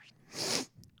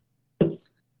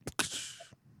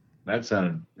That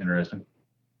sounded interesting.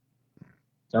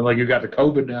 Sounds like you got the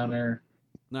COVID down there.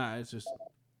 Nah, it's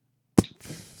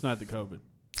not the COVID.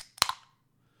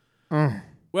 Mm.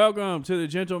 Welcome to the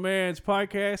Gentleman's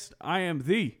Podcast. I am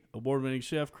the award-winning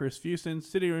chef Chris Fuston,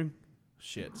 sitting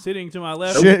to my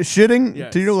left. Shitting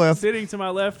Yes. to your left. Sitting to my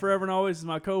left forever and always is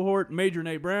my cohort, Major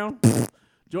Nate Brown.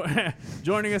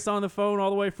 Joining us on the phone all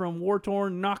the way from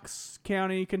war-torn Knox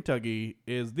County, Kentucky,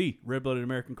 is the red-blooded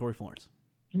American Corey Florence.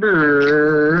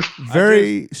 Brrr.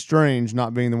 Very strange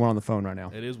not being the one on the phone right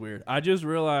now. It is weird. I just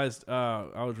realized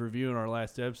I was reviewing our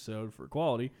last episode for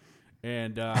quality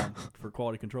and for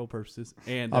quality control purposes,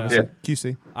 and Obviously,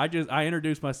 QC. I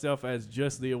introduced myself as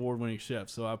just the award-winning chef.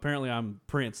 So apparently I'm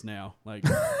Prince now. Like,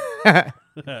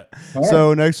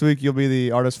 So next week you'll be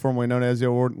the artist formerly known as the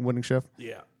award-winning chef.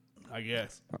 yeah, I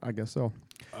guess. I guess so.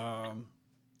 That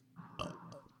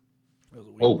was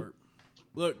a weird Oh. burp.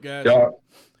 Look, guys,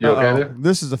 You okay Uh-oh. there?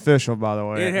 This is official, by the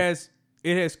way.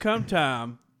 it has come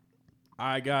time.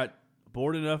 I got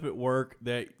bored enough at work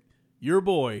that your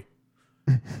boy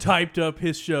typed up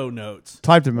his show notes.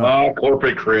 Typed him out. Oh,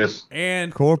 corporate Chris.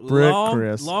 And Corporate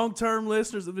Chris. long-term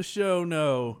listeners of the show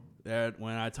know that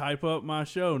when I type up my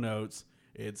show notes,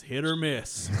 it's hit or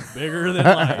miss, bigger than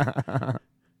life.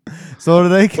 So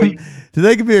today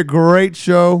could be a great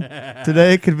show.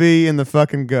 Today could be in the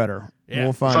fucking gutter. Yeah. We'll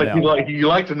It's find like out. you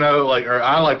like to know, or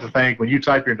I like to think when you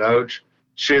type your notes,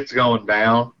 shit's going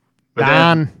down, but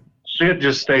Don. then shit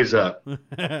just stays up.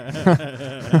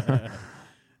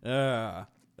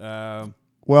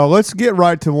 Well, let's get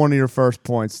right to one of your first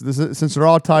points. Since they're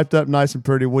all typed up nice and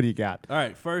pretty, what do you got? All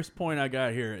right, first point I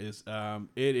got here is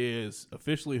it is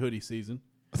officially hoodie season.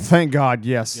 Thank God,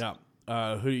 yes. Yeah,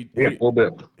 Yeah, a little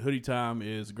bit. hoodie time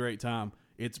is a great time.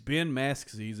 It's been mask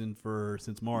season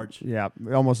since March. Yeah,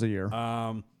 almost a year.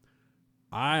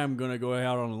 I am gonna go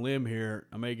out on a limb here.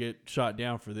 I may get shot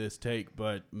down for this take,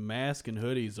 but mask and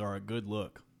hoodies are a good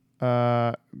look.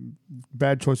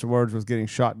 Bad choice of words was getting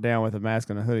shot down with a mask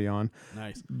and a hoodie on.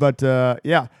 Nice. But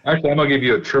yeah, Actually, I'm gonna give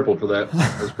you a triple for that.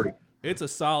 That's pretty. It's a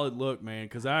solid look, man.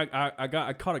 Because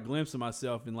I caught a glimpse of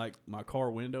myself in like my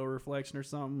car window reflection or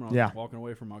something. When I was Yeah. walking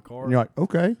away from my car. and you're like,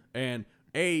 okay. And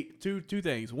two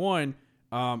things. One,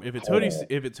 if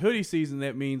it's hoodie season,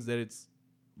 that means that it's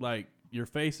like your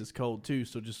face is cold too.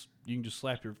 So you can just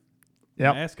slap your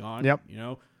Yep. mask on. Yep. You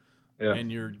know, Yeah.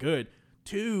 and you're good.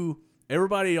 Two,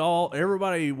 everybody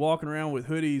walking around with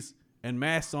hoodies and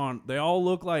masks on, they all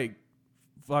look like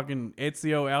fucking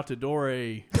Ezio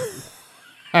Altadore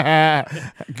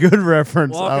Good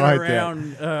reference. I walking like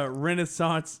around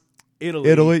Renaissance that. Italy.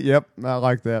 Italy, yep, I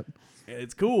like that.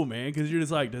 It's cool, man, because you're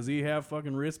just like, does he have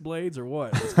fucking wrist blades or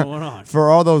what? What's going on? For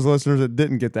all those listeners that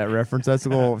didn't get that reference, that's a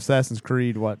little Assassin's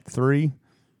Creed, 3?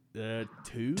 Two?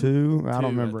 2? I Two, don't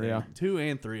remember, think. yeah. 2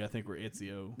 and 3, I think, were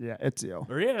Ezio. Yeah, Ezio.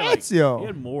 Or yeah, like, Ezio. he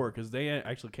had more because they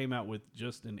actually came out with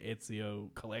just an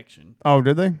Ezio collection. Oh,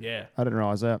 did they? Yeah. I didn't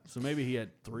realize that. So maybe he had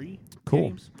 3 Cool.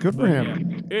 games. Good for But, him.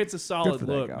 yeah, it's a solid for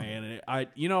that look, guy. man. And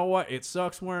you know what? It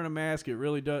sucks wearing a mask. It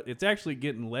really does. It's actually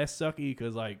getting less sucky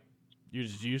because like you're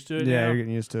just used to it. Yeah, now. you're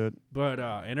getting used to it. But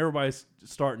and everybody's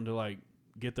starting to like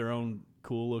get their own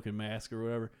cool looking mask or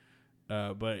whatever.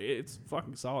 But it's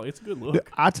fucking solid. It's a good look.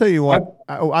 I tell you what,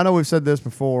 I know we've said this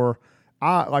before.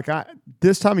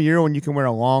 This time of year when you can wear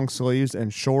a long sleeves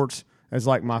and shorts is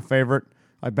like my favorite.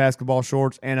 Like basketball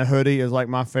shorts and a hoodie is like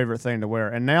my favorite thing to wear.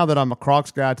 And now that I'm a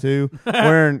Crocs guy too,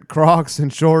 wearing Crocs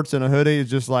and shorts and a hoodie is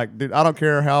just like, dude, I don't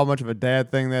care how much of a dad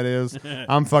thing that is.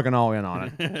 I'm fucking all in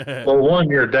on it. Well, one,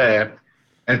 you're a dad,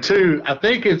 and two, I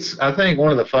think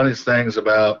one of the funniest things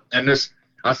about, and this,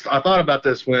 I thought about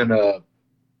this when the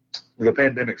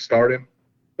pandemic started,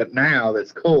 but now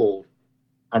that's cold,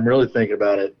 I'm really thinking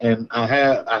about it, and I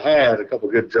had a couple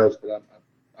good jokes, but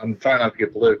I'm trying not to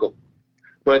get political.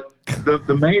 But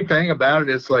the main thing about it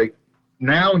is like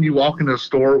now when you walk into a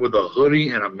store with a hoodie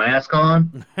and a mask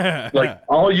on, like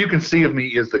all you can see of me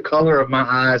is the color of my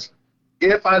eyes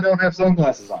if I don't have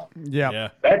sunglasses on. Yeah. Yeah.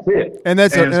 That's it. And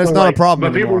that's And not like, a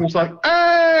problem But people anymore. were just like,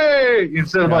 hey,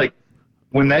 instead of like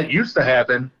when that used to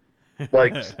happen,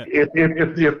 like if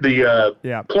the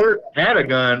Yeah. clerk had a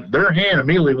gun, their hand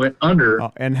immediately went under.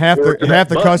 And half Or to the that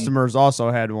button. customers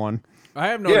also had one. I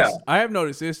have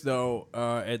noticed this though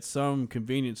at some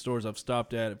convenience stores I've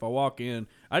stopped at. If I walk in,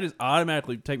 I just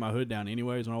automatically take my hood down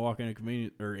anyways when I walk in a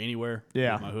convenience or anywhere.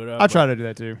 Yeah. with my hood up. I try to do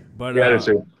that too. But Yeah, I do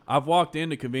too. I've walked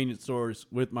into convenience stores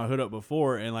with my hood up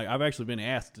before, and like I've actually been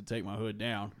asked to take my hood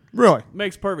down. Really?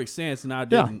 Makes perfect sense, and I Yeah.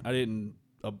 didn't. I didn't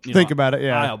Think about it,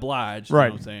 yeah. I obliged. Right. You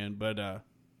know what I'm saying, but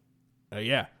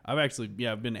Yeah,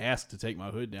 I've been asked to take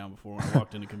my hood down before when I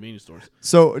walked into convenience stores.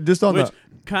 So just on Which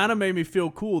kind of made me feel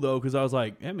cool though, because I was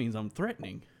like, that means I'm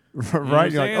threatening.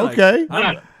 right, you're saying? like, okay,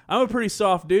 I'm a pretty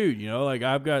soft dude, like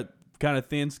I've got kind of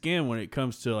thin skin when it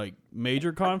comes to like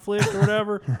major conflict or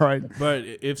whatever. right. But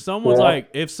if someone's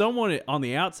if someone on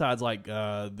the outside's like,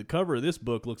 the cover of this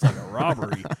book looks like a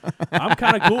robbery, I'm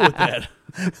kind of cool with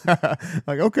that.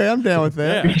 Like, okay, I'm down with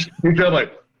that. Yeah. You feel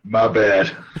like, my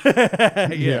bad.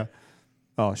 Yeah.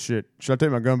 Oh shit! Should I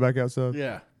take my gun back outside?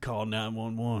 Yeah. Call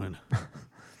 911.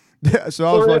 Yeah, so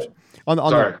I was watching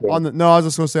Sorry. no, I was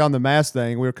just going to say on the mask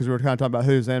thing, because we were kind of talking about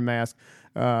who's and mask.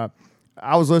 I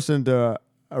was listening to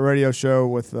a radio show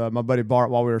with my buddy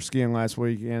Bart while we were skiing last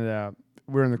week, and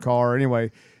we were in the car.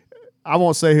 Anyway, I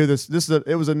won't say who this is.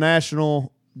 It was a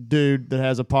national dude that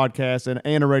has a podcast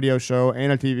and a radio show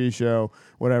and a TV show,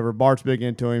 whatever. Bart's big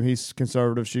into him. He's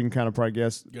conservative. So you can kind of probably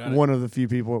guess one of the few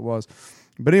people it was.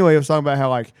 But anyway, he was talking about how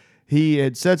like he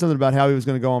had said something about how he was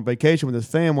going to go on vacation with his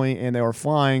family and they were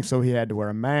flying, so he had to wear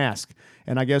a mask.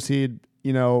 And I guess he'd,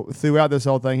 throughout this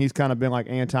whole thing, he's kind of been like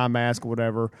anti-mask or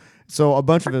whatever. So a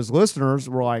bunch of his listeners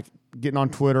were like getting on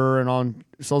Twitter and on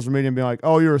social media and being like,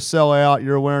 oh, you're a sellout,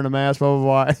 you're wearing a mask, blah, blah,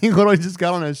 blah. And he literally just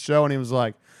got on his show and he was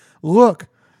like, look,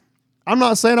 I'm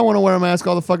not saying I want to wear a mask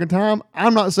all the fucking time.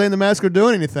 I'm not saying the mask are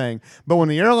doing anything. But when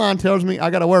the airline tells me I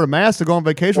got to wear a mask to go on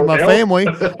vacation with my family,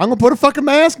 I'm going to put a fucking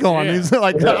mask on. Yeah. He's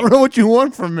like, I don't know what you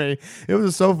want from me. It was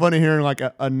just so funny hearing like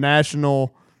a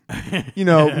national,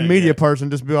 media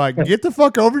person just be like, get the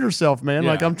fuck over yourself, man. Yeah.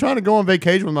 Like, I'm trying to go on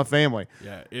vacation with my family.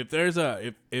 Yeah. If there's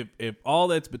if all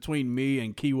that's between me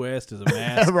and Key West is a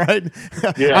mask, Right?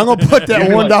 Yeah. I'm going to put that Give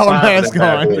me $1 like five mask of them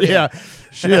on. bad boys. Yeah.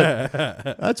 Shit.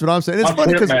 That's what I'm saying. It's My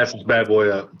funny flip because mask is bad boy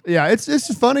up. yeah, it's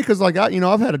just funny because like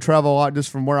I've had to travel a lot just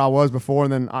from where I was before,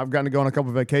 and then I've gotten to go on a couple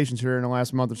of vacations here in the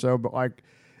last month or so. But like,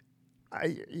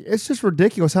 it's just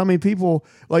ridiculous how many people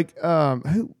like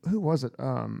who was it?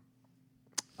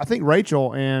 I think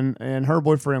Rachel and her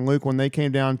boyfriend Luke, when they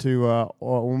came down to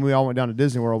when we all went down to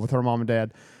Disney World with her mom and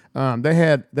dad. They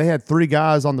had 3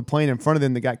 guys on the plane in front of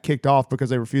them that got kicked off because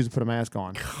they refused to put a mask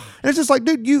on. And it's just like,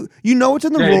 dude, you know it's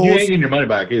in the rules. You ain't getting your money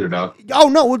back either, dog. Oh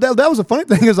no, well, that was a funny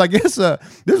thing is I guess this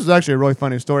was actually a really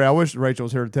funny story. I wish Rachel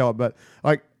was here to tell it, but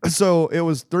like so it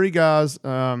was 3 guys.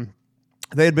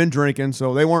 They had been drinking,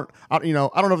 so they weren't. I don't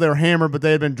know if they were hammered, but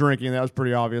they had been drinking. That was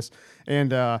pretty obvious.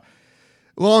 And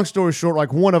long story short,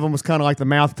 like one of them was kind of like the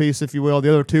mouthpiece, if you will. The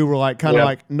other 2 were like kind of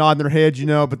like nodding their heads,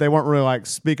 but they weren't really like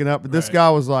speaking up. But this guy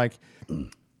was like,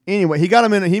 anyway, he got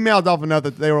him in. He mouthed off enough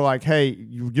that they were like, "Hey,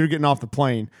 you're getting off the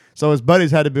plane." So his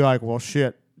buddies had to be like, "Well,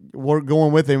 shit, we're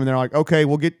going with him." And they're like, "Okay,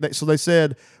 we'll get." So they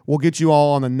said, "We'll get you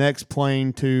all on the next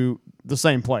plane to the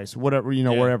same place, whatever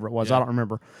wherever it was." Yeah. I don't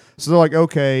remember. So they're like,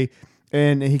 "Okay,"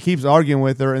 and he keeps arguing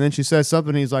with her, and then she says something.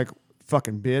 And he's like,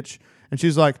 "Fucking bitch," and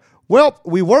she's like, well,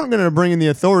 we weren't going to bring in the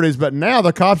authorities, but now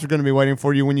the cops are going to be waiting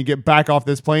for you when you get back off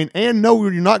this plane. And no,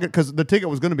 you're not, because the ticket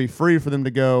was going to be free for them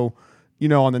to go,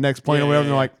 on the next plane or whatever.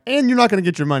 And they're like, and you're not going to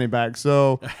get your money back.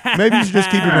 So maybe you should just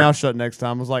keep your mouth shut next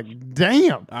time. I was like,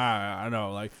 damn. I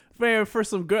know, like, man, for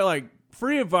some good, like,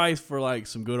 free advice for like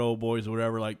some good old boys or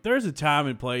whatever. Like, there's a time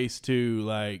and place to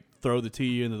like throw the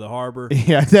tea into the harbor.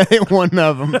 Yeah, that ain't one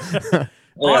of them.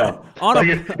 Yeah.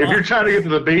 If you're trying to get to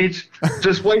the beach,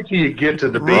 just wait till you get to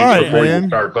the beach Right, before man. you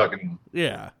start fucking.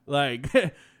 Yeah, like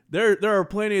there are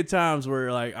plenty of times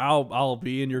where like I'll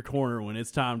be in your corner when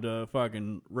it's time to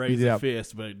fucking raise a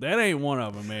fist, but that ain't one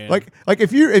of them, man. Like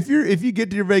if you get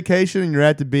to your vacation and you're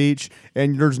at the beach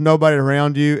and there's nobody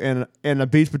around you and a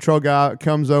beach patrol guy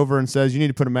comes over and says you need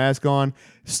to put a mask on,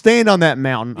 stand on that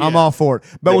mountain. I'm all for it.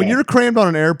 But when you're crammed on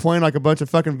an airplane like a bunch of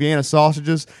fucking Vienna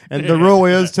sausages and the rule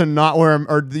is to not wear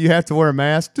or you have to wear a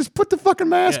mask, just put the fucking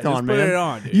mask on, just man. put it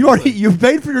on, dude. You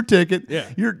paid for your ticket. Yeah.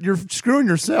 You're screwing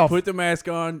yourself. Put the mask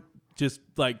on. Just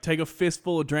like take a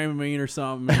fistful of Dramamine or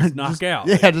something and just knock out.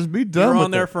 Yeah, just be done. You're with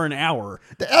on there it. for an hour.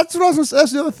 That's what I was gonna say.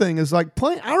 That's the other thing is like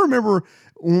plane. I remember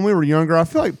when we were younger, I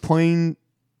feel like plane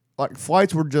like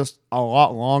flights were just a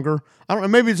lot longer. I don't know.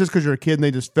 Maybe it's just because you're a kid and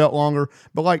they just felt longer.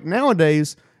 But like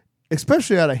nowadays,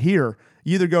 especially out of here,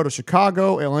 you either go to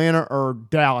Chicago, Atlanta, or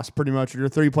Dallas. Pretty much, are your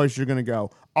 3 places you're gonna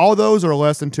go. All those are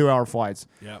less than 2-hour flights.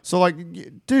 Yeah. So like,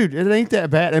 dude, it ain't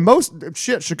that bad. And most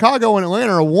Chicago and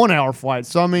Atlanta are 1-hour flights.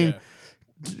 So I mean.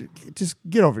 Just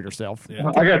get over yourself.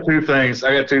 Yeah. I got two things.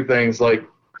 Like,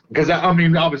 because I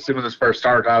mean, obviously when this first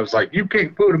started, I was like, you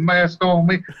can't put a mask on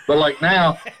me. But like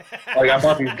now, like I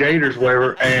bought these gaiters,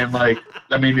 whatever, and like,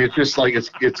 I mean, it's just like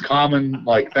it's common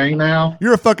like thing now.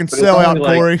 You're a fucking But it's sellout, only,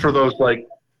 like, Corey. for those like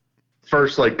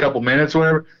first like couple minutes, or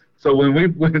whatever. So when we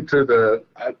went to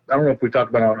I don't know if we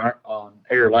talked about it on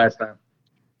air last time,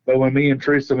 But when me and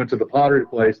Teresa went to the pottery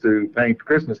place to paint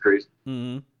Christmas trees,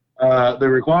 Mm-hmm. the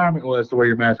requirement was to wear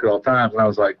your mask at all times. And I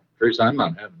was like, Teresa, I'm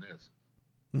not having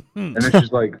this. And then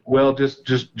she's like, well,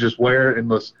 just wear it and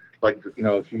let's, like, you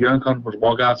know, if you get uncomfortable,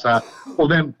 walk outside. Well,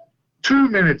 then 2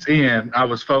 minutes in, I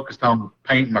was focused on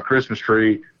painting my Christmas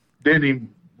tree. Didn't even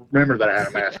remember that I had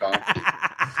a mask on.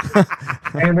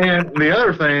 And then the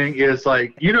other thing is,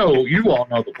 like, you know, you all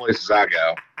know the places I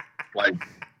go. Like,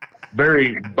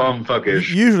 very bumfuckish.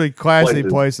 Usually classy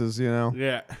places, you know.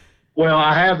 Yeah. Well,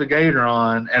 I have the gator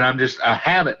on, and I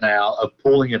have it now of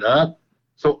pulling it up.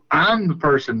 So I'm the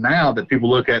person now that people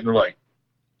look at and they're like,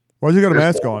 Why'd you got a "This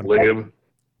mask won't on? live."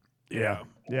 Yeah.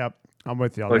 Yep. I'm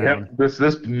with you on Like, that one. this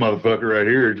motherfucker right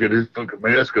here get his fucking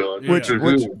mask on. Yeah. Which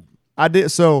I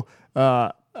did. So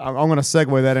I'm going to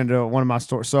segue that into one of my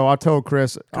stories. So I told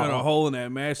Chris. Cut a hole in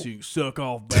that mask so you can suck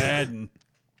off bad and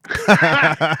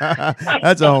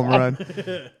That's a home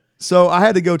run. So I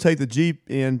had to go take the Jeep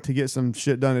in to get some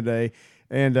shit done today,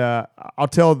 and I'll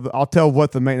tell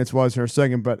what the maintenance was here in a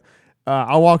second. But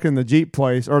I walk in the Jeep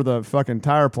place or the fucking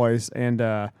tire place, and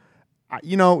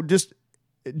just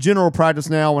general practice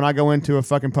now. When I go into a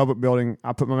fucking public building,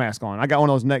 I put my mask on. I got one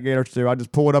of those neck gaiters too. I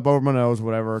just pull it up over my nose,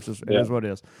 whatever. It's just, It is what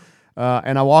it is.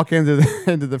 And I walk into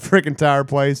the freaking tire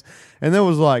place, and there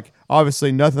was like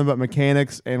obviously nothing but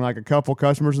mechanics and like a couple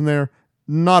customers in there.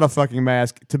 Not a fucking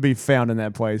mask to be found in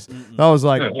that place. I was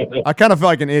like, I kind of felt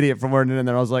like an idiot for wearing it in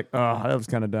there. I was like, oh, that was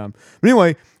kind of dumb. But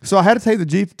anyway, so I had to take the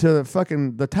Jeep to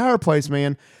the tire place,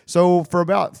 man. So for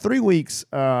about 3 weeks,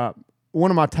 one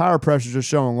of my tire pressures is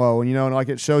showing low, and like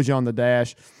it shows you on the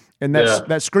dash, and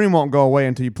that screen won't go away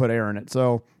until you put air in it.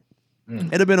 So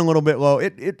it'd have been a little bit low.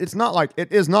 It's not like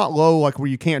it is not low like where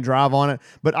you can't drive on it,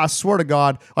 but I swear to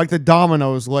God, like the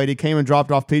Domino's lady came and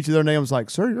dropped off pizza the other day and was like,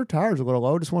 "Sir, your tire's a little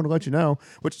low. Just wanted to let you know,"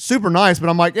 which is super nice. But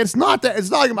I'm like, it's not that. It's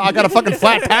not like I got a fucking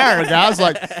flat tire, guys.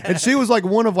 Like, and she was like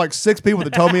one of like 6 people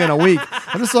that told me in a week.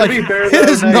 I'm just like, it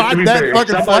is not that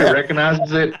fucking if somebody flat.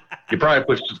 recognizes it, you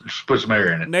probably put some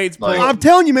air in it. Nate's Like, pulling- I'm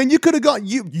telling you, man, you could have gone.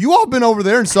 You all been over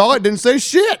there and saw it. Didn't say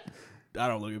shit. I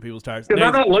don't look at people's tires. Because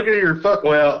I'm Nate's- not looking at your fuck.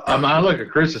 Well, I look at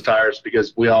Chris's tires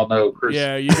because we all know Chris.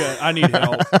 yeah, I need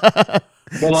help.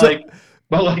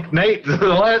 But like Nate,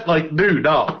 dude,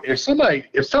 dog. If some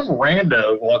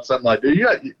rando wants something like, dude,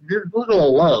 you're a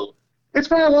little low.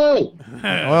 It's not low.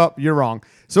 Well, you're wrong.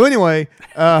 So anyway,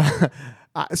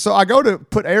 so I go to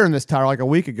put air in this tire like a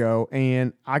week ago,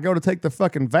 and I go to take the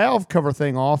fucking valve cover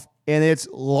thing off, and it's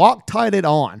Loctited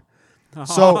on.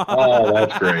 So Oh,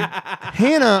 that's great.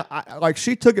 Hannah,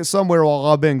 she took it somewhere while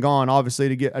I've been gone, obviously,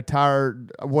 to get a tire,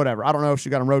 whatever. I don't know if she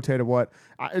got them rotated, what.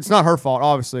 It's not her fault,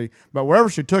 obviously, but wherever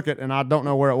she took it, and I don't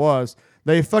know where it was,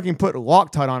 they fucking put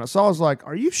Loctite on it. So I was like,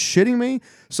 are you shitting me?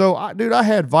 So, I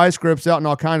had vice grips out and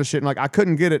all kinds of shit, and I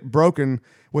couldn't get it broken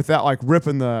without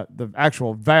ripping the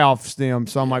actual valve stem.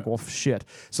 So I'm like, well, shit.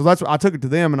 So that's what I took it to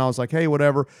them, and I was like, hey,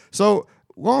 whatever. So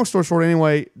long story short,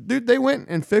 anyway, dude, they went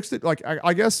and fixed it.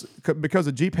 I guess because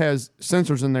the Jeep has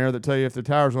sensors in there that tell you if the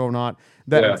tire's low or not.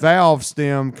 That valve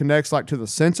stem connects to the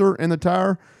sensor in the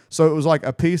tire. So it was like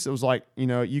a piece. It was like,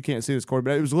 you can't see this, Corey,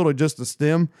 but it was literally just the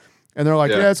stem. And they're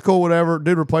like, yeah, it's cool, whatever.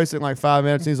 Dude replaced it in 5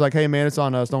 minutes. And he's like, hey, man, it's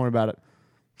on us. Don't worry about it.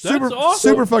 That's awesome.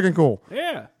 Super fucking cool.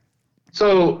 Yeah.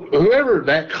 So whoever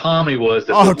that commie was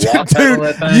that Oh, put Loctite dude, on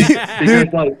that thing,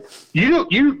 dude. because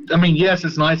I mean, yes,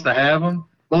 it's nice to have them,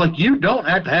 but you don't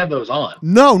have to have those on.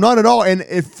 No, not at all. And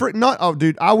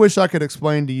dude, I wish I could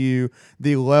explain to you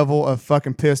the level of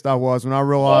fucking pissed I was when I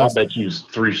realized. I bet you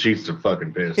 3 sheets of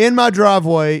fucking piss. In my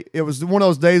driveway, it was one of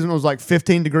those days when it was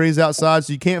 15 degrees outside,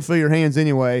 so you can't feel your hands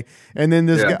anyway. And then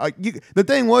this guy, the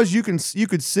thing was, you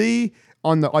could see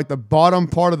on the bottom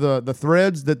part of the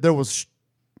threads that there was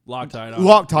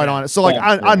Loctite on it. So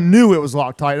I knew it was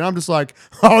Loctite, and I'm just like,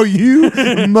 oh, you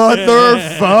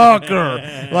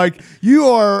motherfucker! You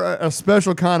are a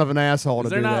special kind of an asshole. Is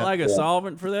there not a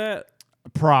solvent for that?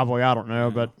 Probably, I don't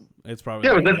know, but it's probably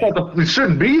but that's not it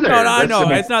shouldn't be there. No, I know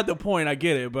it's not the point. I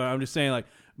get it, but I'm just saying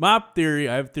my theory.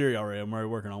 I have a theory already. I'm already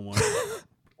working on one.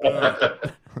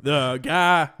 The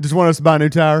guy just want us to buy a new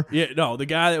tire. Yeah, no, the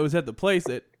guy that was at the place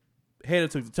that Hannah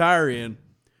took the tire in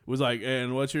was like,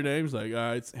 and what's your name? He's like,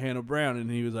 it's Hannah Brown, and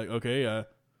he was like, okay,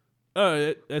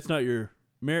 that's not your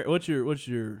what's your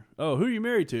who are you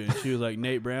married to? And she was like,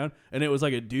 Nate Brown, and it was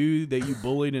like a dude that you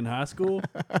bullied in high school.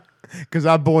 Because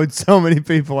I bullied so many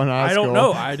people in high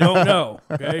school. I don't know.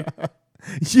 Okay,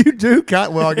 you do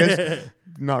well. I guess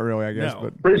not really, I guess. No.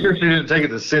 But Pretty sure she didn't take it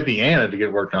to Cynthiana to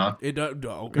get worked on. It does.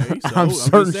 Okay, so I'm just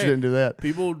certain she saying, didn't do that.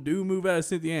 People do move out of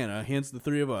Cynthiana, hence the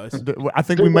three of us. I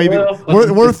think we maybe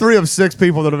we're 3 of 6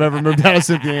 people that have ever moved out of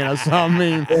Cynthiana. So I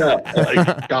mean, Yeah,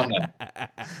 like, calm down.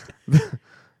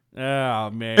 Oh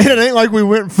man, it ain't like we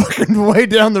went fucking way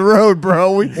down the road,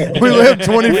 bro. We lived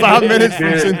 25 minutes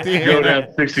from Cynthiana. Go down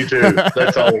 62.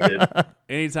 That's all we did.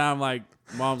 anytime like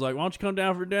mom's like, "Why don't you come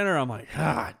down for dinner?" I'm like,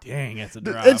 "Ah, dang, that's a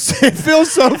drive." It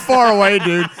feels so far away,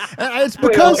 dude. And it's Well,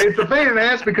 because it's a pain in the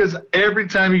ass because every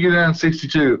time you get down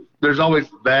 62, there's always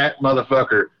that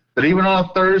motherfucker that even on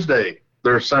Thursday,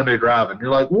 they're Sunday driving.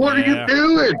 You're like, what are Yeah. you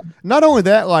doing? not only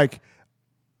that, like,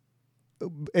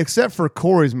 except for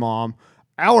Corey's mom,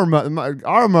 our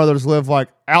mothers live like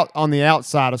out on the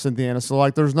outside of Cynthiana. So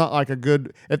like, there's not like a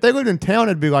good. If they lived in town,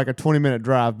 it'd be like a 20-minute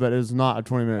drive, but it's not a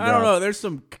 20-minute drive. I don't know. There's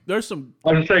some. I was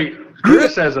going to say,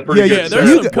 Chris has a pretty Yeah, good yeah, there's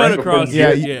setup some cut right before across. you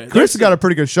Yeah, get- yeah. Chris has got a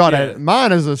pretty good shot at yeah. it.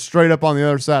 Mine is a straight up on the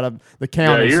other side of the Yeah,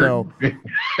 county. you're, So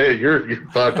hey, you're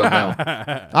fucked on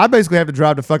that one. I basically have to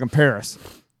drive to fucking Paris.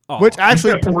 Oh, Which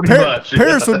actually, Yeah, pretty much,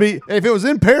 Paris yeah. would be, if it was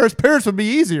in Paris, Paris would be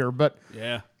easier, but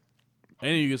yeah.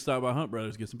 And you can stop by Hunt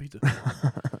Brothers get some pizza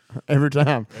every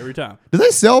time. every time. Do they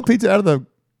sell pizza out of the,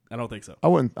 I don't think so. I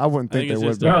wouldn't I think think they it's would.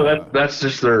 just but- No, that's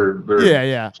just their yeah,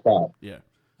 yeah. spot. Yeah.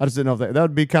 I just didn't know if that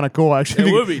would be kind of cool, actually. It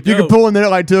You would could- be You could dope. pull in there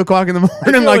at like 2 o'clock in the I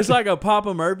morning. feel Like, it's like a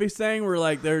Papa Murphy's thing where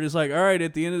like they're just like, all right,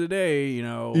 at the end of the day, you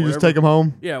know, you just whatever- take them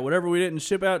home. Yeah, whatever we didn't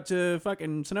ship out to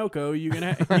fucking Sunoco, you can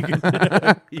you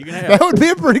can you can That have. would be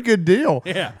a pretty good deal.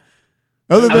 Yeah.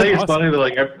 Other I than, think it's funny that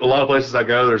like a lot of places I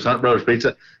go, there's Hunt Brothers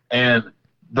Pizza, and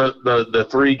the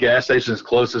 3 gas stations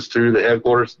closest to the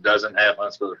headquarters doesn't have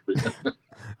Hunt Brothers Pizza.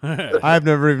 I have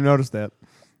never even noticed that.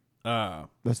 uh,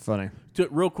 That's funny.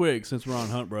 real quick, since we're on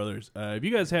Hunt Brothers, have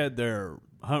you guys had their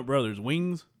Hunt Brothers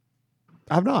wings?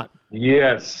 I've not.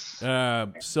 Yes.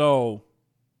 So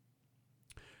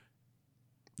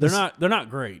This- they're not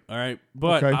great, all right.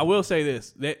 But Okay. I will say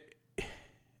this: that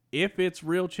if it's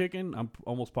real chicken, I'm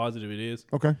almost positive it is.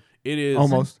 Okay. It is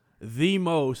Almost. the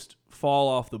most fall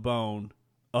off the bone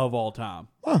of all time.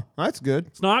 Oh, that's good.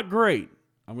 It's not great.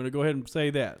 I'm gonna go ahead and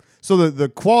say that. So the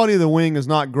quality of the wing is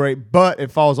not great, but it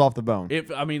falls off the bone. If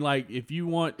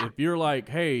you're like,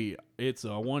 hey, it's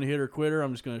a one hitter quitter,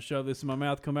 I'm just gonna shove this in my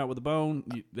mouth, come out with a bone.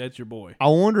 That's your boy. I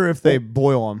wonder if they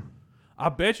boil them. I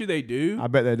bet you they do, I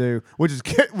bet they do, which is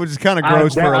kind of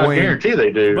gross for a I wing. guarantee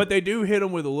they do. but they do hit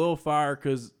them with a little fire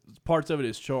because parts of it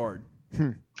is charred.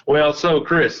 Well, so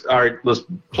Chris, all right, let's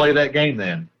play that game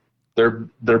then. They're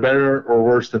better or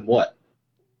worse than what?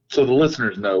 So the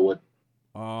listeners know what.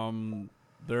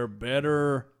 They're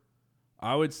better.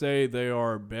 I would say they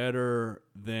are better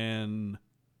than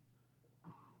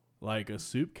like a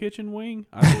soup kitchen wing.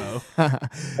 I don't know.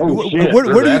 Oh Wh- shit! where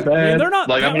they're do that you- bad? They're not.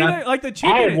 Like I mean, like the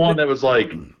chicken. I had one that was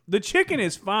like, the chicken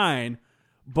is fine,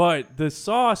 but the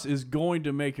sauce is going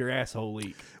to make your asshole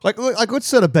leak. like let's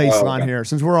set a baseline okay. here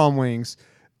since we're on wings.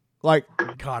 Like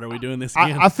God, are we doing this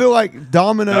again? I feel like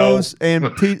Domino's and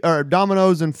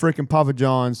Domino's and freaking Papa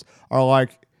John's are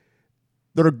like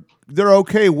they're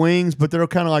okay wings, but they're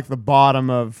kind of like the bottom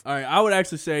of. All right, I would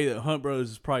actually say that Hunt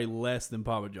Brothers is probably less than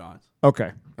Papa John's.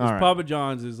 Okay, all right. Papa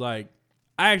John's is like,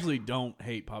 I actually don't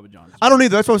hate Papa John's. I don't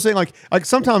either. That's what I'm saying. Like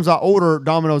sometimes I order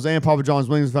Domino's and Papa John's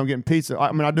wings if I'm getting pizza.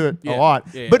 I mean, I do it Yeah, a lot.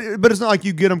 yeah. But it's not like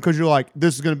you get them because you're like,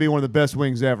 this is going to be one of the best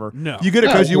wings ever. No. You get it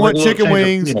No, because you well, want well, chicken change the-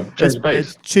 wings. you know, change the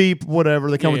base. It's cheap, whatever.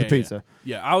 They come with Yeah, the pizza.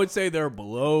 Yeah, I would say they're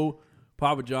below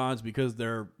Papa John's because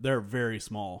they're very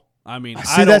small. I mean,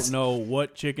 See, I that's- don't know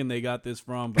what chicken they got this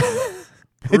from, but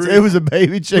It was a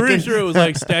baby chicken. pretty sure it was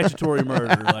like statutory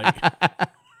murder. Like,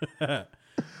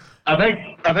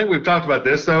 I think we've talked about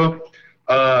this though.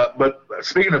 But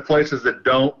speaking of places that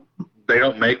don't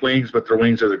make wings, but their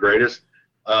wings are the greatest.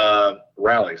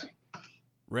 Rallies.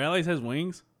 Rallies has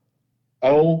wings.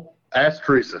 Oh, ask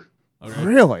Teresa. Okay.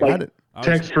 Really? Like- I didn't. I'll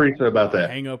Text just Teresa about that.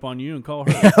 hang up on you and call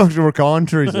her. We're calling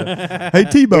Teresa. Hey,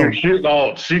 T-Bone.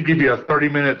 She'd give you a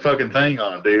 30-minute fucking thing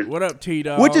on it, dude. What up, T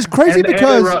Dog? Which is crazy And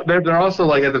because they're also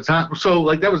like at the time. So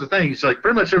like that was the thing. It's like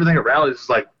pretty much everything at Rallies is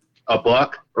like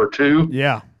 $1 or $2.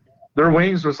 yeah. Their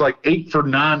wings was like $8 for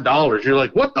 $9. You're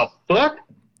like, what the fuck?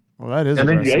 Well, that is And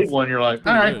then you aggressive. ate one. You're like,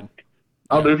 all Pretty right, good.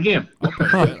 I'll do it again.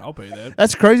 I'll pay that.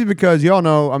 That's crazy because y'all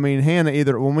know. I mean, Hannah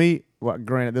either when we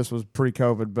granted this was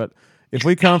pre-COVID, but if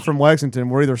we come from Lexington,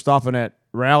 we're either stopping at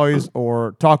Rallies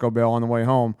or Taco Bell on the way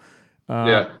home.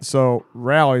 Yeah. So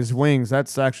Rallies wings,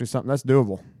 that's actually something that's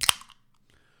doable.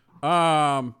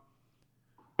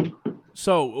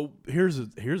 So here's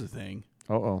the thing.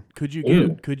 Oh. Could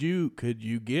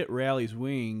you get Rally's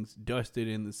wings dusted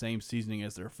in the same seasoning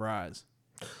as their fries?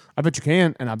 I bet you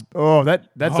can. And that's Oh.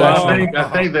 actually I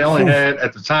think they only had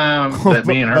at the time that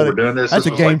me and her were doing this. That's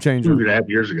this a was game like changer. 2.5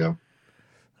 years ago.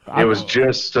 It was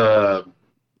just that's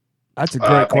a I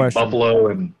great think question. Buffalo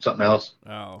and something else.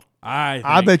 Oh,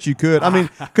 I bet you could. I mean,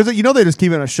 because they just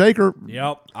keep it in a shaker.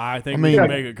 Yep, I think I we mean- can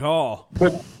make a call.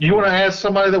 But you want to ask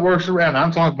somebody that works around.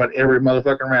 I'm talking about every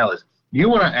motherfucking rallies. You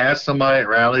want to ask somebody at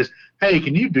rallies, hey,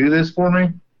 can you do this for me?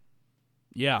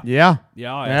 Yeah, Yeah, I'll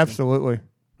ask them. absolutely.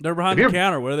 They're behind If the you're-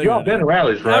 counter. What are they Y'all going to been to do?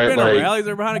 rallies, I've right? been to Like, rallies.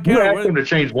 They're behind the you counter. ask them to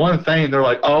change one thing, they're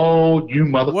like, oh, you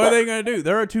motherfucker. What are they going to do?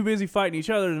 They're too busy fighting each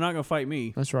other. They're not going to fight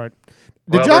me. That's right.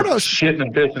 Well, Did y'all they're know? shitting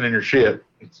and pissing in your shit.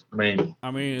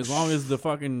 I mean, as long as the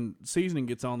fucking seasoning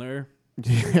gets on there.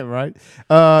 Yeah, right.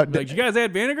 Like, you guys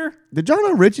add vinegar? Did y'all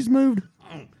know Richie's moved?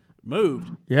 Moved.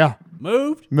 Yeah,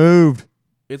 Moved?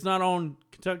 It's not on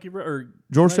Kentucky or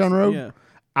Georgetown Road? Yeah.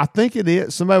 I think it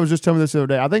is. Somebody was just telling me this the other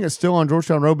day. I think it's still on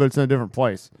Georgetown Road, but it's in a different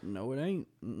place. No, it ain't.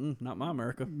 Not my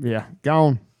America. Yeah,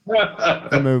 gone.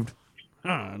 They moved.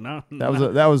 No,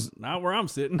 That was not where I'm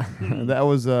sitting. that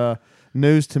was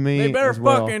news to me. They better as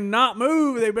well. fucking not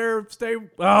move. They better stay.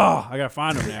 Oh, I gotta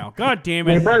find them now. God damn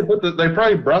They it.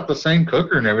 probably brought the same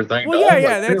cooker and everything. Well, dog,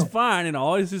 yeah, like, that's too. fine and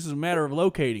all. It's just a matter of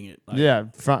locating it. Like, Yeah,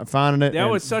 finding it. that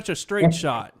and- was such a straight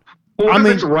shot. What I if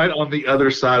mean- it's right on the other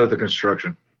side of the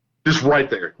construction? Just right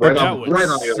there. Right That on would the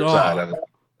other suck. side of it.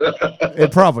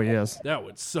 It probably is. That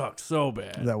would suck so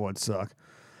bad. That would suck.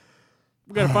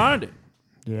 We gotta find it.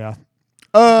 Yeah.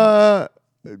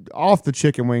 Off the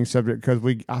chicken wing subject because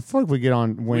I feel like we get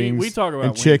on wings. We talk about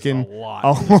and wings chicken a lot.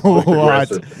 a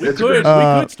lot. Aggressive. We It's could,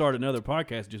 aggressive. we could start another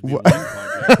podcast just be a wing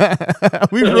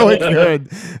podcast. We really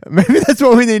could. Maybe that's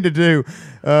what we need to do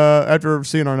after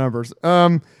seeing our numbers.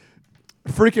 So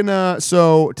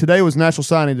today was National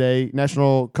Signing Day,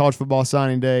 National College Football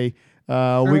Signing Day.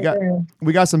 We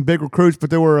got some big recruits, but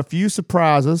there were a few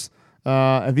surprises.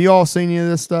 Have you all seen any of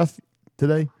this stuff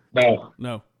today? No.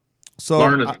 No. So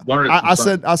Learn it from I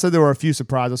said there were a few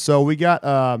surprises. So we got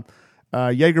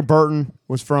Yeager Burton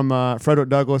was from Frederick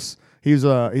Douglass. He's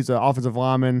an offensive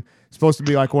lineman, supposed to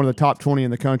be like one of the top 20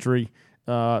 in the country.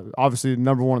 Obviously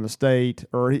number one in the state,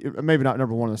 or maybe not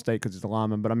number one in the state because he's a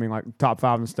lineman, but I mean like top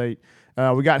 5 in the state.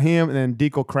 We got him, and then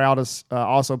Deco Crowdus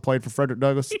also played for Frederick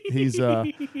Douglass. He's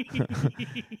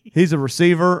he's a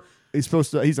receiver. He's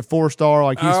a 4-star.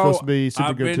 Like he's supposed to be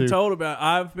super good too.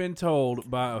 I've been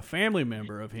told by a family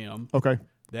member of him Okay,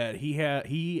 that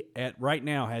he right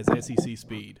now has SEC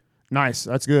speed. nice.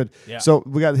 That's good. Yeah. So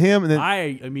we got him, and then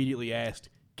I immediately asked,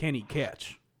 "Can he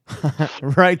catch?"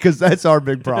 right, because that's our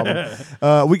big problem.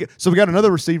 We got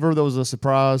another receiver that was a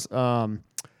surprise.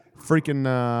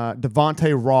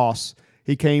 Devontae Ross.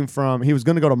 He was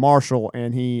going to go to Marshall,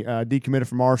 and he decommitted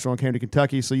from Marshall and came to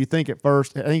Kentucky. So you think at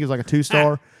first, I think he was like a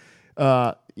 2-star.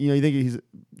 You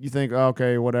think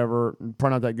okay, whatever, probably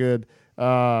not that good.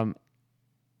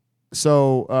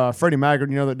 Freddie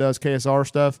Maggard, that does KSR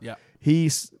stuff. Yeah.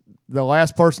 He's the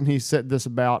last person he said this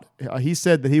about. He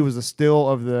said that he was a steal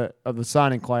of the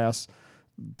signing class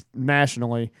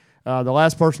nationally. The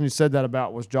last person he said that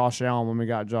about was Josh Allen when we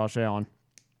got Josh Allen.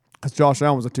 Because Josh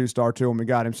Allen was a 2-star too when we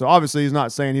got him. So obviously he's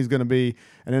not saying he's going to be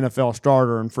an NFL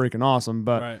starter and freaking awesome,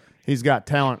 but Right. he's got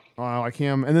talent like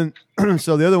him. And then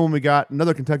so the other one we got,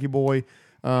 another Kentucky boy,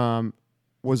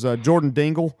 was Jordan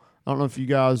Dingle. I don't know if you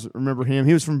guys remember him.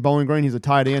 He was from Bowling Green. He's a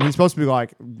tight end. He's supposed to be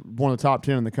like one of the top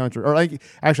 10 in the country. Or I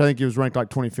think he was ranked like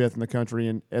 25th in the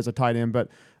country as a tight end. But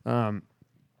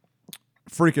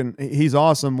he's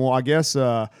awesome. Well, I guess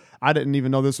I didn't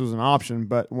even know this was an option.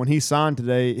 But when he signed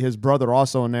today, his brother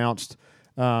also announced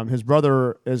his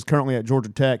brother is currently at Georgia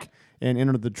Tech and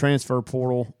entered the transfer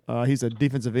portal. He's a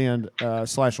defensive end /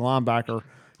 linebacker.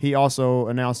 He also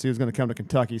announced he was going to come to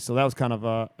Kentucky, so that was kind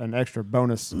of an extra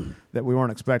bonus that we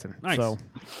weren't expecting. Nice. So,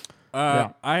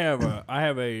 I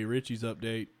have a Richie's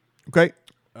update. okay.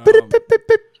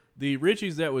 The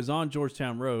Richie's that was on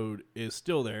Georgetown Road is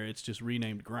still there. It's just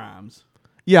renamed Grimes.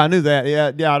 Yeah, I knew that.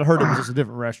 Yeah, I heard it was just a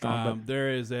different restaurant.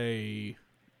 There is a.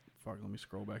 Fuck, let me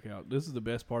scroll back out. This is the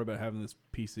best part about having this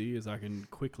PC is I can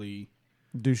quickly.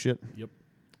 But do shit. Yep.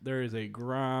 There is a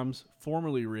Grimes,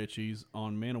 formerly Richie's,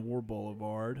 on Man of War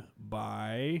Boulevard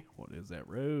by what is that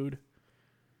road?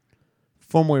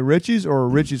 Formerly Richie's or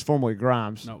Richie's formerly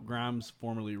Grimes? No, Grimes,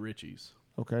 formerly Richie's.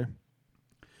 Okay.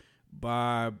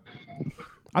 By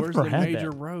I've where's never the had major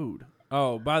that. road?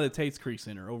 Oh, by the Tates Creek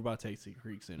Center, over by Tates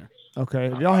Creek Center. Okay.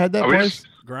 Have y'all had that Are we place?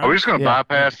 Are we just going to Yeah.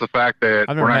 bypass the fact that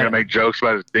I've we're never not had going to it. make jokes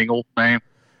about his dingle name?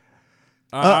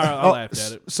 I laughed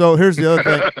at it. So here's the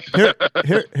other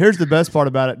thing. Here's the best part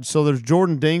about it. So there's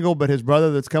Jordan Dingle, but his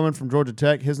brother that's coming from Georgia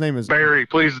Tech, his name is Barry,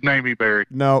 please name me Barry.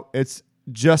 no, it's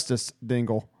Justice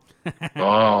Dingle.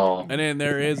 Oh, And then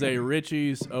there is a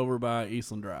Richie's over by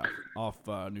Eastland Drive off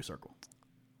New Circle.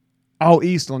 Oh,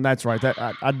 Eastland. That's right.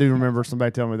 That I do remember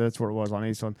somebody telling me that's where it was on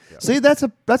Eastland. See, that's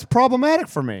problematic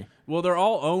for me. Well, they're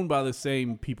all owned by the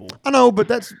same people. I know, but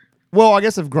that's well. I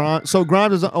guess if Grimes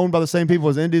is owned by the same people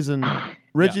as Indies and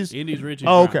Richie's. Yeah, Indies, Richie's.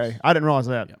 Oh, Grimes. okay. I didn't realize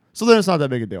that. Yeah. So then it's not that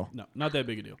big a deal. No, not that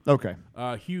big a deal. Okay.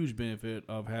 Huge benefit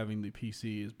of having the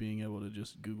PC is being able to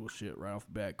just Google shit right off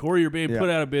the bat. Corey, you're being Yeah. put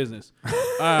out of business.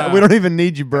 We don't even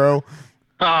need you, bro.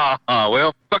 well,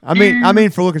 fuck I you. mean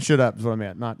for looking shit up is what I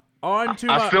meant. Not. On to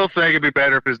I my, still think it'd be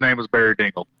better if his name was Barry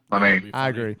Dingle. I That'd mean, be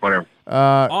I funny. agree. whatever.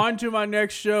 On to my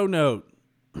next show note.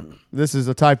 This is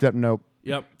a typed up note.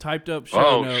 Yep, typed up show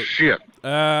Oh note. shit!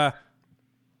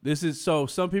 This is so.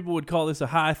 Some people would call this a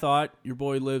high thought. Your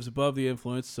boy lives above the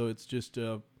influence, so it's just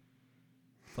a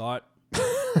thought.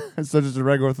 So just a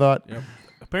regular thought. Yep.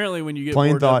 Apparently, when you get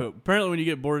Plain bored thought. apparently when you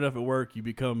get bored enough at work, you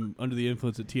become under the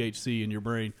influence of THC in your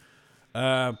brain.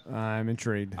 I'm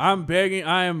intrigued. I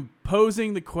am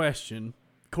posing the question,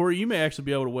 Corey. You may actually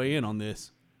be able to weigh in on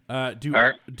this.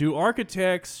 Do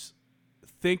architects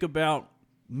think about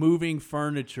moving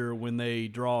furniture when they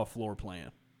draw a floor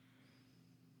plan?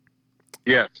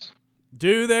 Yes.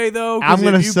 Do they though? 'Cause I'm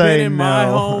gonna if you've say been in my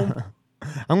no. home,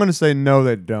 I'm going to say no,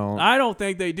 they don't. I don't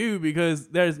think they do because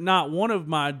there's none of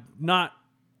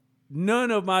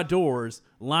my doors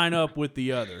line up with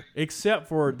the other, except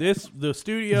for the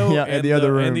studio Yeah, and the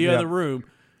other room, and the yeah. other room.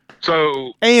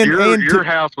 So And your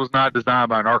house was not designed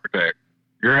by an architect.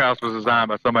 Your house was designed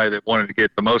by somebody that wanted to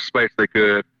get the most space they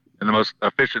could and the most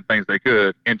efficient things they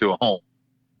could into a home.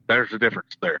 There's the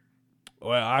difference there.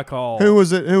 Well, I call Who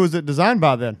was it designed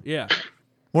by then? Yeah,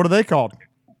 What are they called?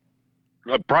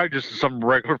 Probably just some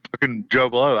regular fucking Joe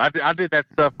Blow. I did that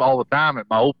stuff all the time at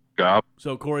my old job.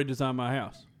 so Corey designed my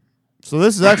house. So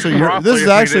this is actually Probably,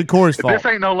 I mean, Corey's fault. This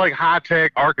ain't no like high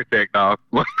tech architect, dog.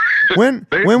 When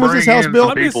They was this bring house in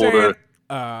built? I'm just people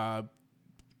saying,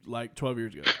 like 12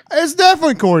 years ago. It's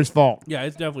definitely Corey's fault. Yeah,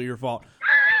 it's definitely your fault.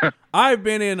 I've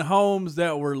been in homes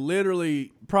that were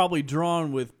literally probably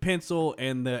drawn with pencil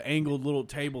and the angled little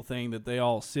table thing that they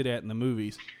all sit at in the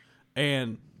movies,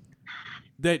 and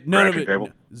that none of Bracket it table.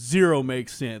 zero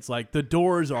makes sense. Like the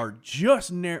doors are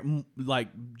just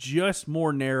just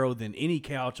more narrow than any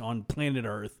couch on planet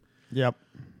Earth. Yep.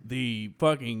 The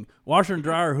fucking washer and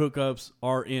dryer hookups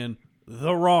are in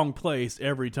the wrong place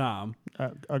every time.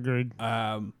 Agreed.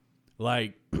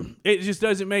 Like it just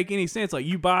doesn't make any sense. Like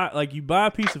you buy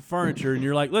a piece of furniture and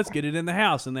you're like, let's get it in the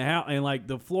house, and like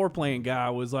the floor plan guy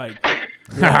was like,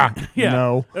 yeah,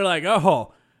 No. They're like,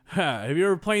 oh, have you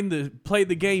ever played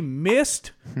the game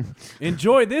Myst?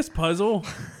 Enjoy this puzzle.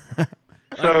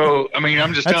 So I mean,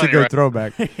 I'm just That's a telling you, good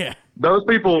throwback. Yeah, those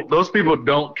people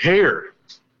don't care.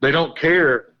 They don't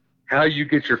care how you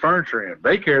get your furniture in.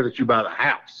 They care that you buy the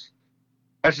house.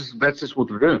 That's just what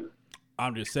they're doing.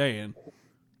 I'm just saying.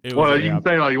 Well, you can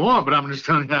say all you want, but I'm just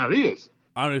telling you how it is.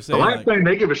 I'm just The saying. last Like, thing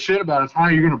they give a shit about is how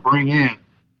you're going to bring in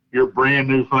your brand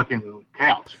new fucking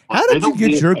couch. How They did you don't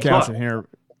get give your a couch fuck. in here?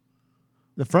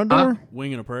 The front door?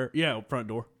 wing and a prayer. Yeah, front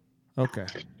door. Okay.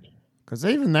 Because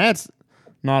even that's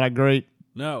not a great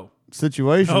No,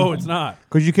 situation. no, it's not.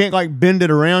 Because you can't like bend it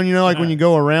around, like when you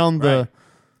go around the.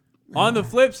 On the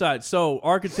flip side, so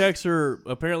architects are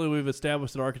apparently we've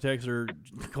established that architects are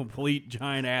complete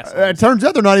giant assholes. It turns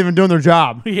out they're not even doing their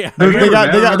job. Yeah.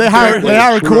 They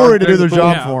hired Corey to do their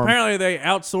job Yeah, for them. apparently they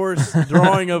outsource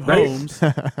drawing of homes.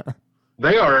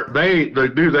 They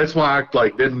do. That's why I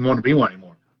didn't want to be one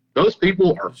anymore. Those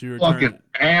people are So you're fucking turning-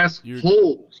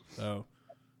 assholes. So,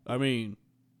 I mean,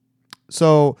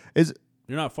 So is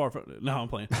you're not far from. No, I'm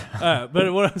playing.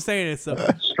 But what I'm saying is,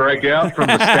 Strike out from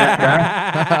the stat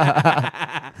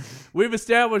guy. we've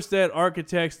established that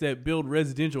architects that build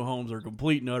residential homes are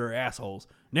complete and utter assholes.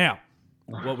 Now,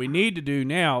 what we need to do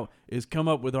now is come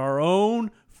up with our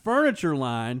own furniture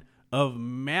line of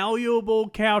malleable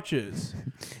couches.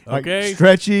 like Okay?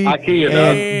 stretchy IKEA,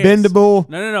 and Yes. bendable.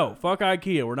 No. Fuck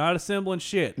IKEA. We're not assembling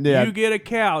shit. Yeah. You get a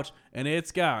couch and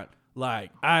it's got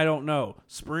I don't know,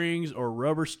 springs or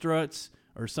rubber struts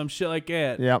or some shit like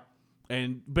that. Yep.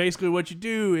 And basically what you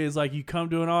do is you come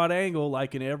to an odd angle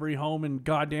like in every home in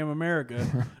goddamn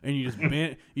America and you just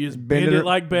bend it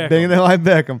like Beckham. Bend it like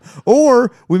Beckham.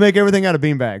 Or we make everything out of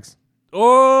beanbags.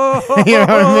 Oh, You know what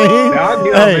I mean? Yeah, I'll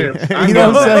get Hey, on this. you know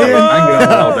what I'm saying? I can get on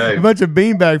that all day. A bunch of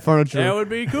beanbag furniture. that would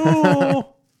be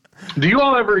cool. Do you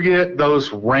all ever get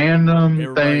those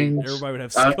random things? Everybody would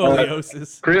have Uh,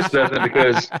 scoliosis. Chris doesn't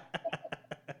because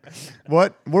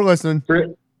What? We're listening.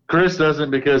 Chris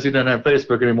doesn't because he doesn't have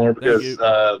Facebook anymore because you.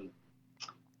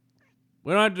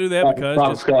 We don't have to do that Bob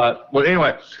because Scott. Well,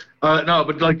 anyway, No,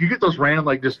 but like you get those random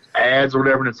like just ads or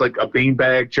whatever, and it's like a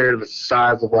beanbag chair the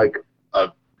size of like a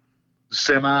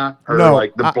semi, or No,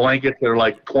 like the blankets that are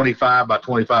like 25 by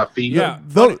 25 feet. Yeah.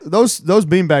 Those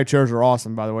beanbag chairs are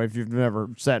awesome, by the way. If you've never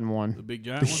sat in one, The big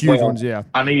giant the one? huge Well, ones, yeah,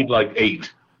 I need like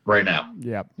 8 right now.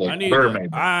 yeah, Like, I need bare the, minimum.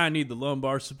 I need the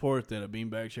lumbar support that a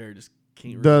beanbag chair just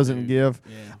can't really doesn't do. give.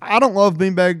 Yeah. I don't love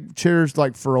beanbag chairs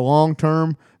like for a long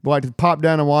term, but like to pop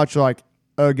down and watch like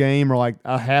a game or like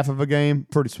a half of a game,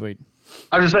 pretty sweet.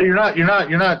 I just say you're not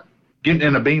getting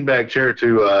in a beanbag chair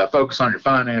to focus on your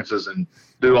finances and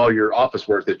do all your office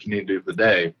work that you need to do for the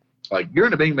day. Like you're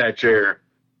in a beanbag chair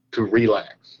to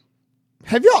relax.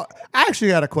 Have y'all? I actually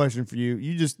got a question for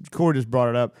you. Corey just brought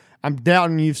it up. I'm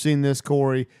doubting you've seen this,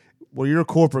 Corey. Well, you're a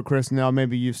corporate, Chris. Now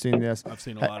maybe you've seen this. I've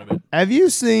seen a lot of it. Have you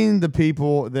seen the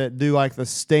people that do like the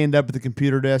stand up at the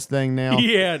computer desk thing now?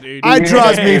 Yeah, dude. It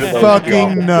drives me Yeah.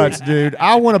 fucking nuts, dude.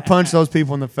 I want to punch those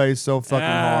people in the face so fucking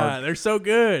hard. They're so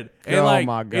good. And Oh, like,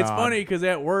 my it's God. funny because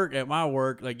at my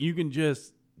work, like you can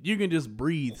just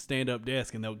breathe stand up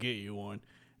desk and they'll get you one.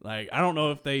 Like I don't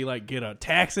know if they like get a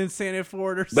tax incentive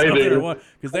for it or They something do. or what,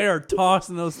 because they are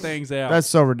tossing those things out. That's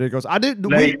so ridiculous.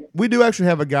 Nate. We do actually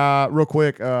have a guy real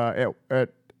quick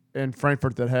in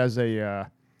Frankfurt that has a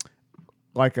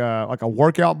like a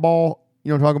workout ball. You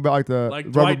know what I'm talking about, like the like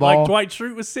rubber Dwight, ball. like Dwight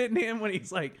Schrute was sitting in when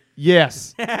he's like,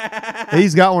 Yes,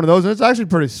 he's got one of those, and it's actually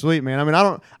pretty sweet, man. I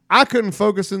mean, I couldn't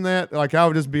focus in that. Like I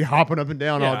would just be hopping up and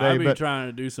down all I'd day. be But trying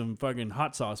to do some fucking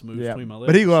hot sauce moves yeah, between my legs.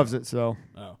 but he loves it, so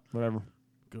Oh, whatever.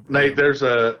 good for Nate,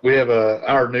 him. we have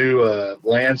our new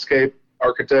landscape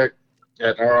architect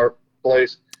at our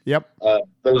place. Yep.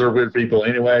 Those are good people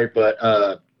anyway. But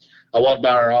I walked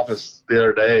by our office the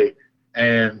other day,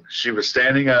 and she was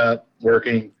standing up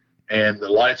working, and the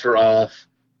lights were off.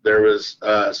 There was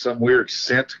some weird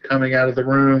scent coming out of the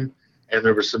room, and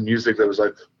there was some music that was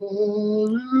like,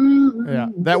 Yeah,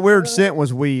 that weird scent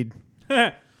was weed.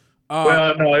 Well,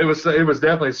 no, it was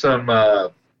definitely some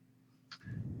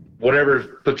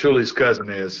whatever Pachuli's cousin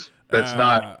is. That's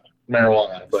not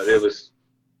marijuana, but it was.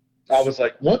 I was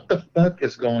like, what the fuck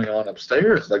is going on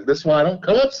upstairs? Like, this is why I don't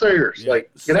come upstairs. Yeah.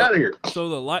 Like, get out of here. So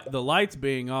the lights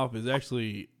being off is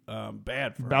actually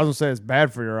bad for I was gonna say it's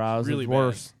bad for your eyes. Really It's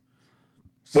worse.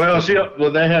 Well,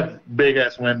 they have big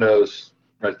ass windows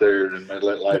right there, and they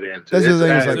let light in. That's the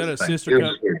thing, Is like- that a sister?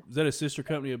 Is that a sister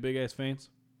company of Big Ass Fans?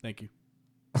 Thank you.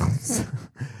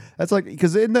 That's like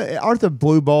because aren't the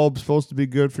blue bulbs supposed to be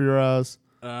good for your eyes?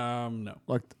 No.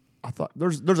 Like I thought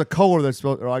there's a color that's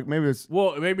supposed, or like maybe it's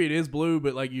Well, maybe it is blue,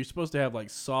 but like you're supposed to have like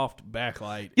soft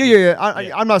backlight. yeah.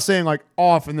 I'm not saying like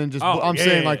off and then just. Oh, I'm yeah,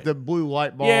 saying yeah. like the blue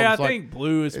light bulbs. Yeah, I like think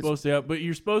blue is supposed to have, but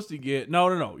you're supposed to get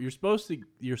no.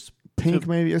 pink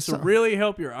maybe. It's To really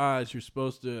help your eyes, you're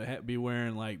supposed to be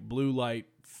wearing like blue light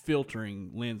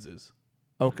filtering lenses.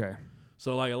 okay.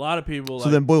 So like a lot of people, So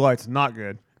like, then blue light's not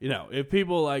good. you know, if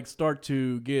people like start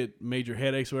to get major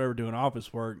headaches or whatever doing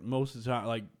office work, most of the time,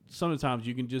 like sometimes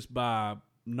you can just buy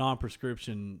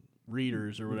non-prescription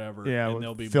readers or whatever, Yeah, and with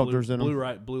they'll be filters in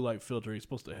 'em. blue light filter. It's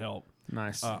supposed to help.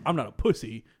 Nice. I'm not a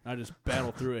pussy. I just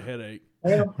battle through a headache.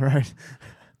 Right.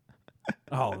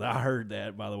 Oh, I heard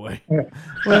that, by the way.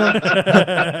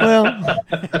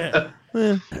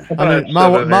 I mean,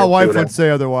 my wife would say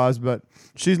otherwise, but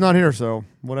she's not here, so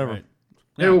whatever. Right.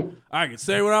 Ew. I can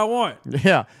say what I want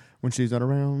Yeah, when she's not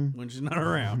around. when she's not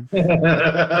around.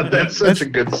 That's such a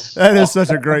good. That is such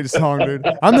a great song, dude.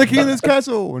 I'm the king of this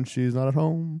castle when she's not at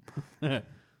home. I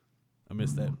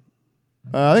missed that.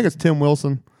 I think it's Tim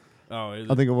Wilson. Oh, is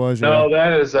I it? think it was. Yeah. No,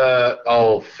 that is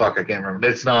oh fuck, I can't remember.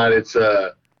 It's not. It's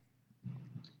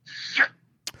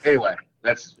anyway.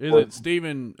 That's Is it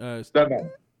Steven? No.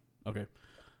 Okay.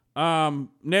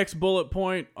 Next bullet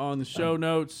point on the show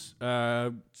notes.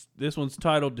 This one's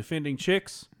titled "Defending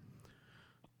Chicks."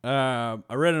 I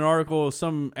read an article.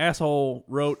 Some asshole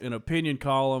wrote an opinion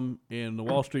column in the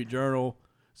Wall Street Journal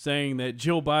saying that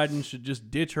Jill Biden should just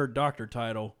ditch her doctor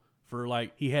title for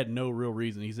like he had no real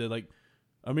reason. He said like,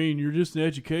 I mean, you're just an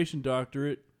education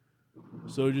doctorate,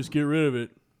 so just get rid of it.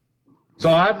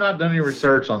 So I've not done any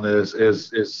research on this.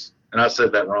 And I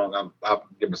said that wrong. I'll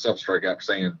give myself a strikeout for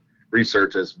saying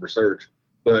research as research.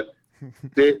 But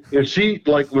was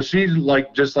she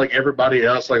like just like everybody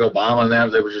else, like Obama and them,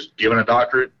 they were just given a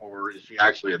doctorate, or is she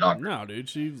actually a doctor? No, dude,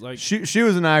 she's like She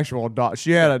was an actual doc.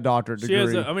 She had a doctorate she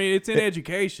degree. has. I mean, it's in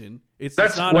education. It's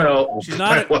That's not. well. She's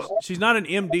not. well, She's not an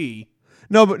MD.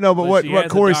 No, but But what she has a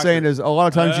Corey's doctorate. saying is a lot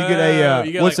of times you get a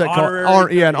You get what's like that called?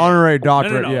 honorary- An honorary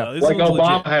doctorate. No, Yeah. this Like one's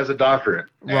Obama legit. has a doctorate.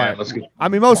 Right. And let's get, I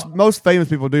mean, most famous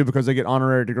people do because they get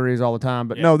honorary degrees all the time.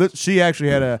 But Yeah. no, she actually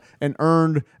had an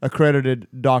earned accredited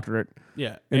doctorate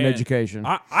Yeah, in and education.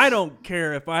 I don't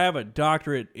care if I have a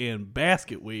doctorate in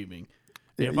basket weaving.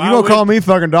 If You I gonna went- call me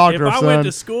fucking doctor, If I son? went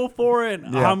to school for it,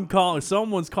 Yeah.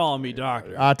 someone's calling me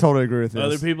doctor. I totally agree with this.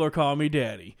 Other people are calling me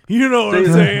daddy. You know what I'm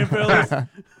saying, fellas?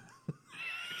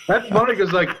 that's funny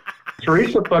because like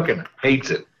Teresa fucking hates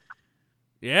it.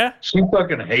 Yeah, She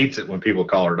fucking hates it when people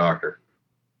call her doctor.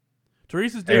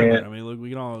 Teresa's different. And- I mean, look, we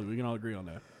can all agree on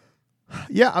that.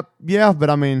 Yeah, but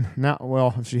I mean, now,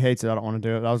 well, if she hates it, I don't want to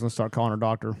do it. I was gonna start calling her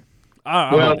doctor.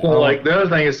 Well, so like the other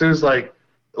thing is, like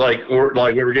we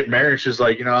were getting married. She's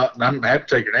like, you know, I'm happy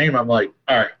to take your name. I'm like,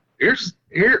 all right,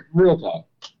 here, real talk.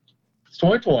 It's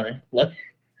 2020. Like,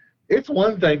 it's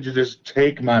one thing to just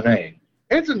take my name.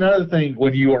 It's another thing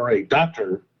when you are a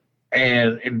doctor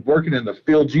and working in the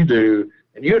field you do,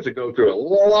 and you have to go through a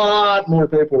lot more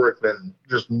paperwork than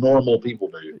just normal people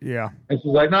do. Yeah. And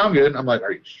she's like, no, I'm good. I'm like,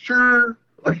 are you sure?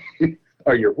 Like,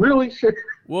 are you really sure?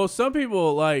 Well, some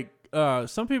people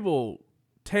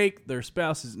take their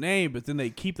spouse's name, but then they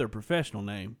keep their professional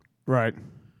name. Right.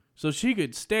 So she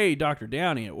could stay Dr.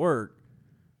 Downey at work,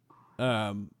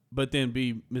 but then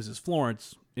be Mrs.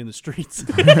 Florence in the streets.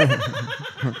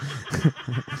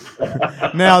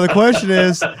 Now the question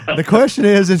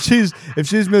is, if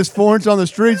she's Miss Florence on the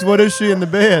streets, what is she in the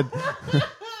bed?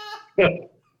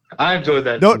 I enjoyed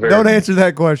that. Don't answer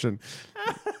that question.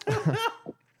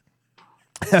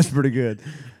 That's pretty good.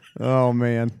 Oh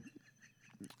man.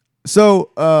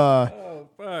 So Oh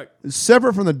fuck!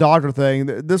 separate from the doctor thing,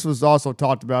 this was also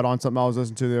talked about on something I was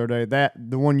listening to the other day.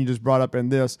 The one you just brought up in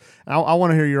this, I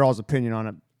want to hear your all's opinion on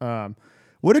it.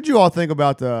 What did you all think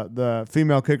about the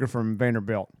female kicker from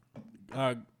Vanderbilt?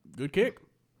 Good kick.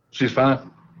 She's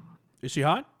fine. Is she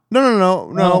hot? No.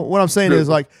 What I'm saying is,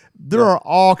 like, there are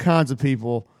all kinds of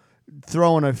people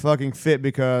throwing a fucking fit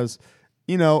because,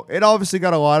 you know, it obviously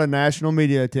got a lot of national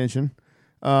media attention.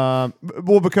 Well,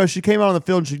 because she came out on the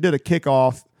field and she did a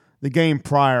kickoff the game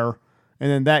prior, and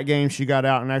then that game she got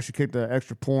out and actually kicked an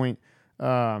extra point.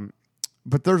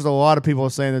 But there's a lot of people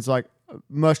saying it's like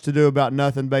much to do about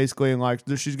nothing, basically, and like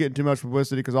she's getting too much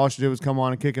publicity because all she did was come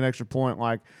on and kick an extra point.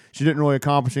 Like, she didn't really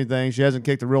accomplish anything. She hasn't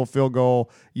kicked a real field goal.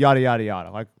 Yada yada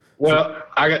yada. Like, Well,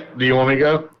 do you want me to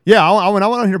go? yeah, I want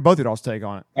to hear both of y'all's take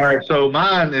on it. All right. So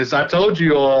mine is, I told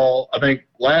you all, I think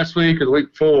last week or the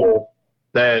week before,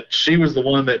 that she was the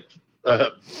one that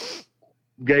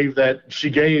gave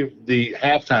the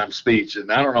halftime speech,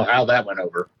 and I don't know how that went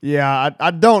over. Yeah,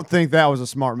 I don't think that was a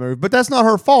smart move, but that's not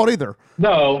her fault either.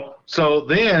 No. So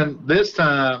then this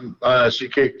time she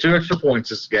kicked 2 extra points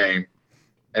this game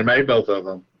and made both of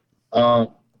them.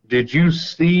 Did you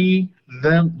see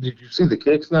them? Did you see the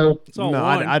kicks though? It's all No,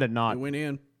 one. I did not. It went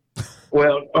in.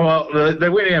 Well, they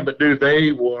went in, but dude,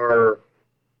 they were.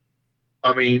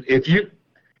 I mean, if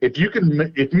you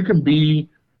can be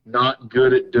not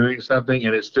good at doing something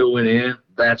and it still went in,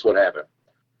 that's what happened.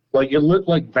 Like, it looked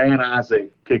like Van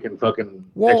Isaac kicking fucking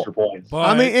extra points. But,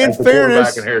 I mean, in As the quarterback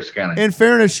fairness, in Harris County. in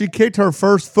fairness, she kicked her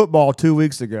first football 2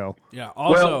 weeks ago. yeah.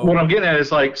 Also, Well, what I'm getting at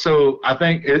is like, so I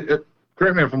think,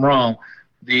 correct me if I'm wrong,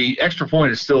 the extra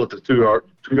point is still at the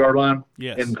 2-yard line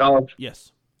yes. in college.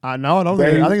 Yes. No, I don't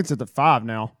think. I think it's at the 5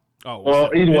 now. Oh, Well,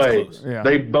 so either it's way, close. Yeah.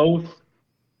 they both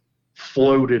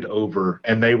floated over,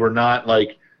 and they were not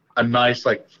like a nice,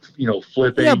 like,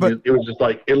 flipping. Yeah, but- it was just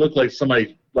like, it looked like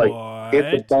somebody like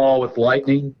hit the But- ball with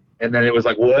lightning, and then it was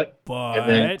like, what? And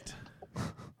then-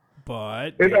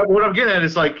 But What I'm getting at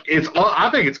is like, I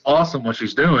think it's awesome what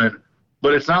she's doing,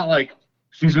 but it's not like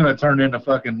she's going to turn into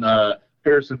fucking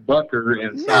Harrison Butker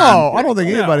and No, I don't think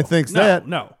anybody thinks that.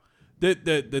 No.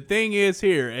 The thing is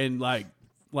here, and like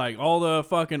all the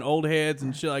fucking old heads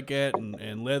and shit like that,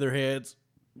 and leather heads,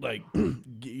 like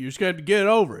you just got to get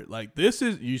over it. Like, this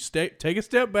is take a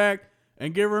step back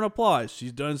and give her an applause.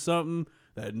 She's done something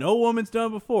that no woman's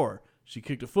done before. She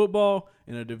kicked a football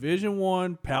in a Division I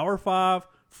Power 5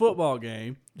 football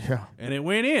game, Yeah, and it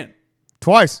went in.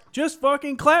 twice. Just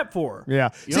fucking clap for her. Yeah,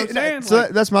 You know what I'm saying? So Like-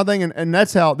 that's my thing, and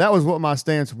that was what my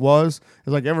stance was.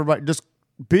 Is like, everybody just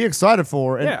be excited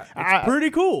for her. And Yeah, it's pretty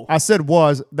cool. I said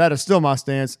that is still my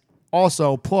stance.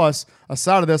 Also, plus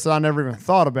aside of this that I never even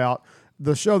thought about,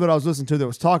 the show that I was listening to that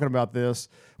was talking about this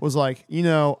was like,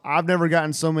 I've never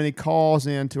gotten so many calls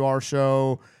into our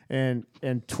show and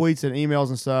tweets and emails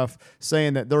and stuff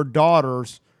saying that their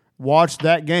daughters watched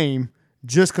that game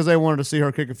just because they wanted to see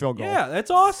her kick a field goal. Yeah, that's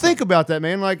awesome. Think about that,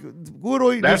 man. Like,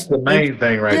 literally, That's the main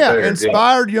thing right yeah, there.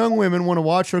 inspired young women want to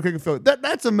watch her kick a field.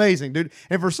 That's amazing, dude.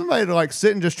 And for somebody to like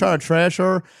sit and just try to trash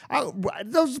her,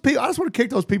 those people, I just want to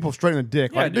kick those people straight in the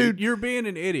dick. Yeah, like, dude, you're being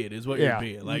an idiot, is what Yeah.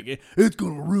 you're being. Like, it's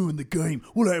gonna ruin the game.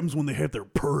 What happens when they have their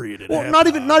period? At well,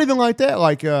 halftime? not even like that.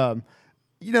 Like,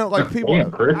 you know, like people. Damn,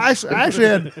 Chris. I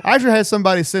actually had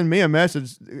somebody send me a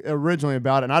message originally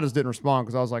about it, and I just didn't respond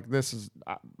because I was like,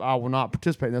 I will not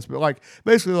participate in this. But like,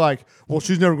 basically, like, well,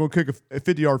 she's never going to kick a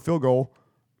 50-yard field goal.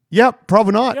 Yep,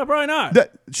 probably not. Yeah, probably not.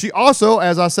 She also,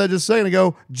 as I said just a second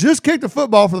ago, just kicked a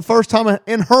football for the first time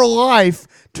in her life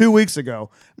 2 weeks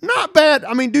ago. Not bad.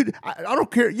 I mean, dude, I don't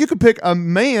care. You could pick a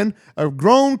man, a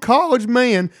grown college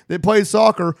man that plays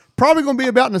soccer, probably going to be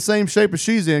about in the same shape as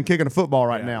she's in kicking a football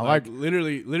right now. Like,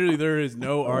 literally, there is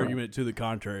no argument to the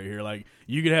contrary here. Like,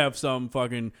 you could have some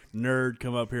fucking nerd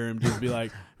come up here and just be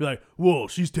like, whoa,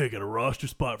 she's taking a roster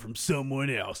spot from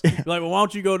someone else. Be like, well, why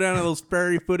don't you go down to those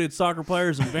fairy-footed soccer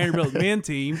players in Vanderbilt's men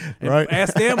team and Right.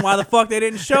 ask them why the fuck they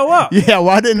didn't show up? yeah,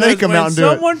 why didn't they 'Cause come when out and do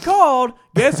it? someone called,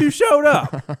 guess who showed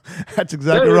up? That's That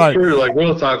exactly is right. true. Like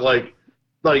real talk. Like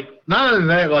not only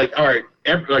that. Like all right.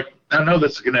 Like I know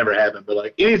this can never happen, but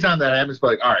like anytime that happens, but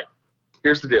like all right.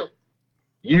 Here's the deal.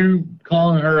 You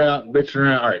calling her out and bitching her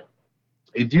out. All right.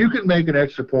 If you can make an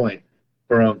extra point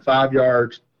from 5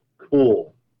 yards,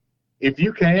 cool. If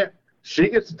you can't, she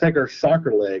gets to take her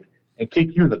soccer leg and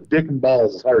kick you in the dick and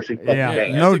balls as hard as she fucking Yeah,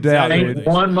 can. no That's doubt, exactly dude. Ain't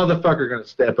one motherfucker gonna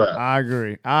step up. I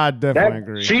agree. I definitely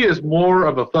agree. She is more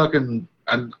of a fucking,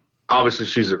 and obviously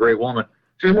she's a great woman.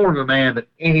 She's more of a man than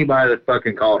anybody that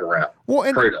fucking called her out. well,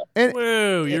 Straight up. and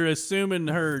Whoa, you're assuming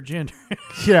her gender.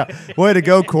 yeah, way to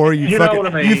go, Corey. You, You fucking, know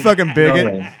what I mean. you fucking bigot. You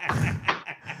know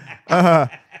what I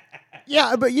mean?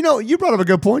 Yeah, but you know, you brought up a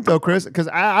good point though, Chris. Because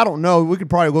I don't know. We could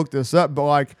probably look this up, but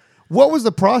like, what was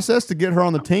the process to get her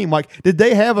on the team? Like, did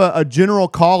they have a general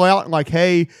call out like,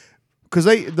 hey? Because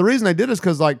the reason they did is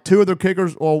because like two of their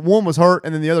kickers, well, one was hurt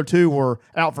and then the other two were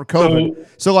out for COVID.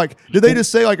 So like, did they just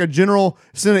say like a general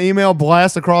send an email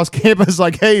blast across campus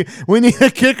like, hey, we need a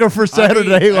kicker for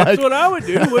Saturday? I mean, like, that's what I would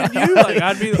do, wouldn't you? Like,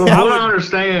 I'd be. From I what I would,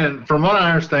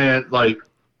 understand, like,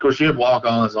 of course, you have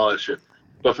walk-ons and all that shit.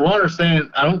 But from what I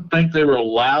understand, I don't think they were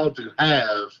allowed to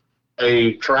have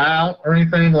a tryout or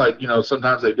anything. Like, you know,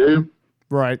 sometimes they do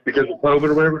right. because of COVID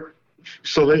or whatever.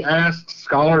 So they asked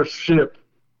scholarship.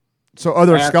 So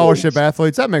other Athletes. scholarship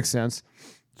athletes, that makes sense.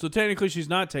 so technically, she's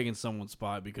not taking someone's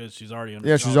spot because she's already under.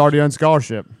 Yeah, she's already on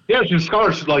scholarship. Yeah, she's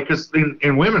scholarship. Like, because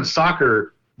in women's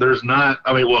soccer, there's not.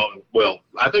 I mean, well,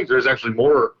 I think there's actually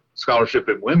more scholarship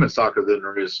in women's soccer than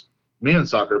there is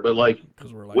men's soccer. But like,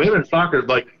 because we're like women's soccer,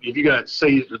 like if you got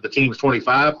say the team's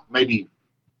 25, maybe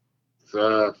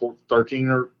 13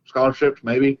 or scholarships,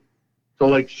 maybe. So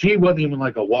like she wasn't even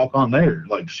like a walk on there.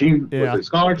 Like she Yeah. was a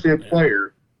scholarship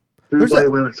player who There's played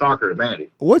a- women's soccer at Vandy.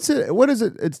 What is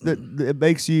it? It's that it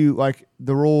makes you like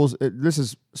the rules. This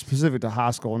is specific to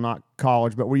high school, not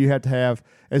college, but where you have to have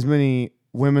as many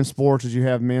women's sports as you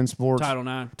have men's sports. Title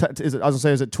IX. Is it? I was gonna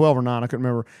say, is it 12 or 9? I couldn't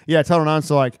remember. Yeah, Title 9.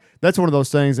 So like that's one of those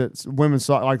things that women's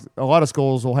soccer. Like a lot of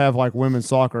schools will have like women's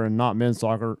soccer and not men's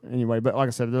soccer anyway. But like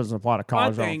I said, it doesn't apply to My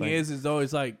college. I don't thing think. is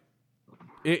always like,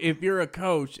 if you're a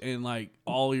coach and like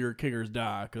all your kickers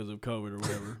die because of COVID or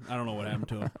whatever, I don't know what happened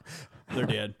to them. They're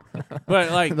dead.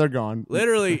 But like, They're gone.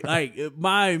 literally, like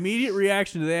my immediate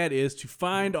reaction to that is to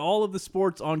find all of the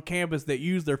sports on campus that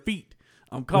use their feet.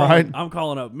 I'm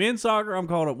calling up men's soccer. I'm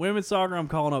calling up women's soccer. I'm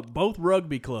calling up both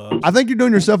rugby clubs. I think you're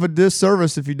doing yourself a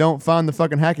disservice if you don't find the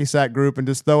fucking hacky sack group and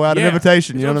just throw out an Yeah,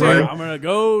 invitation. You know that's what I I'm mean? saying. I'm gonna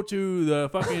go to the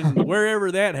fucking wherever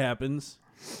that happens.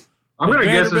 I'm gonna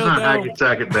guess it's Vanderbilt, not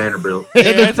Hackensack at Vanderbilt.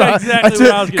 Yeah, that's exactly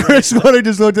what I was getting Chris Woody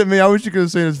just looked at me. I wish you could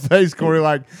have seen his face, Corey.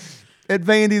 Like at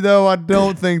Vandy, though, I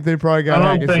don't think they probably got.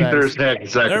 I don't hacky think sacks. there's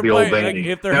Hackensack They're at the old playing, like, Vandy.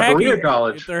 if they're Now, Berea hacky,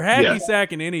 College, if they're hacky yeah.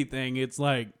 sacking anything, it's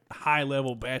like high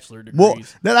level bachelor degrees. Well,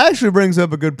 that actually brings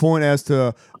up a good point as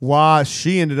to why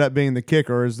she ended up being the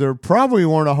kicker. Is there probably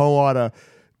weren't a whole lot of,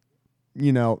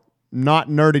 not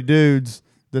nerdy dudes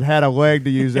that had a leg to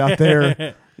use out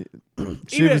there.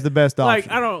 She Even, was the best option.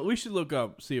 Like I don't. We should look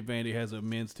up see if Vandy has a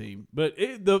men's team. But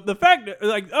the fact that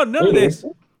like none of this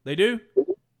they do.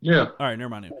 Yeah. All right, never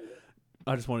mind.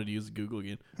 I just wanted to use Google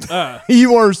again.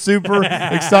 You were super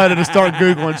excited to start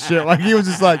Googling shit. Like he was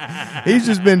just like, he's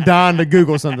just been dying to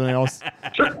Google something else.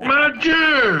 Took my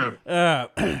jam.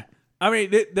 I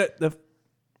mean, the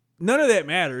none of that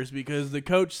matters because the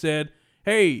coach said,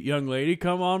 "Hey, young lady,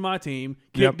 come on my team,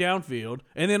 kick Yep. downfield."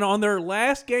 And then on their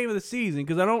last game of the season,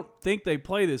 because I don't think they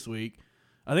play this week,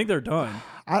 I think they're done.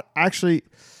 I actually,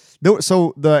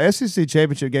 So the SEC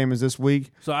championship game is this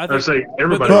week, So I I think, say but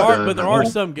everybody. there are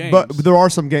some games. but there are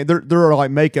some games. There are like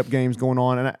makeup games going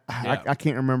on, and I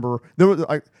can't remember. There was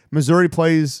like Missouri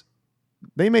plays.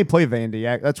 They may play Vandy.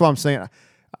 That's what I'm saying.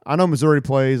 I know Missouri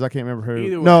plays. I can't remember who.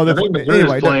 Either way. No, I think Missouri's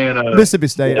anyway, playing Mississippi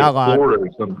State. I lied. Florida or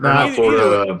something. Nah. Not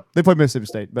Florida. They play Mississippi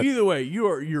State, but Either way,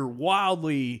 you're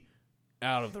wildly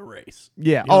out of the race.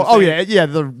 yeah. You know what Oh I'm yeah, yeah.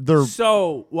 They're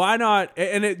So why not?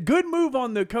 And a good move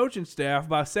on the coaching staff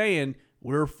by saying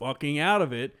we're fucking out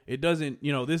of it. It doesn't,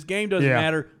 this game doesn't Yeah.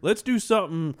 matter. Let's do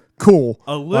something cool.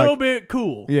 a little Like, bit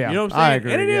cool. Yeah, you know what I'm I saying?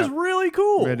 agree, And it is yeah. really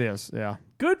cool. It is. Yeah.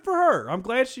 Good for her. I'm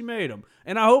glad she made them.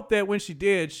 And I hope that when she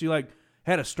did, she like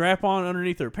had a strap on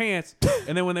underneath her pants,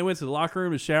 and then when they went to the locker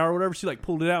room to shower or whatever, she like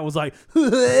pulled it out and was like, like,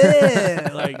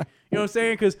 you know what I'm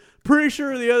saying? Because pretty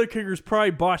sure the other kickers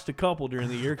probably botched a couple during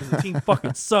the year because the team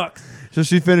fucking sucks. So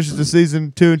she finishes the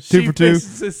season two She for two.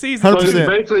 finishes the season. 100%.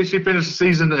 Basically, she finished the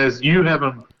season as you have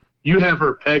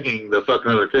her pegging the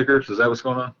fucking other kickers. Is that what's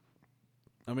going on?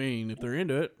 I mean, if they're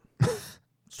into it,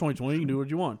 it's 2020. You can do what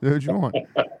you want. Do what you want.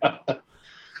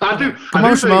 I do. Come I on, do think it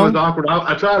was Simone. awkward.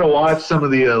 I try to watch some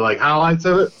of the like highlights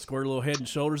of it Squirt a little head and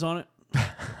shoulders on it.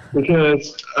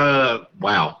 because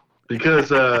wow, because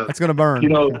That's gonna burn.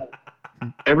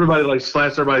 everybody like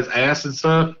slaps everybody's ass and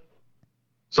stuff.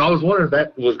 So I was wondering if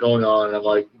that was going on, and I'm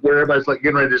like, where everybody's like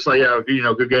getting ready to say, yeah,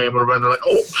 good game, whatever, and they're like,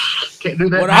 oh, can't do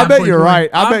that. What I bet you're right.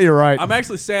 I bet you're right. I'm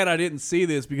actually sad I didn't see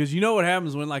this because you know what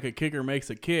happens when like a kicker makes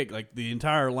a kick, like the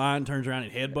entire line turns around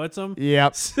and headbutts them.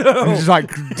 Yep. So Just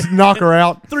like knock her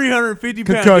out. 350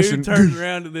 pound Concussion. dude turns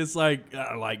around to this like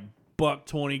buck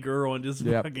 20 girl and just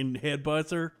Yep. fucking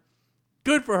headbutts her.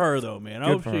 Good for her though, man. I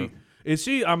Good hope for she her. is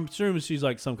she. I'm assuming she's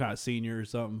like some kind of senior or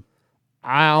something.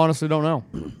 I honestly don't know.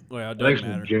 Well, it I think doesn't she's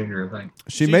matter. junior, I think.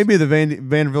 She may be the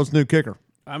Vanderbilt's new kicker.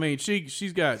 I mean,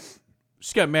 she's got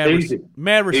mad Easy.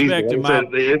 mad respect Easy. in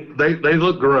Like my. I said, they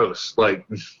look gross. Like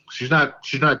she's not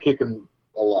kicking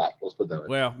a lot. Let's put that way.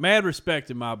 Well, mad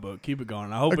respect in my book. Keep it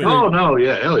going. I hope it. Oh no,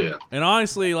 yeah, hell yeah. And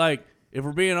honestly, like, if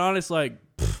we're being honest, like,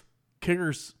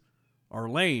 kickers are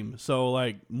lame. So,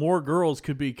 like, more girls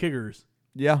could be kickers.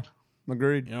 Yeah,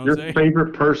 agreed. You know what Your I'm saying?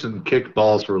 favorite person kicked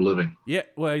balls for a living. Yeah.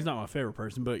 Well, he's not my favorite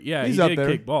person, but yeah, He's he up did there.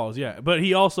 kick balls. Yeah. But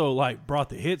he also, like, brought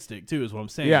the hit stick, too, is what I'm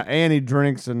saying. Yeah, and he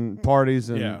drinks and parties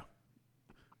and Yeah.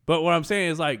 But what I'm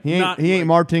saying is, like, he ain't not. he ain't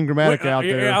Martin Gramatic out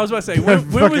yeah, there. I was about to say,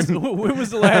 when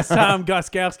was the last time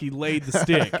Goskowski laid the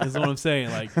stick? Is what I'm saying.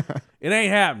 Like, it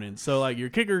ain't happening. So, like, your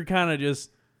kicker kind of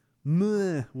just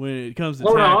meh when it comes to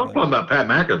Oh no, I'm tackling. talking about Pat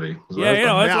McAfee. Yeah, you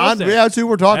know, that's yeah, what I'm saying. that's who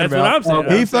we're talking That's what about. I'm saying.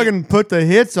 He I'm saying- fucking put the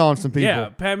hits on some people. Yeah,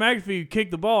 Pat McAfee kicked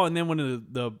the ball, and then when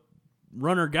the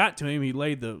runner got to him, he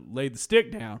laid the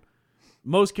stick down.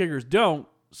 Most kickers don't,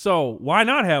 so why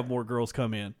not have more girls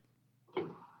come in?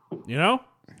 You know,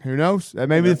 Who knows? That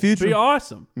may be the future. be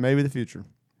awesome. Maybe the future.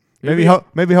 It'd Maybe be-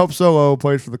 maybe Hope Solo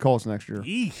plays for the Colts next year.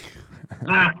 Eek.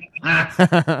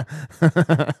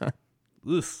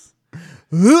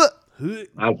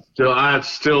 I'd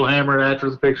still hammer it after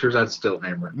the pictures. I'd still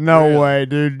hammer it. No way,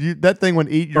 dude. That thing would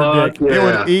eat your Fuck dick. It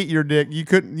yeah. would eat your dick.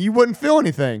 You wouldn't feel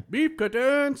anything. Beef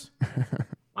cuttings.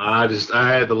 I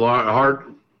had the heart,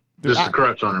 just a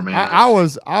crutch on her, man. I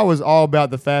was all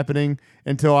about the fappening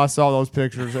until I saw those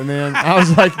pictures, and then I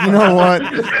was like, you know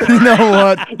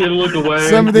what? Didn't look away.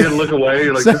 Some of the- Didn't look away.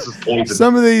 You're like, some- this is poison.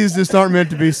 Some of these just aren't meant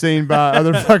to be seen by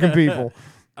other fucking people.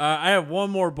 I have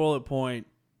one more bullet point.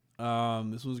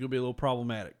 This one's gonna be a little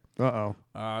problematic. Uh-oh.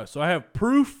 So I have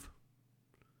proof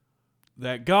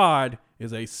that God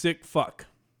is a sick fuck,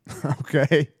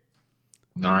 Okay.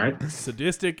 All right.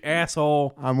 sadistic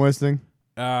asshole. I'm listening.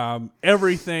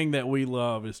 Everything that we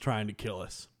love is trying to kill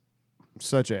us.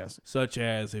 Such as. Such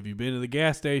as, if you've been to the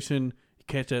gas station, you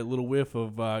catch that little whiff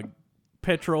of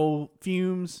petrol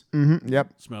fumes. Mm-hmm.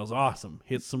 Yep. Smells awesome.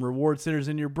 Hits some reward centers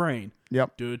in your brain.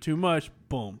 Yep. Do it too much,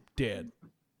 boom, dead.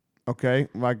 Okay.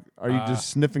 Like, are you just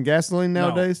sniffing gasoline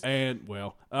nowadays? No. And,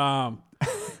 well,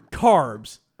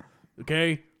 carbs,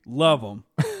 okay? Love them.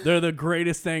 They're the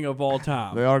greatest thing of all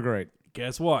time. They are great.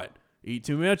 Guess what? Eat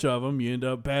too much of them, you end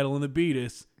up battling the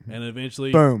beatus, and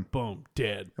eventually, Boom.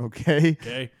 dead. Okay.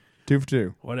 Okay? 2 for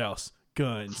 2. What else?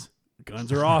 Guns.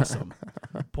 Guns are awesome.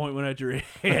 Point one at your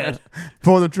head,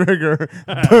 Pull the trigger.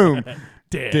 Boom.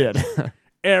 dead. Dead.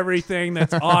 Everything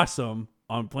that's awesome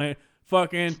on planet,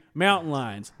 fucking mountain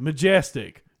lions,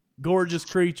 majestic, gorgeous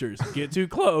creatures. Get too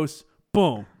close,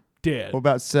 boom, dead. What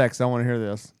about sex? I want to hear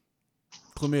this.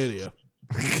 Chlamydia,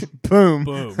 Boom.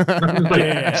 boom.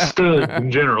 Like, stud in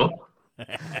general.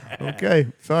 Okay.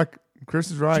 Fuck.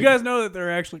 Chris is right. Do you guys know that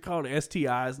they're actually called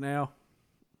STIs now?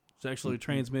 Sexually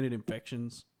transmitted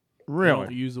infections. They don't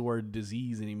Really? use the word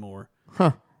disease anymore.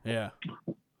 Huh. Yeah.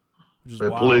 Which is They're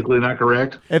wild. politically not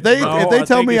correct. If they No, if they I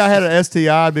tell think me it's I had just- an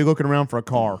STI, I'd be looking around for a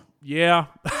car. Yeah.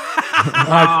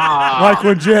 Like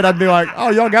legit, I'd be like, "Oh,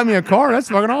 y'all got me a car? That's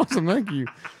fucking awesome. Thank you."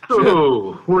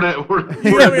 Ooh, we're Yeah,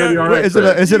 WRX Is it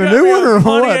at? is it You a got new me one or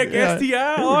Pontiac what? Yeah. STI?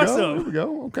 There we go, Awesome. There we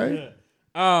go. Okay.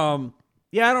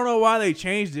 Yeah, I don't know why they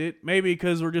changed it. Maybe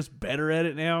because we're just better at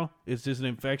it now. It's just an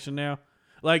infection now.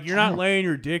 Like, you're not laying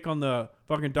your dick on the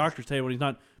fucking doctor's table and he's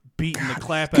not beating the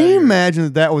clap out Can of you your imagine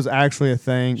that that was actually a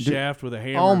thing? Dude, shaft with a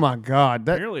hammer. oh my god,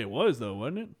 that Apparently it was, though,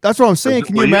 wasn't it? that's what I'm saying.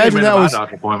 Can you Well, ain't imagine been that to my was?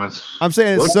 doctor appointments? I'm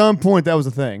saying at What? some point that was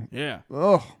a thing. Yeah.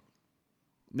 Oh,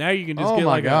 Now you can just Oh get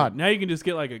my like God. now you can just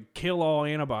get like a kill-all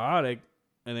antibiotic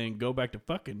and then go back to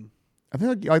fucking. I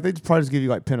think like they probably just give you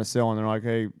like penicillin. They're like,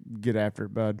 "Hey, get after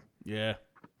it, bud." Yeah.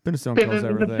 Penicillin kills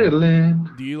everything. Fiddling.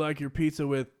 Do you like your pizza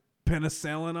with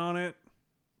penicillin on it?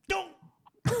 Don't.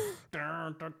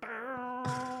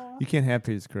 You can't have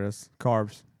pizza, Chris.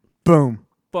 Carbs. Boom.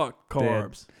 Fuck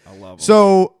carbs. I love them.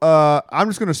 So I'm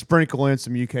just gonna sprinkle in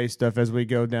some UK stuff as we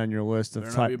go down your list of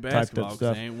Better not be typed basketball up 'cause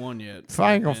stuff. they ain't won yet. If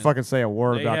I ain't gonna And fucking say a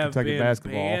word they about have Kentucky been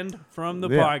basketball, banned from the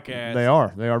Yeah, podcast. They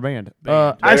are. They are banned.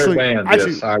 Banned. They're Actually, banned,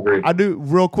 actually, yes, I agree. I do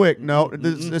real quick. No,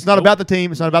 it's not Nope. about the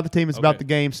team. It's not about the team. It's about Okay. the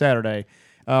game Saturday.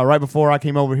 Right before I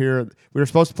came over here, we were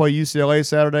supposed to play UCLA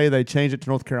Saturday. They changed it to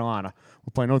North Carolina.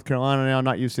 We're playing North Carolina now,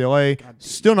 not UCLA.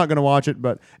 Still not going to watch it,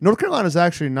 but North Carolina's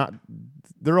actually not.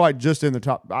 They're like just in the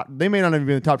top. They may not even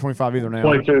be in the top 25 either now.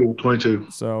 22.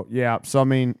 So yeah. So I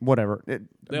mean, whatever.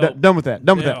 They'll- Done with that.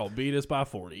 Done with that. They'll beat us by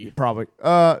 40. Probably.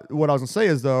 What I was gonna say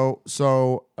is though,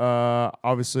 so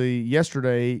obviously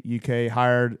yesterday UK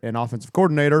hired an offensive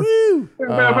coordinator,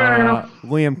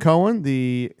 Liam Cohen,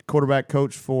 the quarterback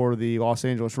coach for the Los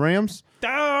Angeles Rams.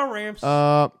 Rams.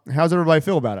 How's everybody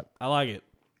feel about it? I like it.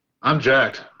 I'm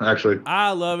jacked, actually.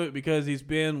 I love it because he's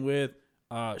been with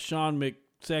Sean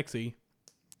McSexy.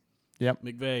 Yep.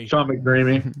 McVay. Sean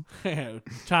McDreamy.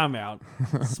 Time out.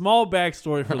 Small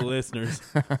backstory for the listeners.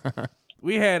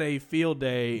 We had a field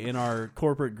day in our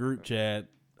corporate group chat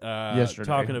Yesterday.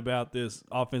 talking about this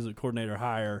offensive coordinator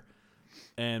hire.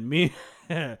 And me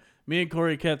and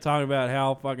Corey kept talking about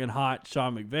how fucking hot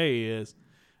Sean McVay is.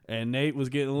 And Nate was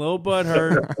getting a little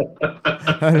butthurt.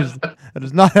 That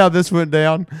is not how this went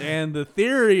down. And the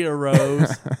theory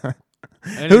arose.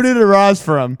 And Who it's did it rise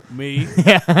from? me?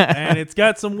 And it's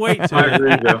got some weight to I it.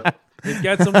 agree, Joe. It's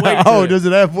got some weight to Oh, it. does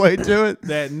it have weight to it?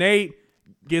 That Nate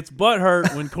gets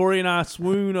butthurt when Corey and I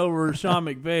swoon over Sean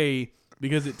McVay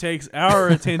because it takes our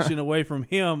attention away from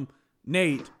him,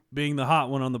 Nate, being the hot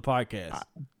one on the podcast.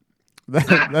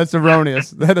 That's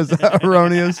erroneous. That is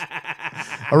erroneous.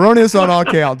 Erroneous on all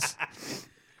counts.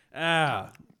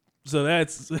 So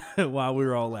that's why we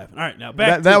were all laughing. All right, now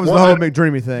back That to was the whole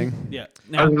McDreamy thing. yeah. I was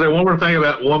Now, gonna say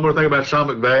one more thing about Sean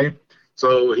McVay.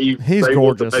 So He's played with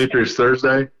gorgeous. the Patriots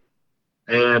Thursday,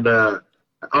 and I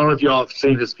don't know if y'all have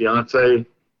seen his fiance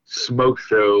smoke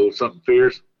show, something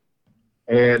fierce,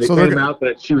 and it So they're came go- out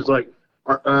that she was like,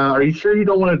 "Are you sure you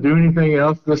don't want to do anything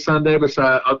else this Sunday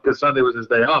besides?" Because Sunday was his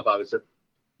day off, obviously.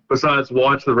 Besides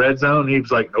watch the Red Zone, he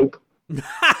was like, "Nope,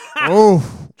 Oh,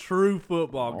 true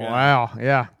football guy. wow.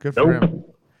 Yeah, good for him.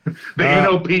 nope." The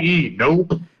NOPE,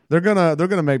 nope. They're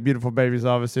gonna make beautiful babies.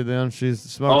 Obviously, then she's the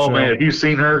smoke Oh show. man, have you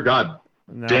seen her? God,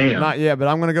 No, damn. not yet. But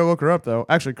I'm gonna go look her up though.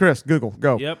 Actually, Chris, Google,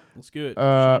 go. Yep, let's do it.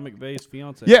 Uh, Sean McVay's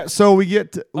fiance. Yeah. So we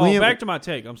get to Oh, Liam. back to my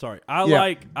take. I'm sorry. I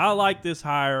Yeah. like this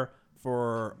hire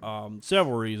for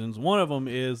several reasons. One of them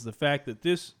is the fact that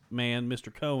this man,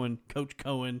 Mr. Cohen, Coach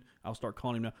Cohen, I'll start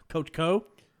calling him now, Coach Co.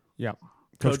 Yeah.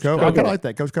 Coach Coach Co. Co. I kind of like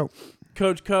that. Coach Co.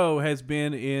 Coach Co has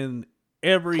been in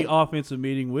every offensive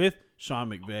meeting with Sean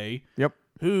McVay, Yep.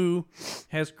 who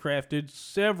has crafted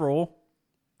several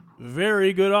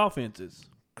very good offenses.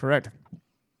 Correct.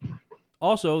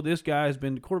 Also, this guy has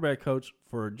been the quarterback coach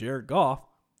for Jared Goff,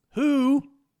 who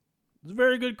is a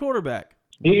very good quarterback.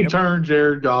 He turned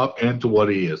Jared Goff into what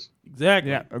he is.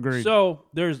 Exactly. Yeah, agreed. So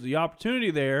there's the opportunity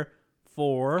there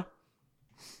for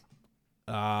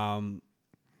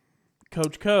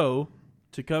Coach Co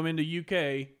to come into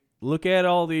UK, look at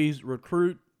all these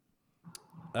recruit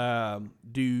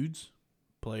dudes,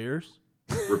 players,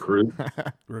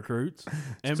 recruits,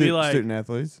 and be like, student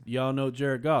athletes. "Y'all know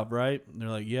Jared Goff, right?" And they're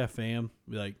like, "Yeah, fam."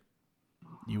 Be like,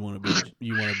 "You want to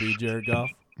be Jared Goff?"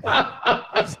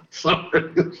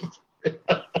 Sorry.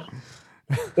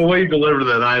 The way you delivered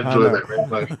that, I enjoyed that very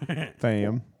much.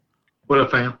 Fam. What a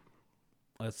fan.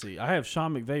 Let's see. I have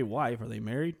Sean McVay's wife. Are they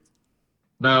married?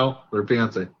 No, they're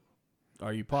fiance.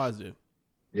 Are you positive?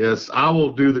 Yes, I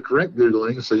will do the correct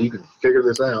Googling so you can figure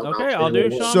this out. Okay, I'll do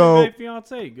Sean So- McVay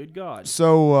fiance. Good God.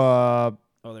 So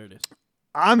Oh, there it is.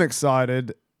 I'm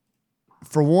excited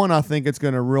for one, I think it's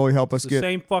going to really help us The get.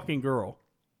 same fucking girl.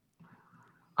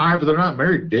 All right, but they're not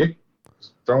married, Dick.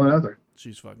 Just throw it out there.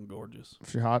 She's fucking gorgeous.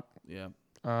 She hot. Yeah.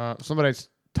 Somebody's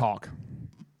talk.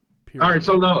 Period. All right,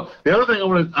 so no, the other thing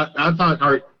I thought,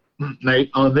 all right, Nate,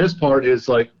 on this part is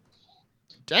like,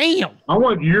 Damn. I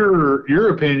want your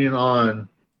opinion on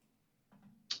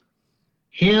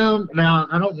him. Now,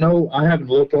 I don't know. I haven't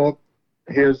looked up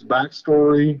his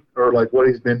backstory or like what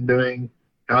he's been doing,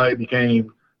 how he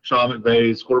became Sean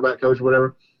McVay's quarterback coach or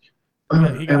whatever.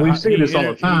 he got- And we see this all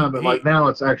the he- time, but like now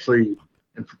it's actually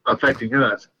affecting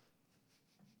us.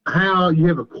 How you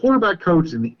have a quarterback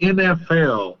coach in the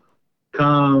NFL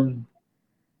come,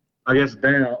 I guess,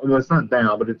 down. Well, it's not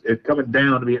down, but it's coming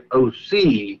down to be an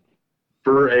OC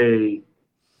for a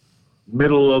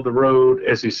middle of the road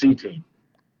SEC team.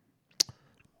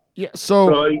 Yeah.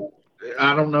 So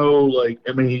I don't know. Like,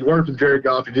 I mean, he worked with Jared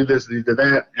Goff. He did this, he did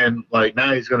that, and like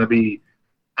now he's going to be.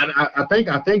 And I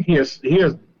think he has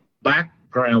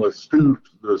background with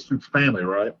the Stoops family,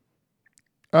 right?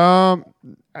 I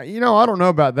don't know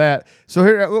about that. So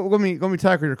here, let me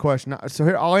tackle your question. So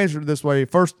here, I'll answer it this way.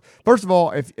 First of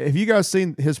all, if you guys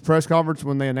seen his press conference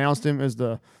when they announced him as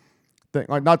the thing,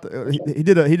 like he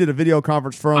did a video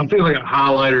conference from. I'm feeling like a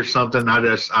highlight or something. I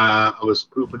was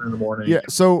pooping in the morning. Yeah,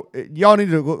 so y'all need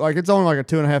to look, like, it's only like a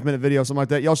 2.5 minute video, something like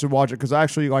that. Y'all should watch it because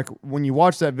actually, like, when you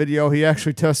watch that video, he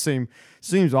actually does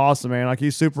seems awesome, man. Like,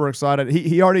 he's super excited.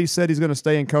 He already said he's going to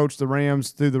stay and coach the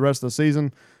Rams through the rest of the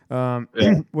season,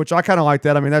 which I kind of like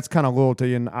that. I mean, that's kind of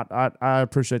loyalty, and I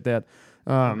appreciate that.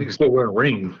 I think he's still wearing a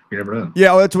ring. You never know.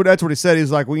 Yeah, well, that's what he said.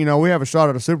 He's like, well, we have a shot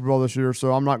at a Super Bowl this year,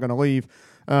 so I'm not going to leave.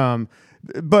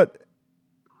 But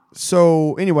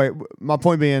so anyway, my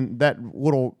point being that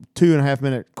little 2.5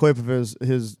 minute clip of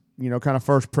his kind of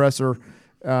first presser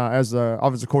as the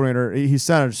offensive coordinator, he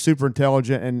sounded super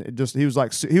intelligent, and he was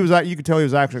you could tell he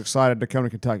was actually excited to come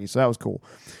to Kentucky, so that was cool.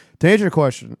 To answer your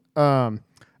question, I'm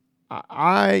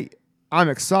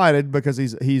excited because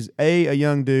he's a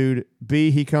young dude.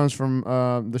 B, he comes from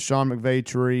the Sean McVay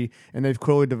tree, and they've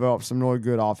clearly developed some really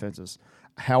good offenses.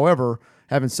 However,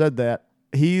 having said that,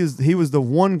 he was the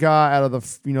one guy out of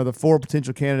the four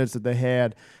potential candidates that they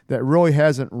had that really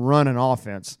hasn't run an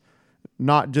offense.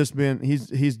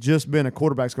 He's just been a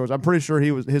quarterback's coach. I'm pretty sure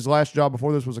his last job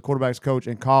before this was a quarterback's coach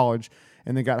in college,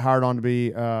 and then got hired on to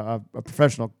be a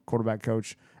professional quarterback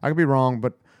coach. I could be wrong,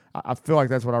 but I feel like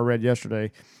that's what I read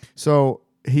yesterday. So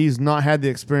he's not had the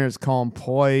experience calling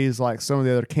plays like some of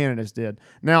the other candidates did.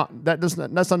 Now that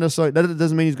doesn't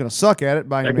mean he's going to suck at it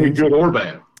by any That could be means. good or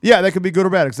bad. Yeah, that could be good or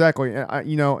bad, exactly.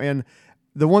 And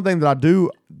the one thing that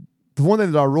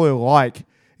I really like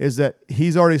is that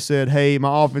he's already said, "Hey,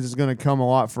 my offense is going to come a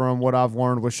lot from what I've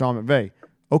learned with Sean McVay."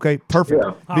 Okay, perfect.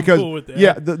 Yeah. I'm Because cool with that.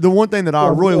 yeah, the one thing that I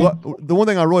really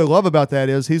love about that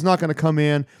is he's not going to come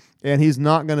in and he's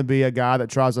not going to be a guy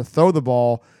that tries to throw the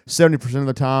ball 70% of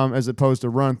the time as opposed to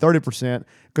run 30%.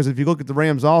 Because if you look at the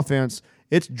Rams' offense,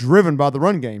 it's driven by the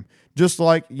run game. Just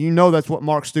like that's what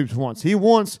Mark Stoops wants. He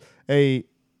wants an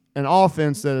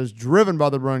offense that is driven by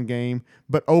the run game,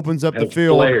 but opens up the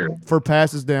field for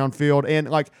passes downfield. And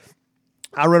like,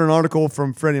 I read an article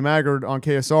from Freddie Maggard on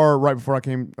KSR right before I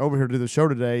came over here to do the show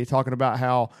today, talking about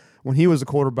how when he was a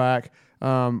quarterback,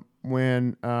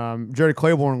 when Jerry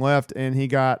Claiborne left and he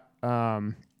got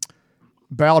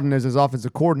Bowden as his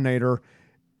offensive coordinator,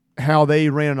 how they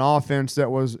ran an offense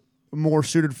that was more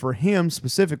suited for him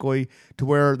specifically, to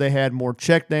where they had more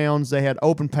checkdowns, they had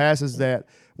open passes that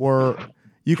were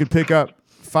you could pick up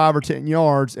 5 or 10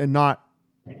 yards and not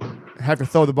have to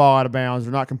throw the ball out of bounds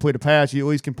or not complete a pass. You at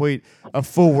least complete a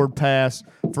forward pass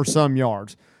for some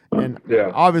yards. And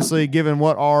obviously, given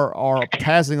what our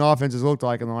passing offenses looked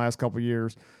like in the last couple of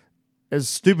years, as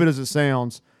stupid as it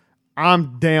sounds,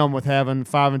 I'm down with having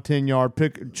 5 and 10 yard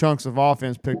chunks of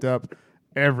offense picked up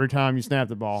every time you snap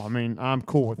the ball. I mean, I'm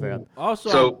cool with that.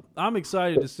 Also, I'm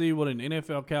excited to see what an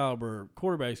NFL caliber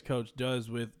quarterbacks coach does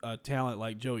with a talent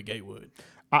like Joey Gatewood.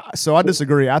 So I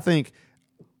disagree. I think,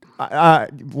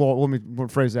 let me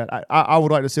rephrase that. I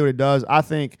would like to see what he does. I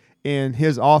think in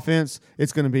his offense,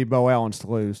 it's going to be Bo Allen's to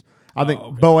lose. I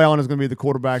think Bo Allen is going to be the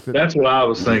quarterback. That's what I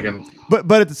was thinking.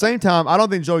 But at the same time, I don't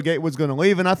think Joey Gatewood's going to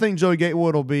leave, and I think Joey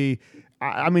Gatewood will be.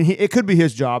 I mean, it could be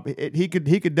his job. He could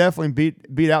definitely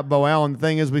beat out Bo Allen. The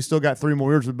thing is, we still got 3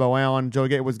 more years with Bo Allen. Joey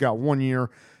Gatewood's got 1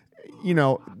 year.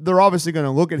 They're obviously going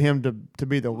to look at him to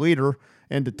be the leader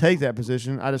and to take that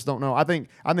position. I just don't know. I think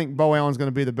Bo Allen's going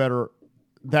to be the better.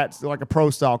 That's like a pro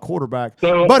style quarterback.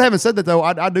 But having said that, though,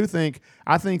 I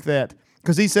think that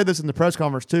because he said this in the press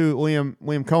conference too.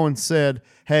 Liam Cohen said,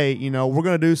 "Hey, we're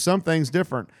going to do some things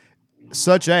different,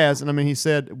 such as," and I mean, he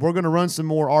said we're going to run some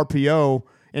more RPO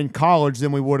in college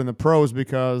than we would in the pros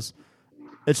because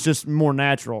it's just more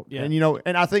natural. Yeah. And,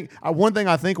 and I think one thing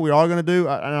I think we are going to do,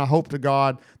 and I hope to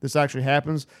God this actually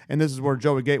happens, and this is where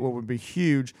Joey Gatewood would be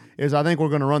huge, is I think we're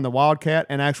going to run the Wildcat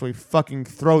and actually fucking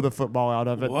throw the football out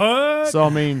of it. What? So, I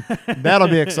mean, that'll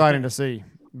be exciting to see.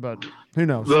 But who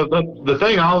knows? The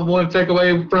thing I want to take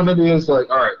away from it is like,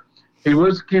 all right, he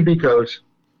was QB coach.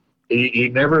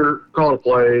 He never called a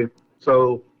play.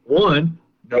 So, one,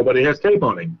 nobody has tape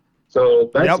on him. So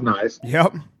that's nice.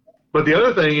 Yep. But the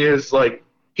other thing is, like,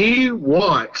 he's a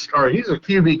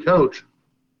QB coach,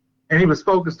 and he was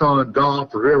focused on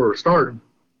Goff or whoever was starting.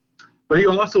 But he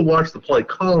also watched the play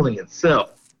calling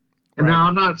itself. And now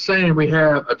I'm not saying we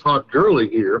have a Todd Gurley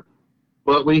here,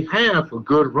 but we have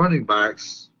good running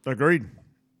backs. Agreed.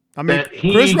 I mean,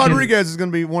 Chris Rodriguez is going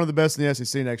to be one of the best in the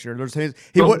SEC next year. C-Rod's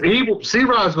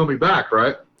going to be back,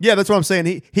 right? Yeah, that's what I'm saying.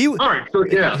 All right,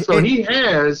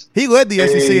 he led the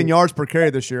SEC in yards per carry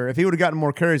this year. If he would have gotten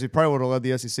more carries, he probably would have led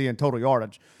the SEC in total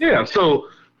yardage. Yeah, so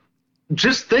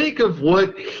just think of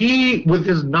what with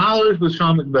his knowledge with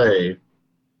Sean McVay,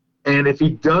 and if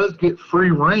he does get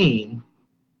free reign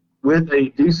with a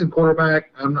decent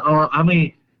quarterback, I know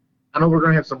we're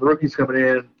going to have some rookies coming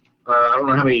in. I don't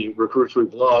know how many recruits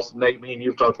we've lost. Nate, me and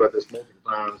you've talked about this multiple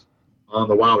times on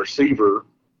the wide receiver.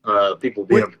 People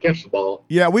being able to catch the ball.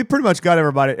 Yeah, we pretty much got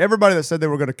everybody. Everybody that said they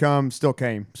were going to come still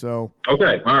came. So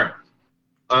okay, all right.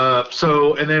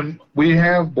 And then we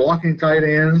have blocking tight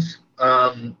ends.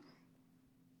 The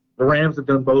Rams have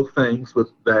done both things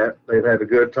with that. They've had a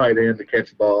good tight end to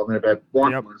catch the ball, and they've had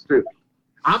blocking ones too.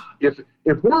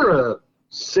 If we're a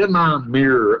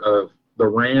semi-mirror of the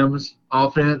Rams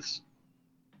offense,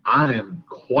 I am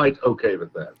quite okay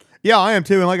with that. Yeah, I am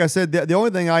too. And like I said, the only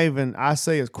thing I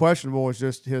say is questionable is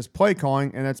just his play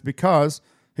calling, and that's because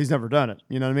he's never done it.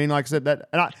 You know what I mean? Like I said,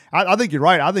 and I think you're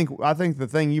right. I think the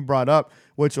thing you brought up,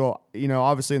 which will,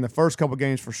 obviously in the first couple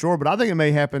games for sure, but I think it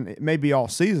may happen. It may be all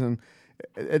season.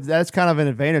 That's kind of an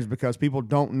advantage because people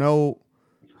don't know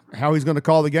how he's going to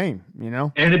call the game.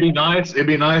 And it'd be nice. It'd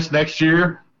be nice next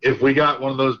year if we got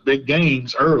one of those big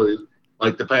games early,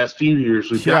 like the past few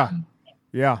years we've gotten.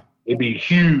 Yeah, it'd be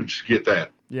huge to get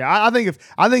that. Yeah, I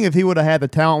think if he would have had the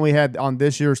talent we had on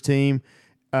this year's team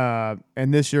and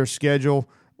this year's schedule,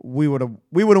 we would have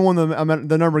won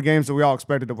the number of games that we all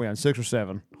expected to win, 6 or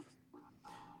 7.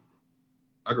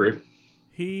 I agree.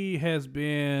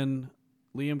 Liam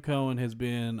Cohen has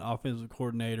been offensive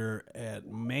coordinator at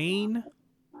Maine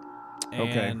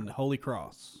and Holy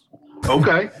Cross.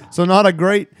 Okay. So not a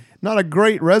great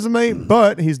resume,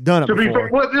 but he's done it before.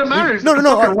 What doesn't matter?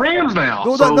 No. Rams now.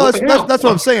 That's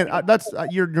what I'm saying.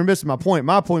 You're missing my point.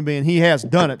 My point being he has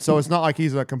done it, so it's not like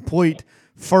he's a complete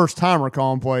first timer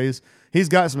calling plays. He's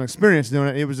got some experience doing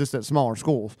it. It was just at smaller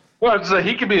schools. Well,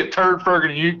 he could be at Turd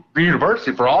Ferguson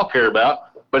University for all I care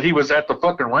about, but he was at the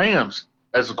fucking Rams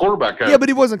as a quarterback coach. Yeah, but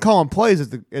he wasn't calling plays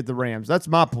at the Rams. That's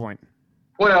my point.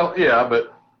 Well, yeah,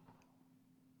 but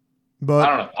I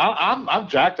don't know. I'm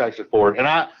jacked actually for it, and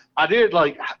I did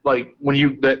like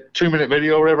when that 2-minute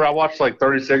video or whatever. I watched like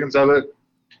 30 seconds of it,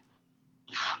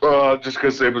 just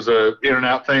because it was a in and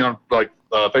out thing on like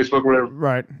Facebook or whatever.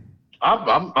 Right.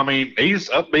 I mean, he's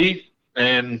upbeat,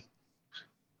 and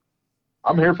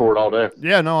I'm here for it all day.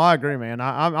 Yeah, no, I agree, man.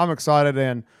 I'm excited,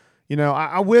 and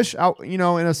I wish, in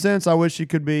a sense, I wish he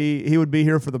would be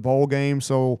here for the bowl game,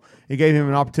 so it gave him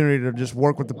an opportunity to just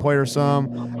work with the players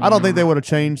some. I don't think they would have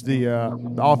changed the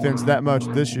offense that much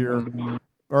this year,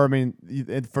 or I mean,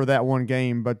 for that one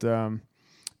game, but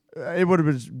it would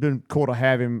have been cool to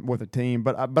have him with a team.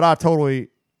 But I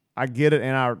get it,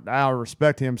 and I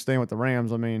respect him staying with the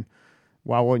Rams. I mean,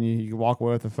 why wouldn't you? You could walk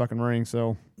away with a fucking ring.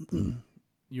 So,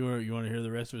 you want to hear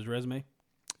the rest of his resume?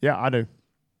 Yeah, I do.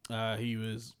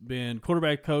 He been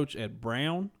quarterback coach at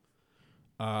Brown,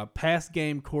 pass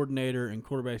game coordinator and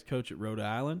quarterbacks coach at Rhode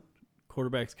Island,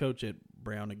 quarterbacks coach at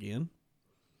Brown again,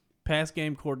 pass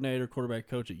game coordinator, quarterback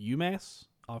coach at UMass,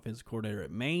 offensive coordinator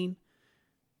at Maine.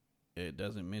 It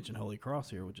doesn't mention Holy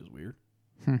Cross here, which is weird.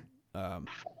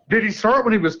 Did he start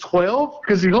when he was 12?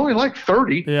 Because he's only like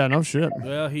 30. Yeah, no shit.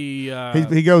 Well, he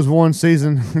goes one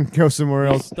season and goes somewhere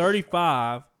else. He's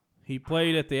 35. He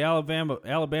played at the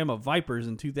Alabama Vipers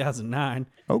in 2009.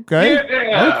 Okay.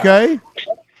 Yeah. Okay.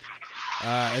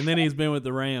 And then he's been with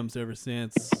the Rams ever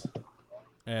since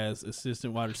as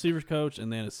assistant wide receivers coach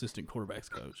and then assistant quarterbacks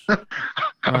coach.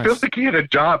 I feel like he had a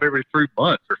job every 3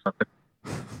 months or something.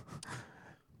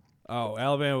 Oh,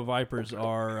 Alabama Vipers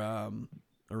are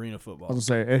arena football. I was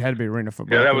going to say, it had to be arena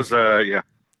football. Yeah, that was, yeah.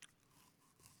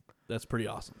 That's pretty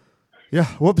awesome. Yeah.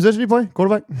 What position do you play?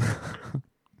 Quarterback?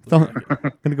 Gonna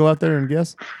go out there and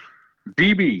guess?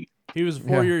 DB. He was a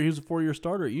 4-year. He was a 4-year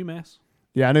starter at UMass.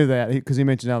 Yeah, I knew that because he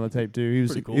mentioned it on the tape too. He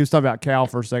was Pretty cool. he was talking about Cal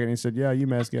for a second. He said, "Yeah,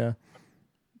 UMass guy."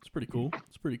 It's pretty cool.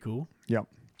 It's pretty cool. Yep.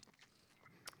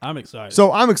 I'm excited.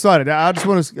 So I'm excited. I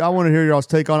want to hear y'all's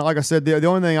take on it. Like I said, the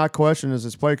only thing I question is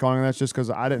his play calling, and that's just because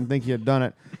I didn't think he had done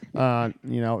it.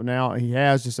 Now he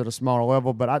has, just at a smaller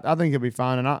level, but I think he'll be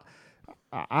fine. And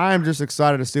I am just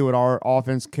excited to see what our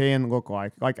offense can look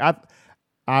like. Like I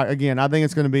think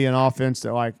it's going to be an offense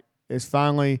that like is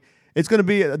finally. It's going to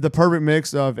be the perfect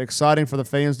mix of exciting for the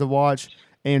fans to watch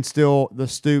and still the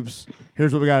Stoops.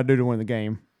 Here's what we got to do to win the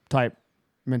game type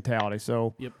mentality.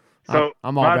 So. Yep. So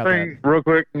I'm all my about thing, real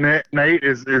quick, Nate,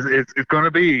 is it's going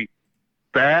to be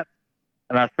that,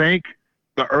 and I think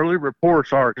the early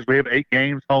reports are, because we have 8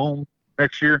 games home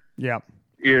next year. Yeah.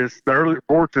 Is the early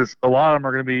reports is a lot of them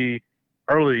are going to be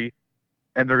early,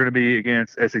 and they're going to be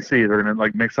against SEC. They're going to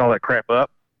like mix all that crap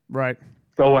up. Right.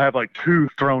 So we'll have like 2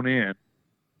 thrown in,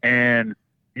 and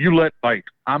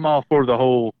I'm all for the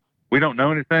whole. We don't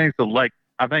know anything, so like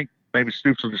I think maybe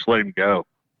Stoops will just let him go,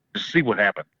 just see what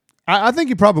happens. I think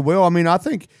he probably will. I mean, I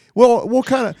think we'll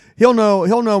kind of he'll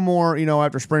know more,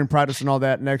 after spring practice and all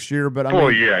that next year. But I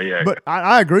mean, yeah. But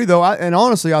I agree though, and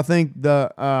honestly, I think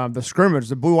the scrimmage,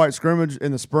 the blue-white scrimmage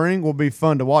in the spring, will be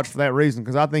fun to watch for that reason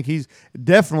because I think he's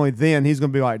definitely he's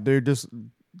going to be like, dude, just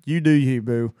you do you,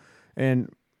 boo,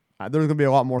 and there's going to be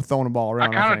a lot more throwing the ball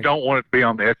around. I kind of don't want it to be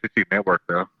on the SEC network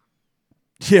though.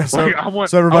 Yeah, so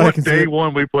everybody can see day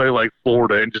one we play like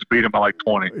Florida and just beat them by like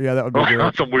 20. Yeah, that would be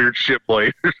good. Some weird shit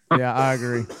play. Yeah, I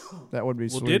agree. That would be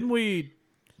sweet. Didn't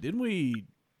we?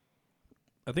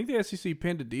 I think the SEC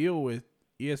pinned a deal with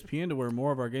ESPN to where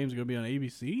more of our games are going to be on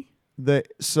ABC.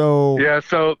 So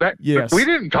that yes. We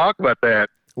didn't talk about that.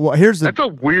 Well, that's a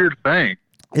weird thing.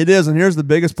 It is, and here's the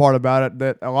biggest part about it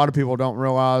that a lot of people don't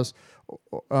realize.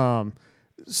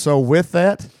 So with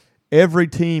that, every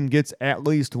team gets at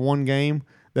least one game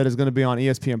that is going to be on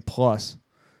ESPN Plus.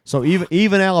 So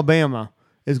even Alabama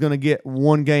is going to get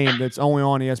one game that's only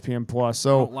on ESPN Plus.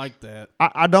 So I don't like that.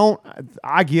 I don't.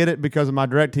 I get it because of my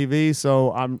DirecTV,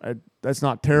 so that's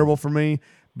not terrible for me.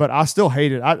 But I still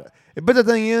hate it. But the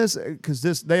thing is, because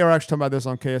they are actually talking about this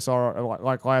on KSR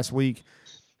like last week.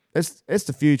 It's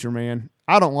the future, man.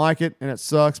 I don't like it, and it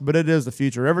sucks, but it is the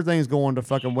future. Everything's going to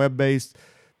fucking web-based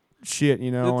shit,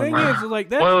 The thing is, like,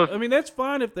 that's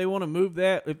fine if they want to move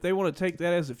that, if they want to take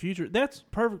that as the future. That's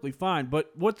perfectly fine.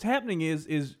 But what's happening is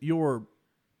the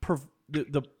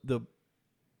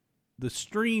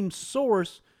stream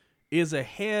source is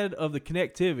ahead of the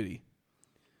connectivity.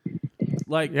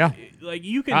 Like, yeah. Like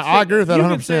you can. I agree with that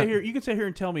 100%. You can sit here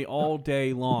and tell me all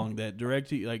day long that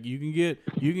DirecTV, like you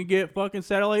can get fucking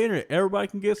satellite internet. Everybody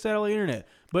can get satellite internet.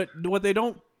 But what they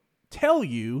don't tell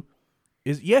you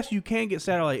is, yes, you can get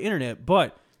satellite internet,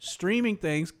 but streaming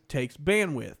things takes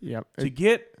bandwidth. Yep. To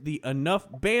get the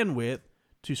enough bandwidth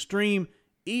to stream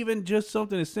even just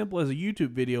something as simple as a YouTube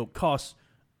video costs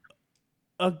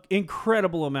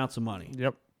incredible amounts of money.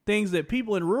 Yep. Things that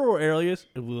people in rural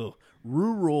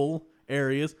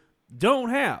areas don't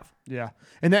have. Yeah.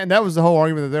 And that was the whole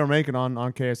argument that they were making on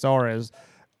KSR is,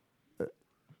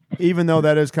 even though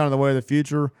that is kind of the way of the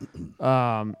future,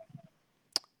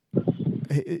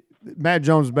 Matt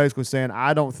Jones was basically saying,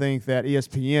 I don't think that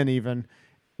ESPN even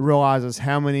realizes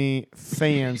how many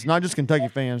fans, not just Kentucky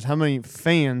fans, how many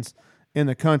fans in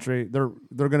the country they're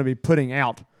going to be putting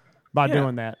out by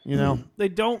doing that. They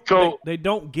don't. They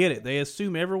don't get it. They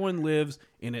assume everyone lives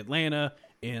in Atlanta,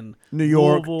 in New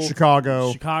York, Louisville,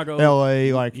 Chicago,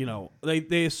 L.A. Like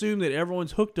they assume that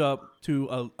everyone's hooked up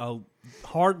to a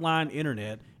hardline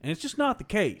internet, and it's just not the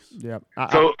case. Yeah.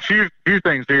 So few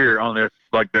things here on this,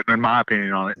 like that, in my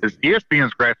opinion on it, is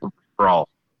ESPN's grasping for straws.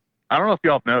 I don't know if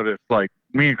y'all know this. Like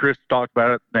me and Chris talked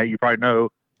about it. Now you probably know.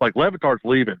 Like Levitar's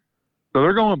leaving, so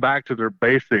they're going back to their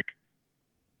basic,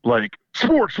 like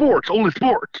sports, only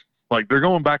sports. Like they're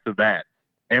going back to that.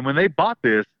 And when they bought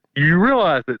this, you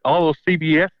realize that all those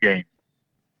CBS games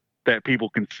that people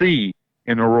can see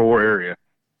in the rural area,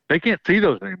 they can't see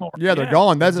those anymore. Yeah, they're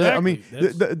gone. That's exactly. I mean,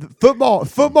 the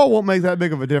football won't make that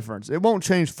big of a difference. It won't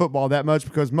change football that much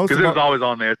because it was always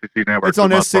on the SEC network. It's on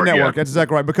the SEC network. Yeah. That's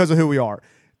exactly right, because of who we are,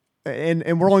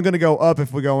 and we're only going to go up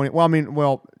if we go in.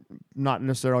 Well, not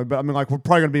necessarily, but I mean, like we're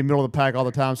probably going to be middle of the pack all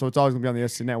the time, so it's always going to be on the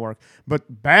SEC network.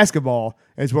 But basketball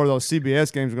is where those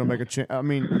CBS games are going to make a change. I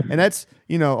mean, and that's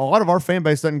a lot of our fan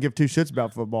base doesn't give two shits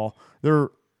about football. They're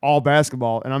all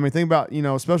basketball, and I mean, think about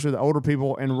especially the older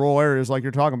people in rural areas like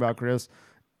you're talking about, Chris.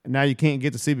 and now you can't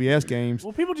get the CBS games.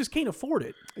 Well, people just can't afford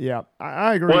it. Yeah,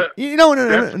 I agree. Well, You know,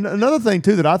 and another thing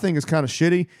too that I think is kind of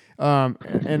shitty,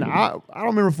 and I don't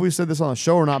remember if we said this on the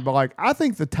show or not, but like I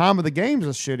think the time of the games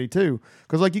is shitty too,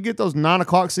 because like you get those 9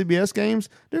 o'clock CBS games,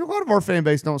 dude. A lot of our fan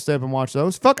base don't stay up and watch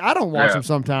those. Fuck, I don't watch them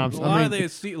sometimes. A lot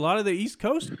of the East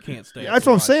Coast can't stay. That's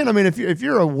what I'm saying. I mean, if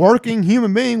you're a working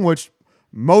human being, which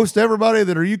most everybody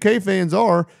that are UK fans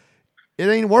are, it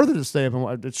ain't worth it to stay up and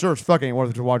watch. It sure as fuck ain't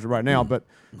worth it to watch it right now, but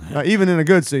even in a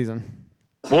good season.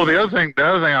 Well, the other thing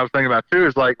I was thinking about too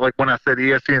is like when I said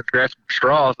ESPN's grasping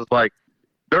straws, it's like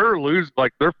they're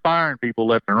firing people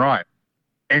left and right,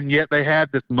 and yet they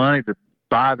had this money to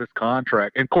buy this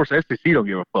contract. And of course, SEC don't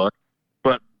give a fuck,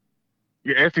 but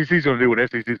SEC's going to do what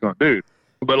SEC's going to do.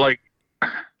 But like,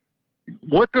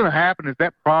 what's going to happen is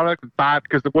that product in 5,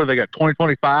 because what they got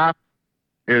 2025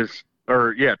 is.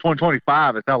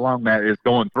 2025 is how long that is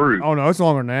going through. Oh no, it's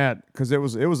longer than that because I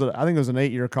think it was an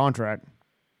 8-year contract.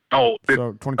 Oh,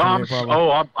 so 2028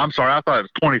 probably. I'm sorry. I thought it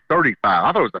was 2035.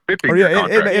 I thought it was a 15-year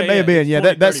contract. It may have been.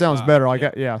 Yeah, that sounds better. Like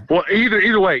yeah. Well,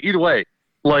 either way,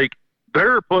 like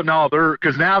they're putting all their,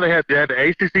 because now they had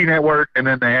the ACC network and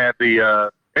then they had the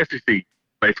SEC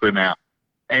basically now,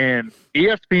 and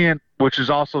ESPN, which is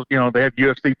also they have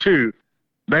UFC too.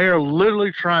 They are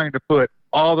literally trying to put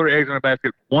all their eggs in a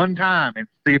basket one time and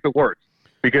see if it works,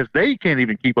 because they can't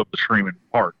even keep up the streaming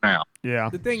part now. Yeah.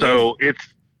 Go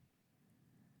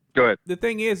ahead. The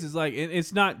thing is like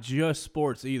it's not just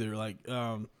sports either. Like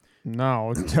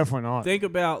no, it's definitely not. Think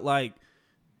about like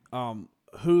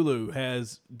Hulu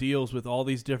has deals with all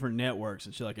these different networks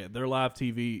and shit like that. Their live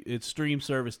TV, it's stream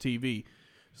service TV.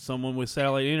 Someone with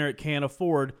satellite internet can't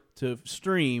afford to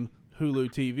stream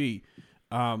Hulu TV,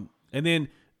 and then.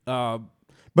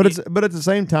 But at the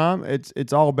same time,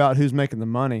 it's all about who's making the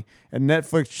money. And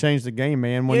Netflix changed the game,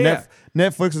 man. When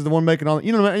Netflix is the one making all,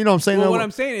 you know what I'm saying. Well, what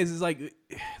I'm saying is like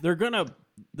they're gonna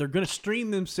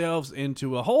stream themselves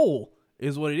into a hole.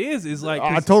 Is what it is. Is like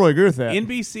I totally agree with that.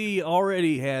 NBC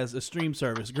already has a stream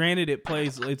service. Granted,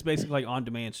 it's basically like on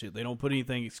demand shit. They don't put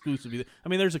anything exclusively. I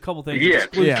mean, there's a couple things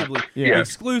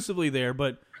exclusively there,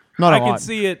 but not I can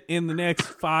see it in the next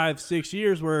 5-6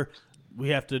 years where we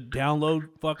have to download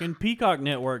fucking Peacock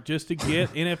Network just to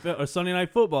get NFL or Sunday Night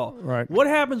Football. Right. What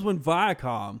happens when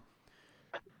Viacom,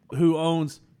 who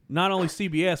owns not only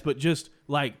CBS but just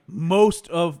like most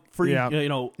of free,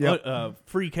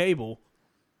 free cable,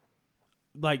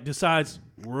 like decides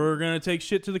we're gonna take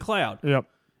shit to the cloud? Yep.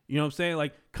 You know what I'm saying?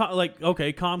 Like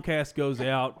okay, Comcast goes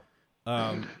out.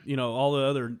 All the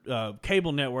other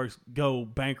cable networks go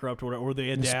bankrupt or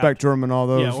they adapt. Spectrum and all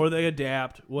those. Yeah, or they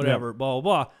adapt, whatever, blah,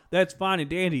 blah, blah. That's fine and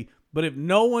dandy. But if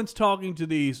no one's talking to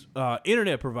these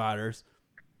internet providers,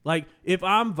 like if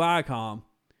I'm Viacom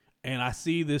and I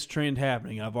see this trend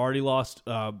happening, I've already lost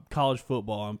college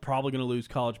football. I'm probably going to lose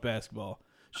college basketball,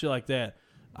 shit like that.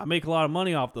 I make a lot of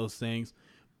money off those things.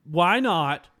 Why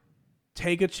not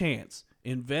take a chance,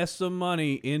 invest some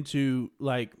money into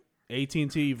like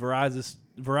AT&T,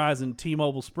 Verizon,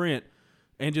 T-Mobile, Sprint,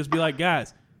 and just be like,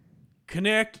 guys,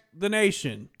 connect the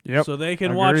nation so they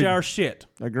can watch our shit.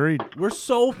 Agreed. We're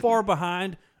so far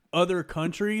behind other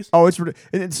countries. Oh, so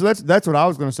that's what I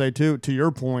was going to say too. To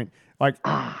your point, like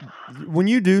when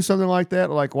you do something like that,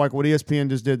 like what ESPN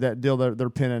just did, that deal that they're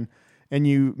pinning, and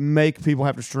you make people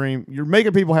have to stream. You're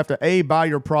making people have to A, buy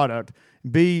your product,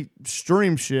 B,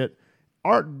 stream shit.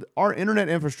 Our internet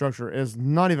infrastructure is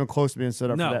not even close to being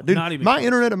set up for that. Dude, not even my close.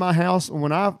 internet at my house,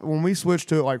 when we switched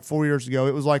to it like 4 years ago,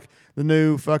 it was like the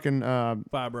new fucking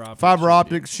fiber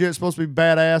optic shit. Supposed to be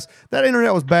badass. That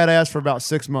internet was badass for about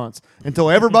 6 months until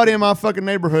everybody in my fucking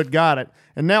neighborhood got it,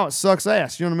 and now it sucks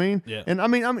ass. You know what I mean? Yeah. And I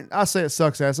mean, I say it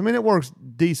sucks ass. I mean, it works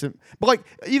decent, but like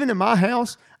even in my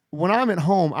house, when I'm at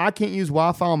home, I can't use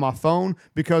Wi-Fi on my phone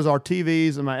because our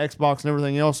TVs and my Xbox and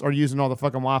everything else are using all the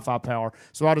fucking Wi-Fi power.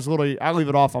 So I just I leave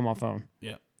it off on my phone.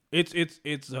 Yeah, it's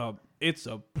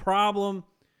a problem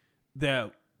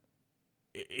that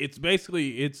it's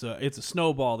basically it's a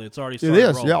snowball that's already started It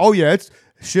is. rolling. Yeah. Oh yeah.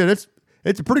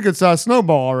 It's a pretty good sized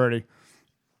snowball already.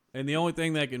 And the only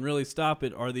thing that can really stop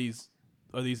it are these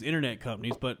internet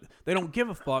companies, but they don't give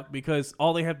a fuck because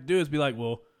all they have to do is be like,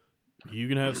 well, you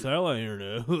can have satellite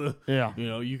internet. Yeah.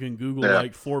 You can Google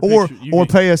like four or pictures. Or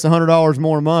pay us $100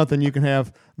 more a month and you can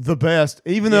have the best.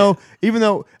 Even though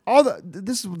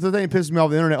this is the thing that pisses me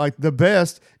off the internet, like the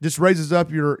best just raises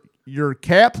up your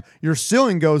cap, your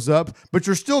ceiling goes up, but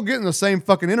you're still getting the same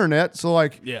fucking internet. So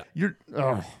like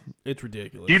it's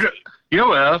ridiculous. You know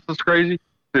what else is crazy?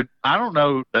 That I don't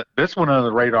know that this one on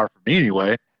the radar for me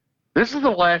anyway. This is the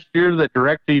last year that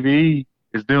DirecTV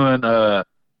is doing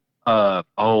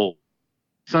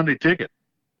Sunday Ticket.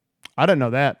 I didn't know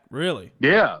that. Really?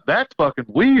 Yeah, that's fucking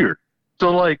weird.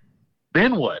 So like,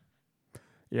 then what?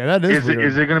 Yeah, that is weird.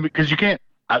 Is it going to be? Because you can't.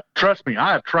 Trust me,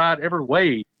 I have tried every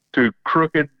way to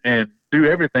crooked and do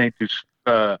everything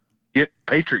to get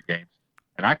Patriot games,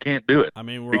 and I can't do it I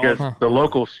mean, we're because all the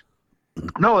locals.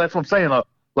 No, that's what I'm saying.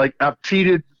 Like I've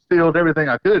cheated, stealed everything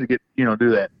I could to get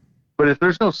do that. But if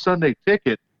there's no Sunday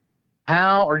ticket,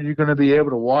 how are you going to be able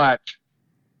to watch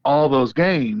all those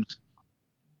games?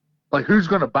 Like, who's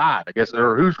going to buy it? I guess,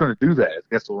 or who's going to do that? I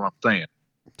guess is what I'm saying.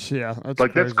 Yeah, that's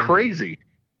Like crazy. that's crazy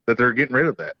that they're getting rid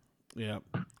of that. yeah.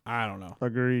 I don't know.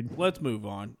 Agreed. Let's move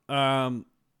on.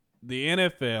 The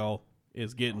NFL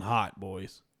is getting hot,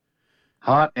 boys.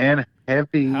 Hot and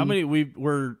heavy. How many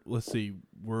we're let's see.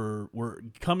 We're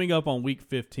coming up on week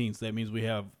 15, so that means we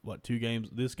have what, 2 games,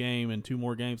 this game and 2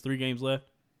 more games, 3 games left.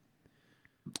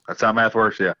 That's how math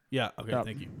works. Yeah. Yeah, okay, Yep.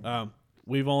 thank you.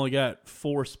 We've only got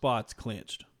 4 spots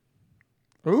clinched.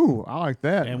 Ooh, I like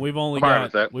that. And we've only I'm all right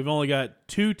with that. got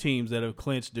 2 teams that have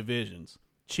clinched divisions.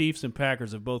 Chiefs and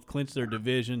Packers have both clinched their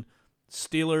division.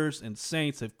 Steelers and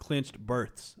Saints have clinched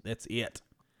berths. That's it.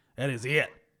 That is it.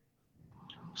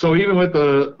 So even with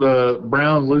the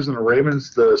Browns losing the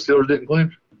Ravens, the Steelers didn't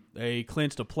clinch? They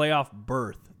clinched a playoff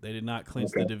berth. They did not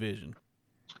clinch the division.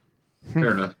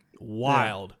 Fair enough.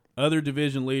 Wild. Other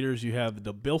division leaders, you have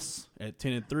the Bills at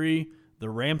 10-3, the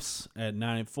Rams at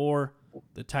 9-4,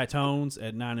 the Titans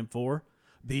at 9-4,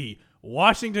 the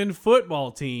Washington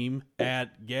football team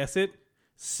at, guess it,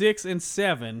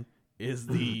 6-7 is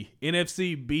the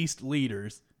NFC Beast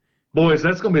leaders. Boys,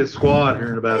 that's going to be a squad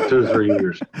here in about 2 or 3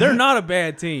 years. They're not a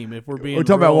bad team if we're being. We're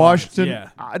talking about real honest. Washington.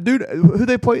 Yeah. Dude, who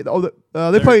they play? Oh,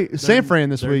 they play San Fran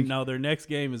this week. No, their next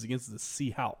game is against the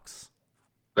Seahawks.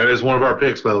 That is one of our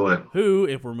picks, by the way. Who,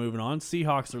 if we're moving on,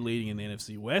 Seahawks are leading in the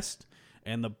NFC West,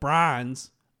 and the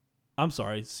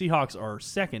Seahawks are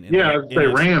second in Yeah, the I'd say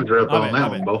NFC. Rams are up My on bad, that my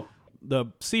one, bad. Bo. The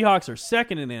Seahawks are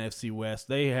second in the NFC West.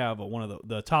 They have one of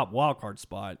the top wild card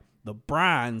spot. The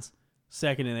Browns,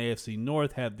 second in the AFC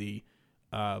North, have the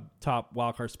top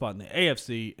wild card spot in the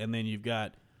AFC, and then you've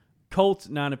got Colts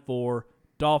 9-4,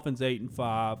 Dolphins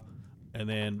 8-5, and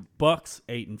then Bucks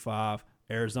 8-5,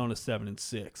 Arizona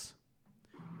 7-6.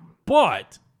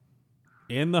 But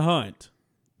in the hunt,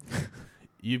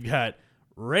 you've got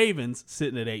Ravens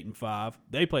sitting at 8-5.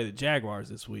 They play the Jaguars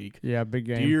this week. Yeah, big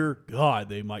game. Dear God,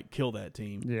 they might kill that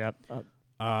team. Yeah,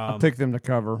 I picked them to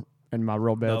cover in my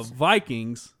real The bets.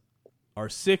 Vikings are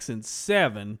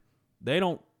 6-7.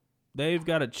 They've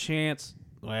got a chance.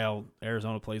 Well,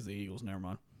 Arizona plays the Eagles. Never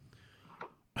mind.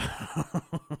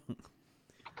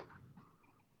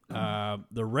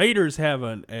 The Raiders have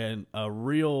a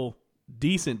real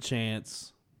decent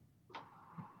chance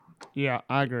Yeah,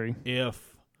 I agree.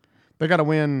 if They got to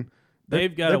win.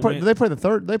 they've got to win. Do they play the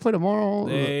third? They play tomorrow.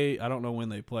 I don't know when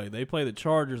they play. They play the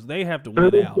Chargers. They have to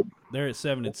win out. They're at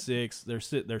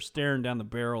 7-6. They're staring down the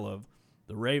barrel of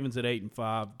the Ravens at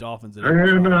 8-5, Dolphins at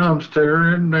 8-5. And I'm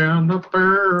staring down the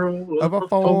barrel of a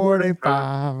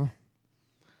 45.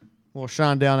 Little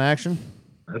shine down action.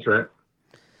 That's right.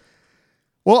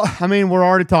 Well, I mean, we're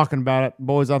already talking about it,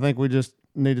 boys. I think we just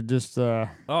need to just.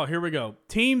 Oh, here we go.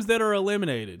 Teams that are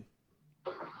eliminated,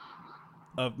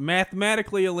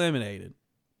 mathematically eliminated.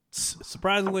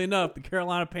 Surprisingly enough, the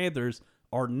Carolina Panthers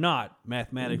are not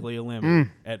mathematically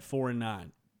eliminated at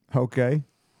 4-9. Okay.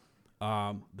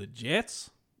 The Jets,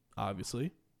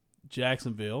 obviously,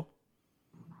 Jacksonville,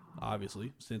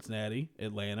 obviously, Cincinnati,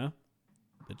 Atlanta,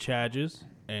 the Chargers,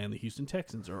 and the Houston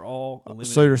Texans are all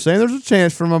eliminated. So you're saying there's a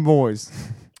chance for my boys?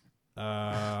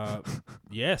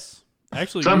 Yes.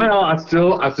 Actually, Somehow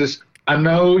I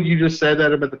know you just said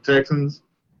that about the Texans,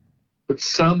 but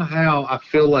somehow I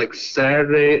feel like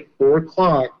Saturday at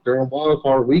 4:00 during Wild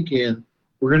Card Weekend,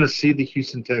 we're gonna see the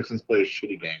Houston Texans play a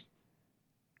shitty game.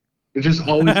 It just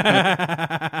always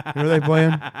happens. Who are they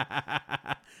playing?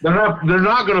 They're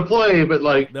not gonna play, but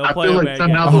like They'll I play feel a like bad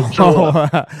somehow game. they'll show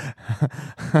up.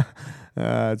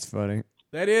 That's funny.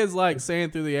 That is like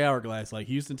saying through the hourglass. Like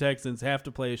Houston Texans have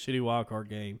to play a shitty wild card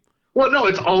game. Well, no,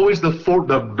 it's always the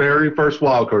very first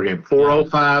Wild Card game,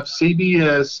 4:05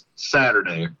 CBS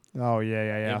Saturday. Oh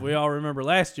yeah. If we all remember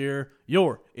last year,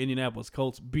 your Indianapolis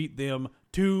Colts beat them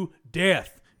to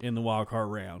death in the wild card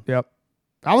round. Yep.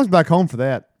 I was back home for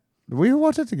that. Did we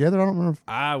watch it together? I don't remember.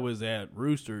 I was at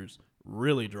Roosters,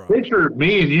 really drunk. Richard,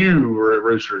 me and you were at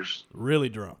Roosters. Really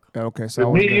drunk. Okay, so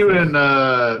I Me, was you, there.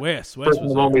 and Wes person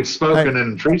was when there. we spoken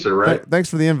and Teresa, right? Thanks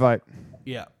for the invite.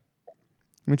 Yeah.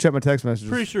 Let me check my text messages.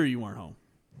 Pretty sure you weren't home.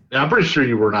 Yeah, I'm pretty sure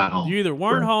you were not home. You either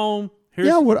weren't home.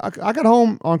 Yeah, I got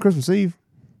home on Christmas Eve.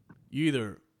 You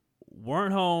either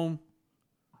weren't home,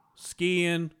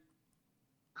 skiing,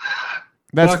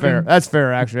 That's Fucking- fair. That's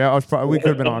fair. Actually, we could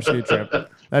have been on a ski trip.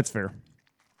 That's fair.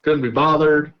 Couldn't be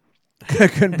bothered.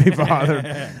 Couldn't be bothered.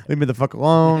 Leave me the fuck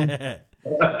alone.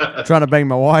 Trying to bang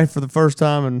my wife for the first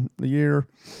time in a year.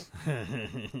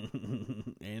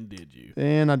 And did you?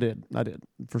 And I did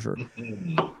for sure.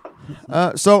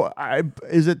 So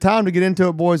is it time to get into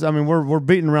it, boys? I mean, we're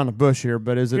beating around the bush here,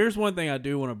 but is it? Here's one thing I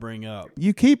do want to bring up.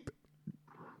 You keep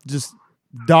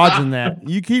dodging that.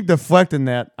 You keep deflecting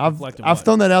that. Deflecting I've what?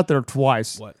 thrown that out there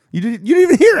twice. What? You didn't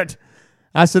even hear it.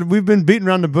 I said we've been beating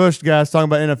around the bush, guys, talking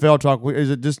about NFL talk. Is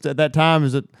it just at that time?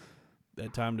 Is it?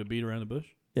 That time to beat around the bush?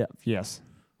 Yeah. Yes.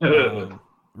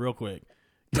 Real quick.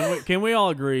 Can we all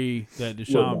agree that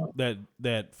Deshaun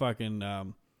that fucking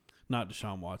not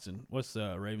Deshaun Watson. What's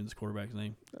Ravens quarterback's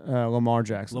name? Lamar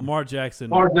Jackson. Lamar Jackson.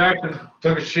 Lamar Jackson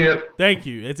took a shit. Thank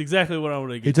you. It's exactly what I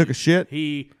want to get. He took to. a shit?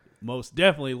 He most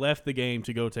definitely left the game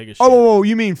to go take a shit. Oh,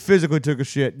 you mean physically took a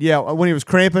shit? Yeah, when he was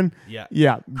cramping. Yeah.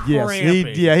 Yeah. Yes.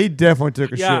 Cramping. He definitely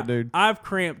took a Yeah, shit, dude. I've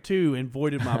cramped too and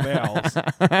voided my bowels.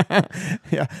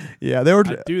 Yeah. They were.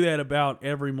 I do that about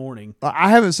every morning. I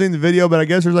haven't seen the video, but I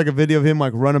guess there's like a video of him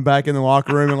like running back in the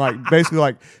locker room and like basically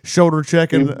like shoulder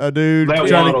checking a dude. That trying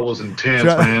to- waddle was intense,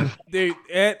 try- man.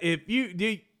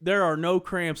 Dude, there are no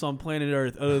cramps on planet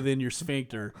Earth other than your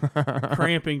sphincter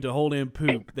cramping to hold in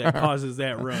poop that causes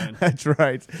that run. That's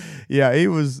right. Yeah, he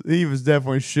was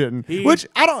definitely shitting. Which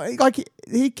I don't like.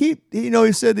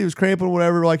 He said he was cramping or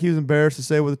whatever. Like he was embarrassed to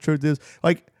say what the truth is.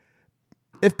 Like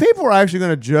if people are actually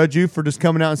going to judge you for just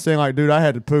coming out and saying like, "Dude, I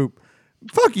had to poop,"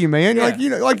 fuck you, man.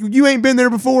 Yeah. Like you ain't been there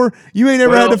before. You ain't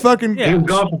ever had to fucking. yeah. He was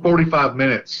gone for 45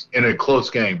 minutes in a close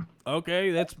game. Okay,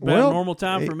 that's about normal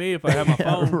time for me if I have my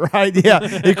phone. Right? Yeah,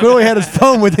 he clearly had his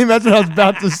phone with him. That's what I was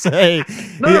about to say.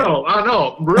 No, I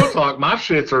know. Real talk, my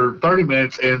shits are 30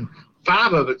 minutes and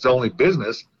 5 of it's only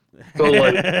business. So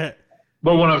like,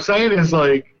 but what I'm saying is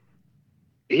like,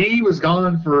 he was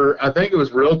gone for, I think it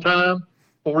was real time,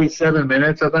 47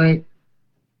 minutes, I think.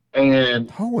 And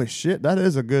Holy shit,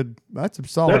 that's a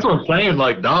solid. that's what I'm saying.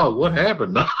 Like, dog, what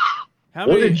happened? How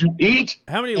What many did you eat?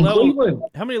 how many in levels Cleveland?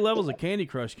 how many levels of Candy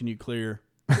Crush can you clear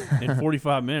in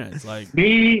 45 minutes? Like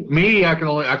Me, I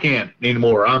can't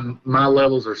anymore. My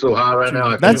levels are so high right now. I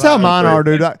can't That's how even- mine are,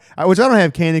 dude. Which I don't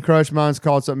have Candy Crush. Mine's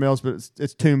called something else, but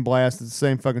it's Toon Blast. It's the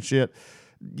same fucking shit.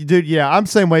 Dude, yeah, I'm the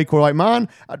same way, Corey. Like mine,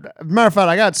 matter of fact,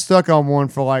 I got stuck on one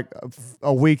for like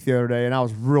a week the other day, and I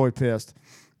was really pissed.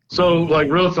 So, like,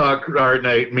 real talk, all right,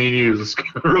 Nate, me and you, let's go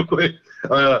real quick.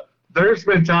 There's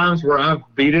been times where I've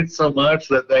beat it so much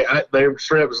that they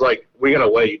straight up was like, we gotta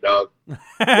wait, dog.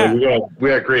 Like, we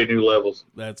gotta create new levels.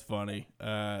 that's funny.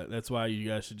 That's why you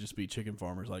guys should just be chicken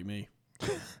farmers like me.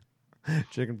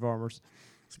 Chicken farmers.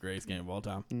 It's the greatest game of all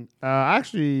time.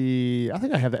 Actually, I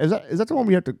think I have that. Is that the one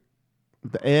we have to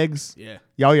the eggs? Yeah.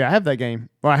 Yeah, I have that game.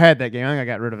 Well, I had that game. I think I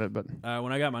got rid of it, but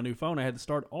When I got my new phone, I had to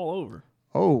start all over.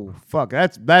 oh fuck,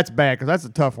 that's bad because that's a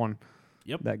tough one.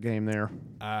 Yep. That game there.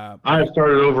 I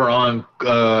started over on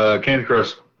Candy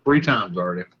Crush 3 times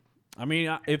already. I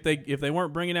mean, if they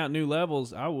weren't bringing out new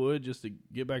levels, I would just to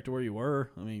get back to where you were.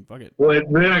 I mean, fuck it. Well,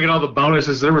 then I get all the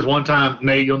bonuses. There was one time,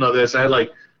 Nate, you'll know this. I had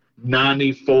like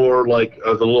 94 like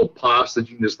of the little pops that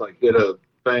you can just like hit a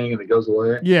thing and it goes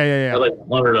away. Yeah, I yeah, had yeah. like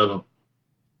 100 of them.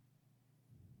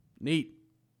 Neat.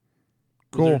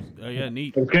 Cool. Yeah,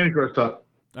 neat. It was Candy Crush talk.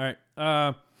 All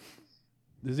right.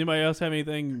 Does anybody else have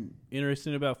anything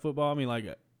interesting about football? I mean, like,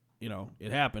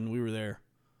 it happened. We were there.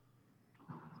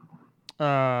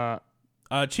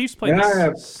 Chiefs played Yeah, I the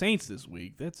have- Saints this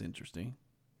week. That's interesting.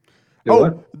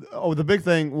 The big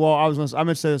thing. Well, I meant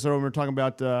to say this earlier when we were talking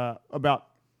about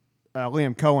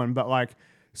Liam Cohen, but like,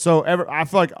 so I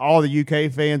feel like all the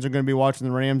UK fans are going to be watching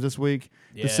the Rams this week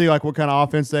Yeah. to see like what kind of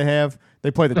offense they have.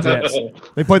 They play the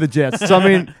Jets. So I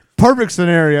mean, perfect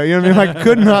scenario. You know what I mean? Like,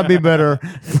 could not be better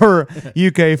for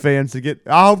UK fans to get.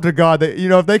 I hope to God that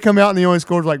if they come out and they only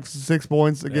scored like 6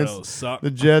 points That'll against suck.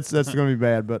 the Jets, that's going to be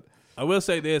bad. But I will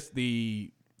say this: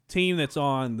 the team that's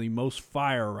on the most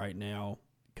fire right now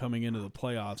coming into the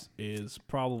playoffs is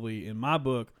probably, in my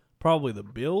book, probably the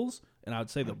Bills, and I'd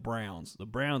say the Browns. The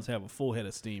Browns have a full head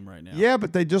of steam right now. yeah,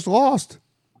 but they just lost.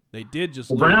 They did just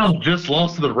The lose. Browns just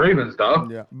lost to the Ravens, dog.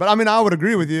 Yeah, but I mean, I would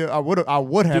agree with you. I would have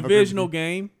agreed Divisional with you.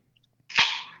 game.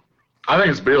 I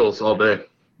think it's Bills all day.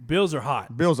 Bills are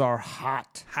hot. Bills are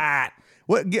hot. Hot.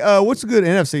 What's a good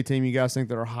NFC team you guys think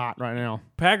that are hot right now?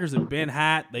 Packers have been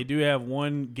hot. They do have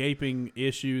one gaping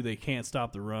issue. They can't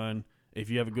stop the run. If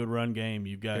you have a good run game,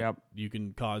 you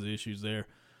can cause issues there.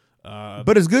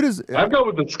 But as good as I'd go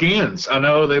with the Skins. I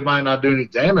know they might not do any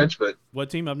damage, but What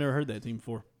team? I've never heard that team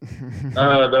before.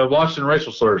 the Washington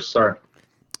Racial Slurs. Sorry.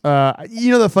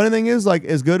 The funny thing is, like,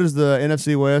 as good as the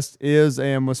NFC West is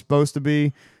and was supposed to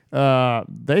be,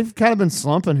 they've kind of been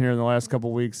slumping here in the last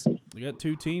couple weeks. We got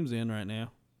 2 teams in right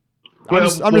now. I'm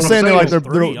just saying they're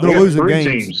three. they're losing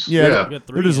games. Teams. Yeah, We got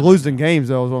 3 they're just in. losing games,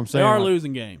 though. Is what I'm They saying. are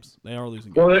losing games. They are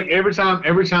losing games. Well, every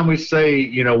time we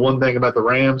say, one thing about the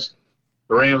Rams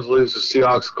lose, the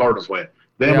Seahawks, Cardinals win.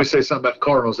 Then Yeah. we say something about the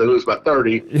Cardinals, they lose by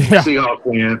 30, Yeah. Seahawks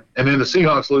win, and then the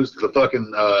Seahawks lose to the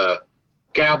fucking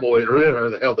Cowboys, or whatever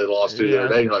the hell they lost to the Yeah.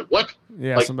 other day. You're like, what?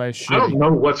 Yeah, Like, somebody I don't shitty.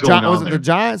 know what's going Was on it there. the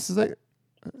Giants? Is that,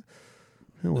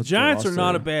 The Giants are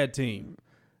not a bad team.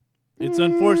 It's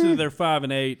unfortunate they're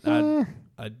 5-8.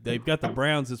 They've got the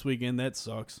Browns this weekend. That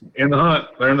sucks. In the hunt.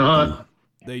 They're in the hunt.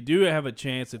 They do have a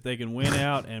chance if they can win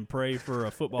out and pray for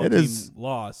a football It team is-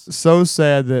 loss. so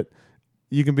sad that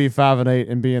you can be 5-8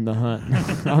 and be in the hunt.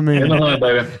 I mean, In the hunt,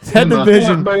 baby. That In the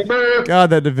division- hunt, baby. God,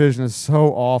 that division is so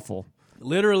awful.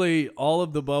 Literally, all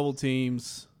of the bubble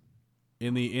teams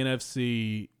in the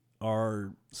NFC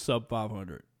are sub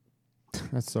 500.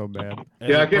 That's so bad. as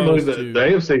Yeah, I can't believe opposed that to- the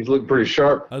AFC's looking pretty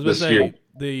sharp I was going this to say, year.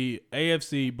 the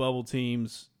AFC bubble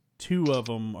teams, 2 of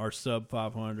them are sub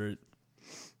 500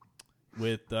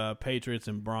 with Patriots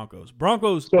and Broncos.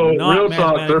 Broncos, So not real talk, they're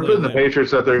mathematically putting the eliminated.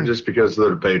 Patriots up there just because they're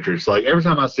the Patriots. Like every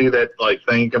time I see that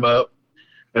thing come up,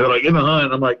 and they're like in the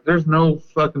hunt, I'm like, there's no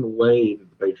fucking way that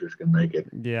the Patriots can make it.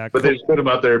 Yeah, But they just put them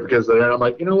up there because they're. And I'm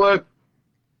like, you know what?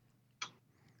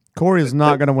 Corey is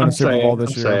not going to win I'm a Super Bowl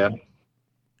this I'm year. sad.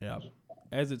 Yeah.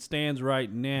 As it stands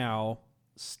right now,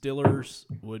 Steelers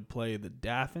would play the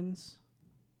Dolphins.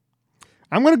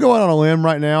 I'm going to go out on a limb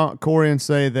right now, Corey, and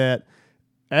say that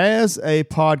as a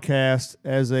podcast,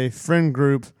 as a friend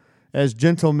group, as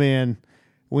gentlemen,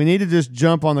 we need to just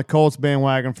jump on the Colts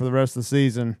bandwagon for the rest of the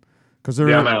season because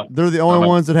Yeah, I'm out. they're the only I'm out.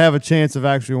 ones that have a chance of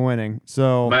actually winning.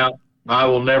 So I'm out. I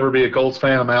will never be a Colts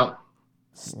fan. I'm out.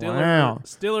 Wow.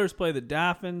 Steelers play the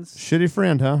Dolphins. shitty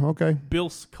friend, huh? Okay.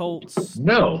 Bills, Colts,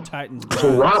 No. Titans. It's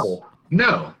a Browns. rival.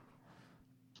 No.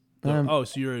 Oh,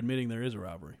 so you're admitting there is a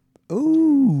rivalry.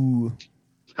 Ooh.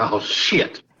 Oh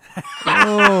shit.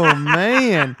 Oh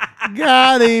man.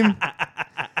 Got him.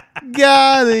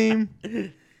 Got him.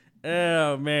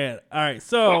 Oh man! All right,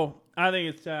 so I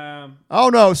think it's time. Oh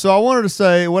no! So I wanted to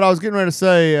say what I was getting ready to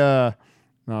say. No,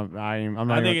 I'm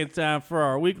not. I think even, it's time for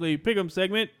our weekly pick'em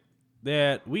segment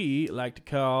that we like to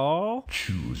call.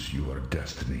 Choose your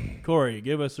destiny. Corey,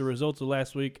 give us the results of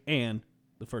last week and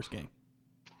the first game.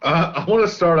 I want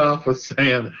to start off with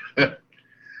saying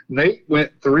Nate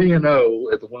went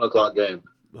 3-0 at the 1 o'clock game.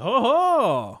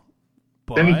 Oh,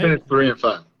 Then he but finished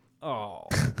 3-5. oh,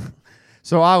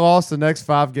 so I lost the next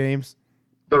 5 games.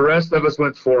 The rest of us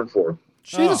went 4-4.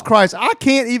 Jesus Oh. Christ! I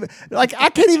can't even.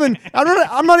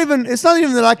 I'm not even. It's not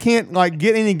even that I can't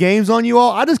get any games on you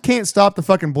all. I just can't stop the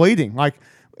fucking bleeding. Like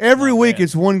every Not week, bad.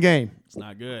 it's one game. it's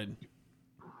not good.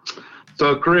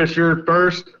 So Chris, you're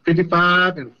first,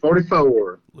 55 and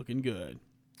 44. Looking good.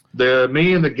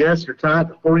 Me and the guests are tied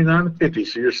at 49 and 50.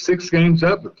 So you're 6 games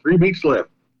up with 3 weeks left.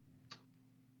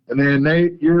 And then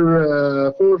Nate,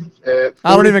 you're fourth at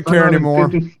I don't even care 45 and anymore.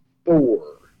 54.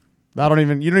 I don't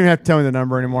even. You don't even have to tell me the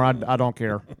number anymore. I don't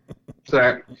care.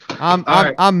 Zach, I'm All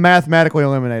right. I'm mathematically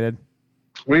eliminated.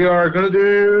 we are going to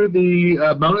do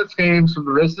the bonus games from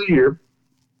the rest of the year.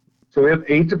 So we have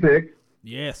 8 to pick.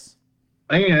 Yes.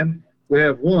 And we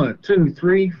have 1, 2,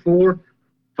 3, 4,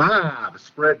 5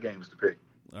 spread games to pick.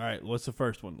 All right. What's the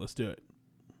first one? Let's do it.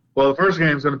 Well, the first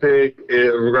game we're going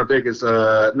to pick is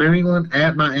New England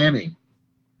at Miami.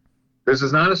 This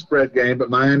is not a spread game, but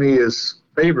Miami is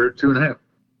favored 2.5.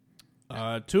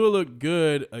 Tua looked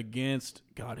good against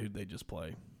God. Who'd they just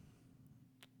play?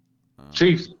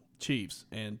 Chiefs. Chiefs,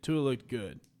 and Tua looked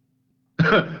good.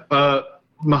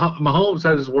 Mahomes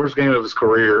had his worst game of his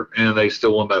career, and they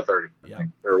still won by 30, I Yeah.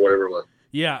 think, or whatever it was.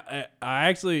 Yeah, I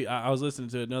was listening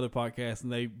to another podcast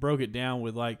and they broke it down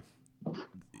with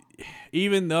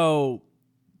even though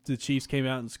the Chiefs came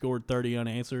out and scored 30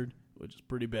 unanswered, which is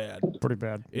pretty bad, Pretty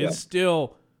bad. it's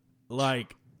still the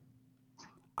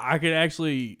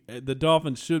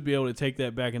Dolphins should be able to take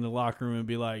that back in the locker room and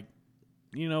be like,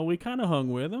 we kind of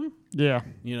hung with them, Yeah.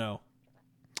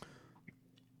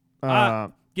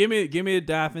 Give me the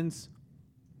Dolphins.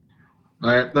 All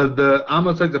right, I'm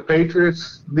gonna take the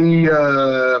Patriots.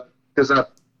 Because I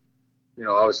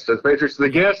always said the Patriots. The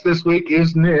guest this week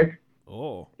is Nick.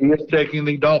 Oh, He is taking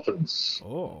the Dolphins,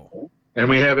 and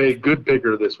we have a good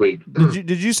picker this week.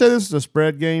 Did you say this is a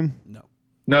spread game? no.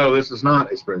 No, this is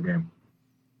not a spread game.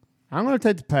 I'm going to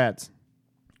take the Pats.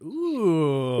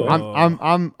 Ooh.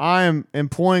 I am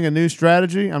employing a new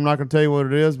strategy. I'm not going to tell you what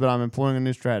it is, but I'm employing a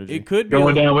new strategy. It could be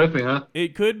Going down with me, huh?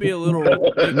 It could be a little.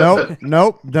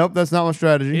 Nope. That's not my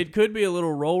strategy. It could be a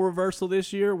little role reversal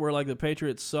this year, where like the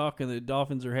Patriots suck and the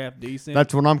Dolphins are half decent.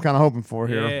 That's what I'm kind of hoping for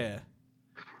here. Yeah.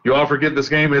 You all forget this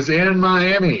game is in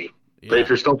Miami. Yeah.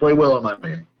 Patriots don't play well in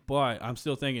Miami. But I'm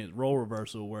still thinking it's role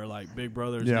reversal, where like Big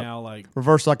Brother's Yeah. now like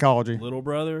Reverse psychology. little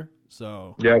brother.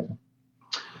 So Yep.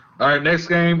 All right, next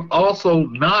game, also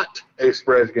not a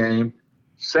spread game.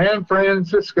 San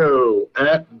Francisco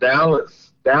at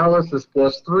Dallas. Dallas is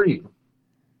 +3.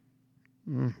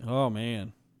 oh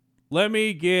man, let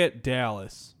me get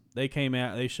Dallas. They came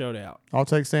out. They showed out. I'll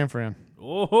take San Fran.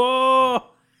 Oh.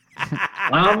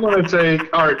 I'm going to take,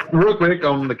 all right, real quick,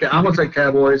 I'm going to take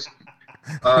Cowboys.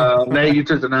 Nate, you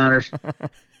took the Niners.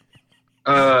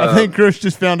 I think Chris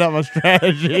just found out my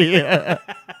strategy.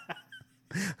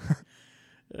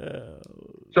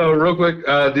 So real quick,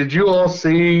 did you all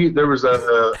see there was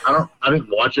I didn't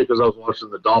watch it because I was watching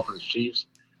the Dolphins Chiefs,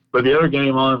 but the other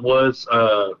game on was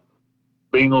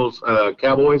Bengals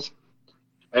Cowboys,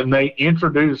 and they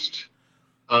introduced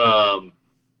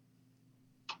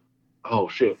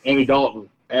Andy Dalton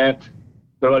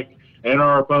they're like, and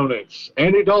our opponents,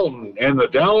 Andy Dalton and the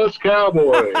Dallas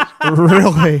Cowboys.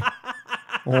 Really?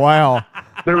 Wow.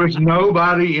 There was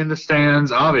nobody in the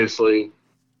stands, obviously.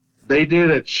 They did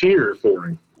a cheer for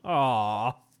him.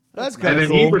 Aw. That's And kind then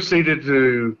of he cool. proceeded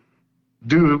to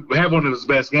have one of his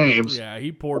best games. Yeah, he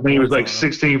I poured. mean, he was like points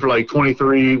on 16 for like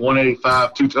 23,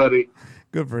 185, 2 tutty,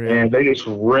 Good for him. and they just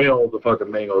railed the fucking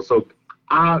Bengals. So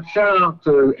shout out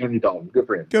to Andy Dalton. Good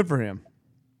for him. Good for him. him.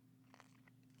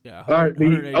 Yeah. All right, the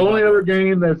 185 only other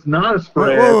game that's not a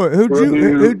spread. Wait, who'd will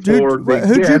you do for the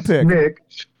who'd you guest, pick? Nick,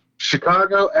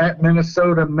 Chicago at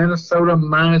Minnesota. Minnesota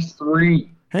 -3.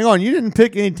 Hang on, you didn't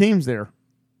pick any teams there.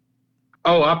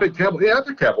 Oh, I picked Cowboys. Yeah, I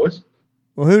picked Cowboys.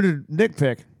 Well, who did Nick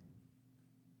pick?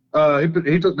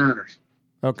 He took Niners.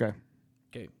 Okay.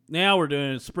 Okay. Now we're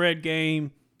doing a spread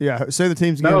game. Yeah, say the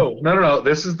teams again. No.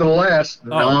 This is the last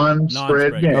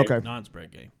non-spread game. Okay.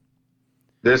 Non-spread game.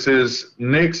 This is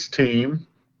Nick's team,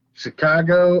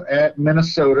 Chicago at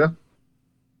Minnesota.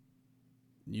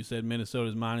 You said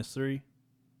Minnesota's -3.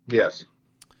 Yes.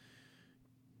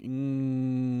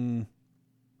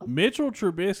 Mitchell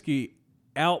Trubisky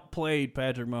outplayed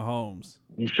Patrick Mahomes.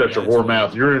 You shut your Yeah, whore so-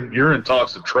 mouth. You're in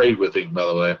talks to trade with him, by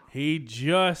the way. He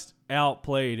just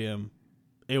outplayed him.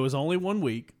 It was only 1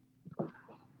 week.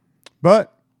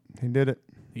 But he did it.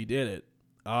 He did it.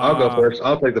 I'll go first.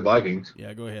 I'll take the Vikings.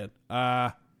 Yeah, go ahead.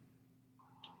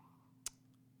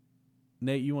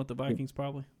 Nate, you want the Vikings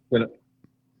probably? You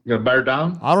gonna bear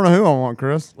down? I don't know who I want,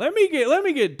 Chris. Let me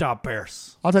get the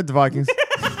Bears. I'll take the Vikings.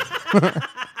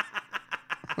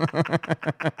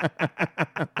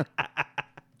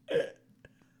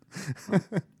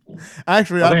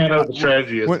 Actually, I think I know what the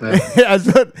strategy is. when- Man.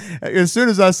 as soon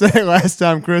as I said it last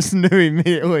time, Chris knew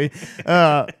immediately.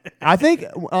 I think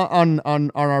on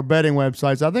our betting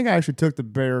websites, I think I actually took the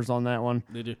Bears on that one.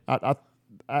 Did you? But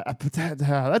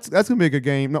that's gonna be a good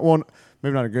game. Well,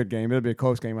 maybe not a good game. It'll be a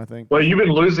close game, I think. Well, you've been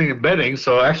losing in betting,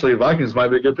 so actually Vikings might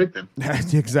be a good pick then.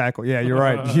 Exactly. Yeah, you're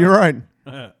right. You're right.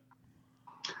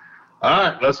 All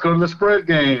right, let's go to the spread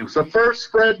games. The first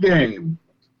spread game,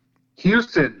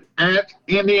 Houston at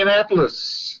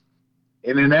Indianapolis.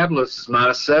 Indianapolis is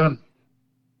 -7.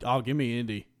 Oh, give me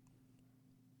Indy.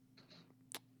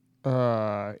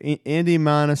 Indy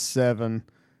 -7.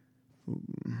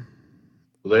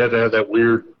 They had to have that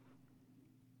weird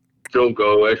field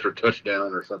goal, extra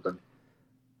touchdown or something.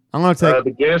 I'm gonna take. The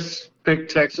guests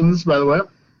picked Texans, by the way.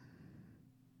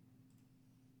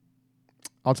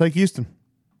 I'll take Houston.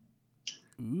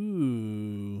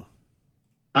 Ooh.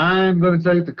 I'm going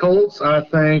to take the Colts. I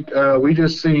think we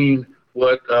just seen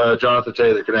what Jonathan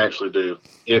Taylor can actually do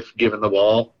if given the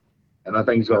ball. And I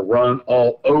think he's going to run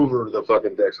all over the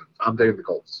fucking Texans. I'm taking the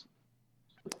Colts.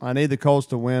 I need the Colts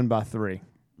to win by 3.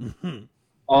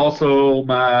 Also,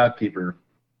 my keeper.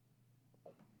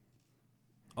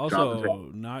 Also,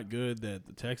 Jonathan. not good that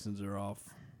the Texans are off.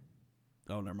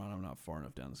 Oh, never mind. I'm not far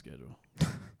enough down the schedule.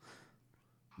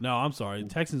 No, I'm sorry. The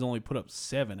Texans only put up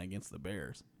 7 against the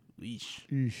Bears. Eesh.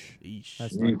 Eesh.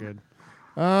 That's not good.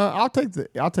 I'll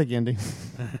take Indy.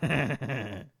 All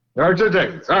right,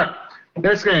 Texans. All right,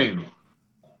 next game.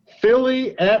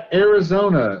 Philly at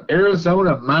Arizona.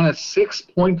 Arizona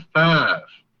 -6.5.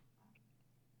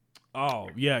 Oh,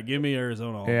 yeah. Give me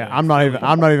Arizona. all Yeah, day. I'm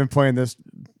not even playing this.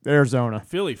 Arizona.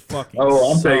 Philly fucking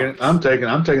Oh, sucks. I'm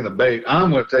taking the bait. I'm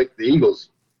going to take the Eagles.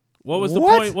 What was the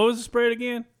What? point? What was the spread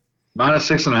again?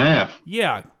 -6.5.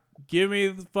 Yeah. Give me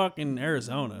the fucking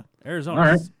Arizona. Arizona All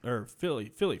right. or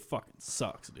Philly fucking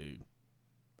sucks, dude.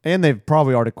 And they've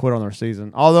probably already quit on their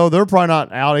season. Although they're probably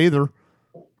not out either.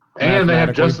 And they have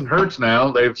Mathematically. Justin Hurts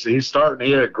now. He's starting.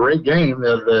 He had a great game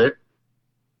the other day.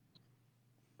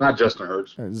 Not Justin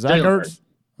Hurts. Zach Jalen Hurts?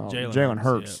 Oh, Jalen Jalen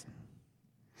Hurts, Hurts.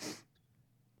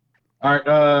 All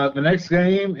right. The next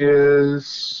game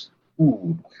is.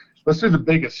 Let's do the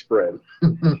biggest spread.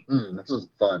 This is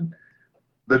fun.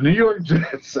 The New York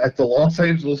Jets at the Los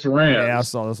Angeles Rams. Yeah, I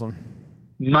saw this one.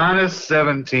 Minus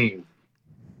 17.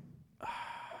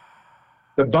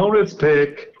 The bonus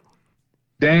pick,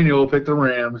 Daniel picked the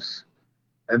Rams,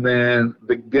 and then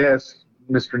the guest,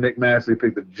 Mr. Nick Massey,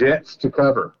 picked the Jets to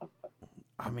cover.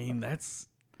 I mean, that's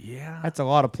That's a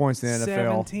lot of points in the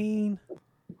NFL.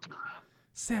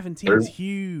 17 is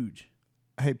huge.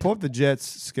 Hey, pull up the Jets'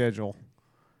 schedule.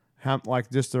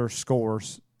 Just their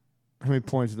scores. How many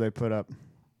points do they put up?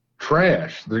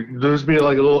 Trash. There's be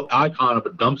like a little icon of a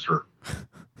dumpster.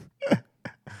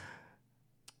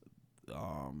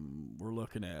 We're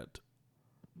looking at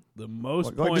the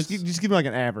most Like, points. just give me like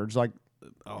an average. Like,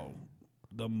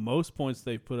 The most points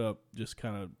they've put up, just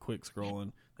kind of quick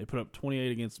scrolling, they put up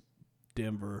 28 against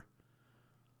Denver,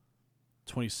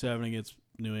 27 against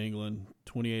New England,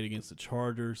 28 against the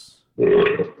Chargers,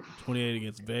 28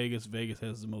 against Vegas. Vegas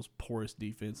has the most porous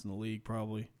defense in the league,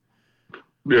 probably.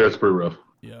 Yeah, it's pretty rough.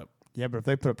 Yep. yeah, but if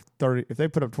they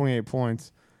put up 28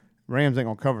 points, Rams ain't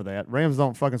gonna cover that. Rams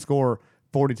don't fucking score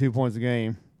 42 points a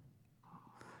game.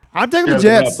 I'm taking the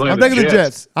they're not Jets. playing I'm the taking the Jets.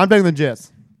 Jets. I'm taking the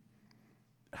Jets.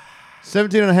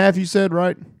 17.5, you said,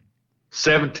 right?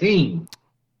 17.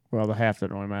 Well, the half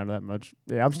doesn't really matter that much.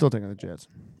 Yeah, I'm still taking the Jets.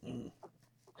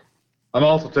 I'm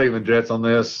also taking the Jets on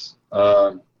this,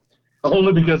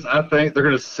 only because I think they're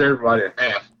going to set everybody at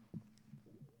half.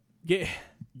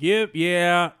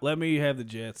 Let me have the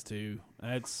Jets too.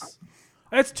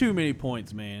 That's too many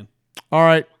points, man. All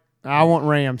right, I want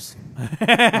Rams.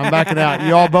 I'm backing out.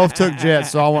 You all both took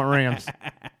Jets, so I want Rams.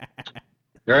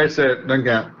 You already said it. Doesn't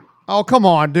count. Oh, come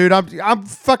on, dude. I'm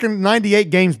fucking 98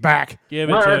 games back. Give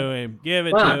it All to right. him. Give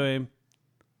it Fine. to him.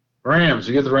 Rams.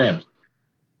 You get the Rams.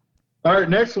 All right,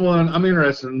 next one. I'm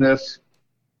interested in this.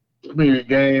 It'll be a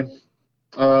game.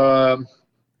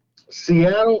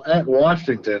 Seattle at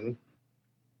Washington.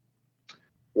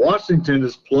 Washington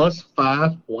is plus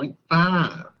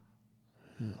 5.5.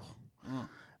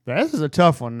 This is a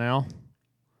tough one now.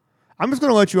 I'm just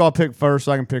going to let you all pick first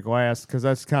so I can pick last because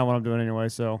that's kind of what I'm doing anyway.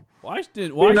 So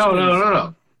Washington.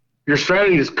 No. Your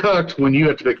strategy is cooked when you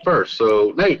have to pick first.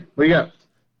 So, Nate, what you got?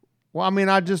 Well, I mean,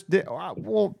 I just did.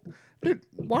 Well, dude,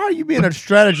 why are you being a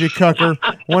strategy cucker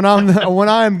when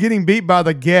I am getting beat by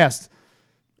the guest?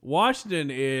 Washington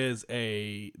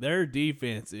their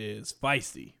defense is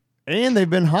feisty. And they've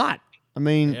been hot. I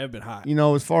mean, They have been hot.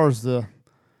 as far as the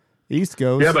East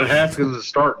goes. Yeah, but Haskins is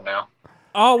starting now.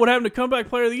 Oh, what happened to comeback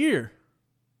player of the year?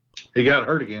 He got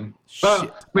hurt again. Shit. I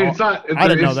mean, it's not. I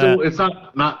didn't know it's still,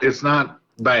 that. It's not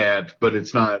bad, but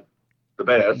it's not the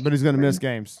best. But he's going to miss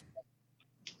games.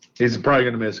 He's probably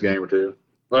going to miss a game or two.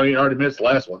 Well, he already missed the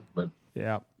last one, but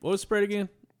Yeah, What was the spread again?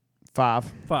 5.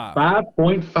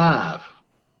 5.5.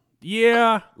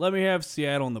 Yeah, let me have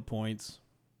Seattle on the points.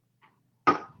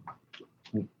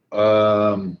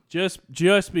 Just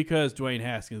because Dwayne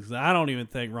Haskins. 'Cause I don't even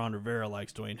think Ron Rivera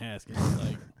likes Dwayne Haskins.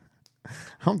 Like, I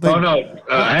don't think. Oh no,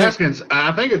 Haskins.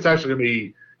 I think it's actually going to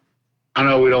be. I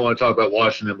know we don't want to talk about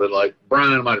Washington, but like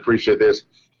Brian might appreciate this.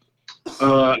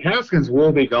 Haskins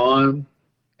will be gone,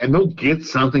 and they'll get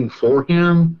something for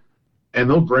him, and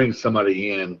they'll bring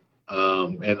somebody in.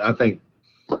 And I think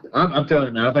I'm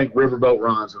telling you, I think Riverboat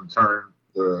Ron's going to turn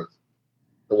the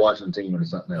Washington team into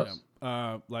something else.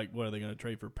 like what are they going to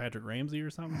trade for Patrick Ramsey or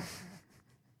something?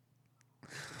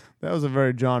 That was a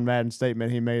very John Madden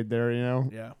statement he made there.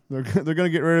 Yeah. They're going to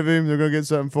get rid of him. They're going to get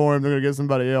something for him. They're going to get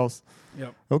somebody else.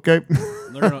 Yep. Okay.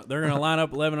 They're gonna line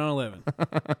up 11 on 11.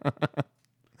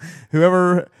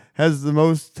 Whoever has the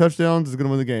most touchdowns is going to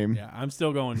win the game. Yeah, I'm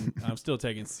still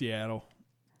taking Seattle.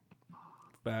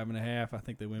 5.5. I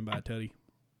think they win by a tutty.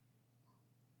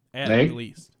 At Nate?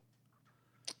 least.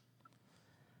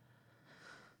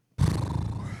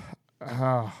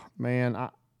 Oh, man.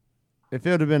 If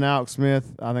it would have been Alex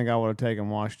Smith, I think I would have taken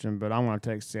Washington, but I'm going to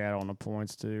take Seattle on the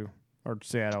points too. Or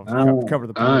Seattle. Cover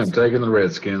the I'm points. taking the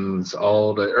Redskins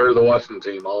all day, or the Washington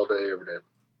team all day, every day.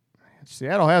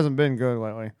 Seattle hasn't been good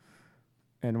lately.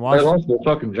 And They Washington, lost to the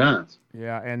fucking Giants.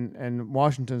 yeah, and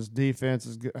Washington's defense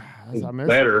is good. I miss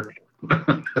Better.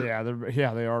 Yeah,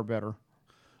 they are better.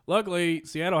 Luckily,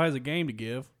 Seattle has a game to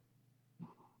give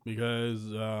because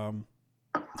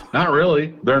Not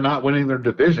really. They're not winning their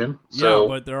division. So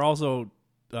but they're also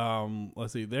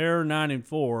let's see, they're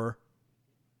 9-4.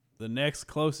 The next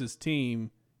closest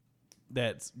team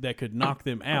that could knock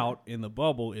them out in the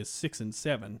bubble is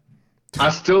 6-7. I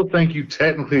still think you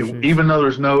technically, even though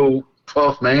there's no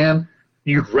 12th man,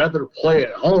 you'd rather play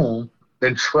at home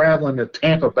than traveling to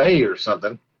Tampa Bay or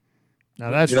something.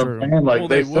 Now that's You know true. what I'm saying? Like Well,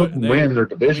 they still can win their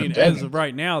division. I mean, as technically. of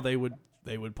right now, they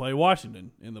would play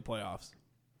Washington in the playoffs.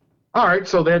 All right,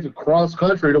 so they have to cross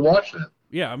country to Washington,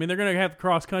 Yeah, I mean they're gonna have to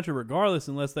cross country regardless,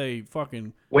 unless they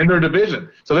win their division.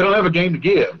 So they don't have a game to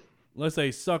give.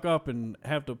 suck up and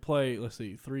have to play. Let's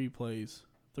see, 3 plays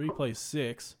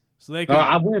 6. So they can,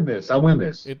 I win this. I win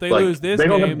this. if they Like, lose this they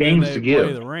don't game, have games then to they play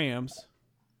give. the Rams.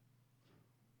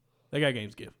 They got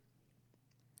games to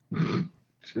give.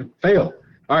 Fail.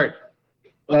 All right.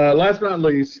 Last but not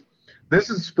least, this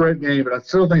is a spread game, but I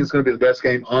still think it's going to be the best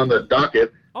game on the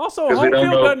docket. Also, 'Cause we home don't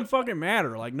field know- doesn't fucking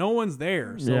matter. Like no one's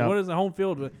there. So Yeah. what is the home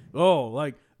field? Oh,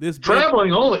 like this big-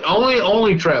 Traveling only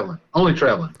traveling. Only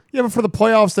traveling. Yeah, but for the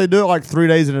playoffs, they do it like 3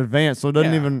 days in advance, so it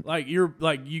doesn't Yeah, even. like you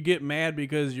get mad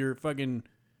because your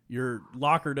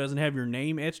locker doesn't have your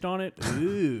name etched on it.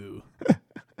 Ooh.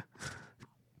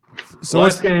 So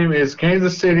Last game is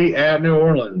Kansas City at New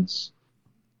Orleans,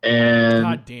 and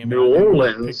God damn it. New I knew you would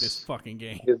Orleans pick this fucking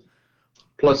game.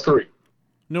 +3.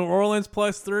 New Orleans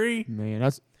 +3. Man,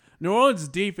 that's New Orleans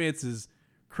defense is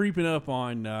creeping up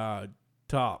on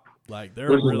top. Like they're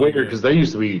Which is really weird good. because they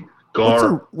used to be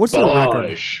What's their record?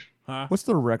 garbage. Huh? what's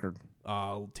their record?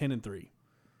 10-3.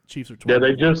 Chiefs are 12. Yeah,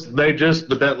 they just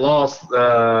but that loss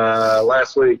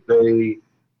last week. They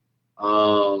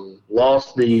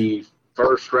lost the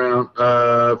first round.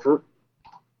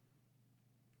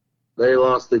 They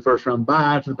lost the first round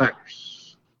bye to the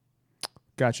Packers.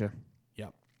 Gotcha.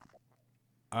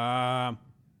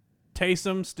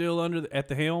 Taysom still at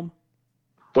the helm.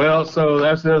 Well, so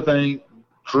that's the other thing.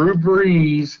 Drew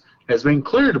Brees has been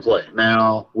cleared to play.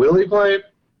 Now, will he play?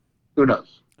 Who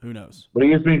knows? Who knows? But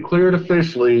he has been cleared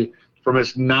officially from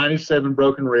his 97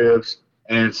 broken ribs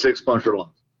and 6 punctured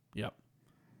lungs. Yep.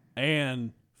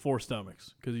 And 4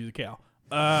 stomachs because he's a cow.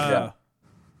 Yeah.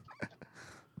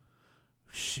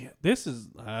 Shit. This is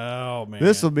man.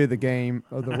 This will be the game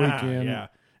of the weekend. Yeah.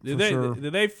 for sure.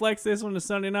 Did they flex this one to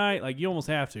Sunday night? Like you almost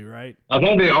have to, right? I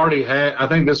think they already had. I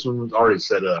think this one was already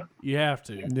set up. You have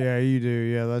to. Yeah, you do.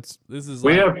 Yeah, that's This is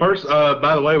We like, have first.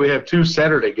 By the way, we have 2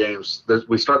 Saturday games.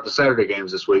 We start the Saturday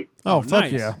games this week. oh fuck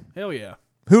nice. yeah. Hell yeah.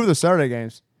 Who are the Saturday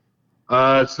games?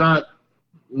 It's not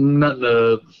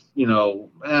nothing.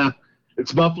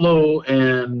 It's Buffalo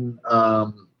and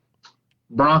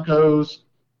Broncos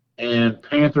and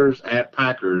Panthers at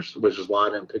Packers, which is why I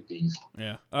didn't pick these.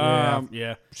 Yeah. Yeah.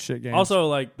 Yeah. Shit games. Also,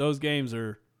 like those games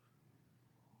are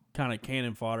kind of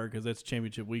cannon fodder because it's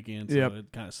championship weekend, so Yep. it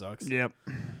kind of sucks. Yep.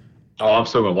 Oh, I'm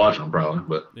still gonna watch them probably,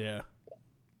 but Yeah.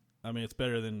 I mean, it's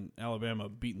better than Alabama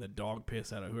beating the dog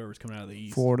piss out of whoever's coming out of the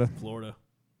East. Florida. Florida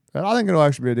I think it'll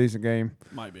actually be a decent game.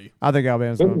 might be. I think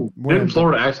Alabama's going to win. didn't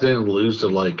Florida accidentally lose to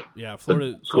like Yeah,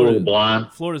 the school of the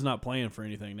blind Florida's not playing for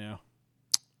anything now.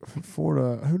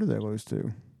 Florida, who did they lose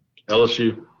to?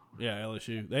 LSU? Yeah,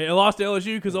 LSU. They lost to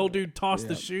LSU because old dude tossed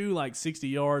the shoe like 60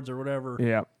 yards or whatever,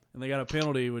 Yeah. and they got a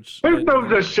penalty. Which Who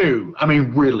throws a shoe? I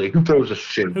mean, really, who throws a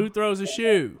shoe? who throws a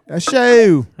shoe? A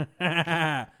shoe.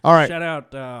 All right. Shout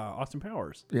out Austin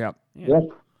Powers. Yeah. Yep.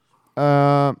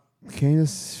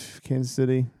 Kansas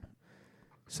City,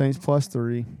 Saints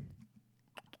 +3.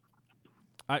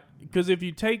 Because if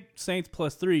you take Saints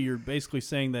 +3, you're basically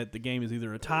saying that the game is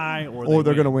either a tie or Or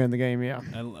they're going to win the game, yeah.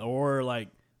 or like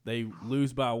they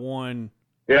lose by 1.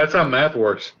 Yeah, that's how math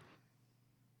works.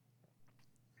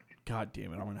 God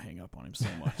damn it! I'm gonna hang up on him so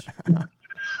much.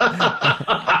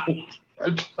 I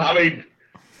mean,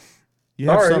 You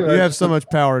have, Sorry, you have so much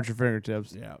power at your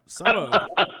fingertips. Yeah, some of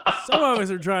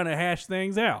us are trying to hash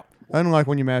things out. Unlike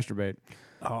when you masturbate.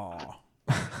 Oh,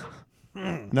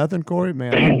 Nothing, Corey?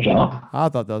 Man, I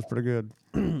thought that was pretty good.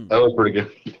 that was pretty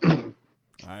good.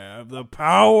 I have the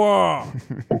power.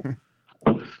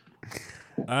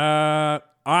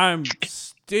 I'm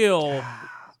still.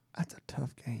 That's a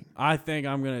tough game. I think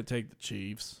I'm gonna take the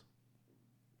Chiefs.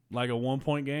 Like a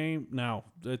 1-point game? No,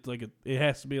 it's like it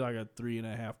has to be like a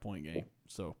 3.5 point game.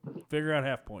 So figure out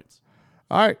half points.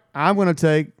 All right, I'm going to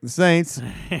take the Saints.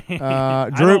 Drew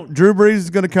don't- Brees is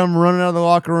going to come running out of the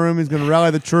locker room. He's going to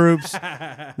rally the troops.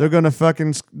 They're going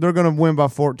to win by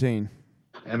 14.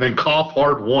 And then cough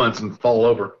hard once and fall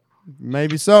over.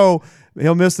 Maybe so.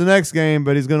 He'll miss the next game,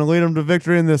 but he's going to lead them to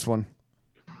victory in this one.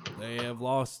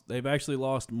 They've actually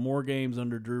lost more games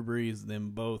under Drew Brees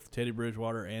than both Teddy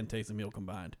Bridgewater and Taysom Hill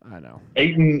combined. I know.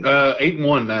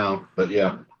 8-1 now, but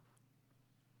yeah,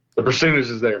 the percentage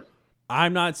is there.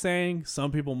 I'm not saying.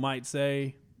 Some people might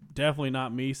say. Definitely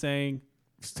not me saying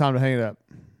It's time to hang it up.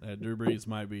 that Drew Brees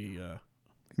might be. He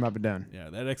might be done. Yeah,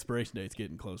 that expiration date's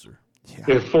getting closer.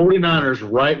 If 49ers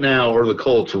right now or the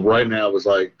Colts right now was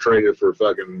like traded for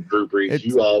fucking Drew Brees, It's-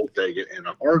 you all would take it in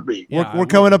a heartbeat. Yeah, We're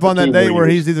coming up on that 2 day where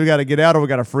years. he's either got to get out or we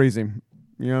got to freeze him.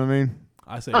 You know what I mean?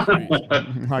 I say freeze.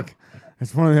 Like,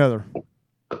 it's one or the other.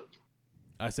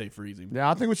 I say freeze him. Yeah,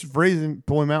 I think we should freeze him,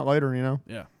 pull him out later, you know?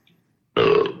 Yeah.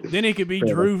 Then he could be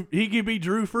Drew. He could be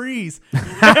Drew Freeze.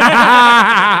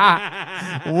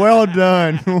 Well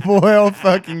done. Well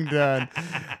fucking done.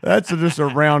 That's just a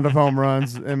round of home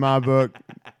runs in my book.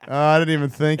 I didn't even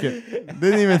think it.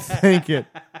 Didn't even think it.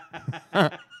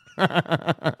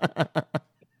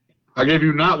 I gave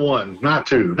you not 1, not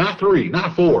 2, not 3,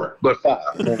 not 4, but 5.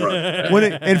 home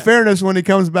runs. In fairness, when he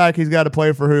comes back, he's got to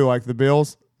play for who? Like the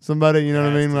Bills? Somebody, you know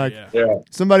what I mean? Like Yeah. Yeah.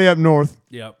 somebody up north.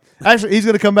 Yep. Actually, he's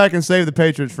going to come back and save the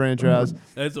Patriots franchise.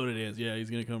 That's what it is. Yeah,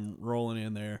 he's gonna come rolling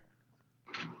in there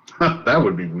That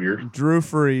would be weird. Drew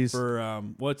Freeze. for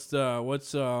what's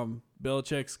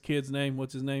Belichick's kid's name?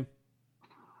 What's his name?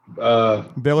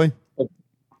 Billy?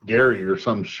 Gary or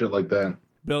some shit like that.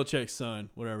 Belichick's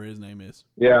son, whatever his name is.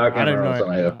 Yeah, I I can't didn't remember know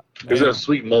what I have. He's a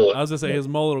sweet mullet. I was gonna say his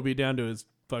mullet will be down to his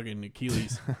fucking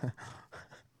Achilles.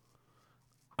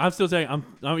 I'm still taking.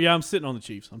 I'm sitting on the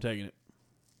Chiefs. I'm taking it.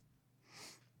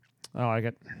 I like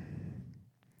it.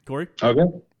 Corey. Okay.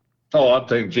 Oh, I'm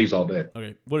taking Chiefs all day.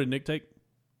 Okay. What did Nick take?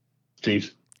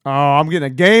 Chiefs. Oh, I'm getting a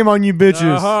game on you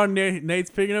bitches. Oh, Nate's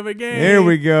picking up a game. Here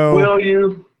we go. Will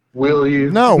you? Will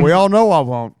you? No, we all know I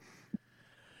won't.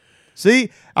 See,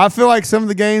 I feel like some of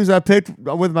the games I picked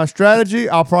with my strategy,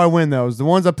 I'll probably win those. The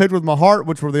ones I picked with my heart,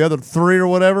 which were the other 3 or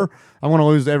whatever, I'm going to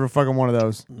lose every fucking one of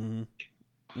those.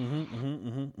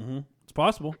 It's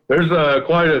possible. There's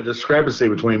quite a discrepancy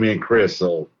between me and Chris,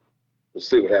 so we'll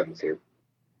see what happens here.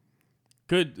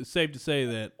 It's safe to say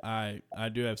that I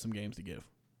do have some games to give.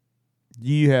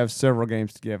 You have several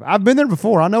games to give. I've been there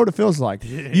before. I know what it feels like.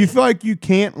 You feel like you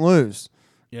can't lose.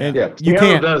 Yeah. And Yeah, you Seattle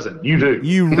can't. doesn't. You do.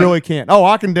 You really can't. Oh,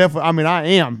 I can definitely. I mean, I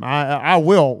am. I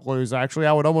will lose. Actually,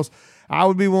 I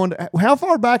would be willing to. How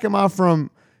far back am I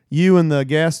from you and the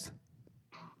guest?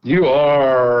 You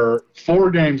are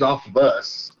 4 games off of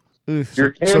us. Oof.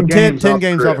 You're 10 So games 10 off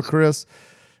games off of Chris.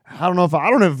 I don't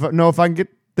know if I can get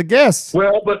the guests.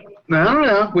 Well, but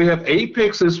no. We have 8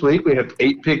 picks this week. We have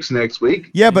 8 picks next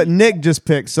week. Yeah, but Nick just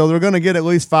picked, so they're going to get at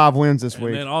least 5 wins this And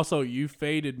week. then also you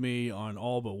faded me on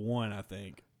all but one, I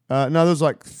think. No, there's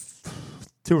like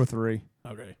 2 or 3.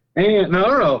 Okay. And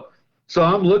no. So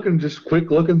I'm looking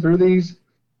through these.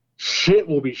 Shit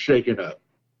will be shaken up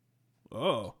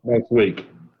Oh. next week.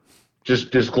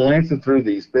 Just glancing through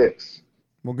these picks.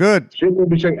 Well, good. Shit will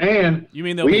be shaken. And You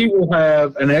mean we will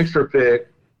have an extra pick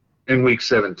in week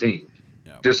 17.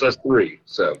 Yeah. Just us 3.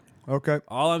 So Okay.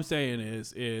 all I'm saying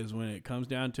is when it comes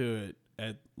down to it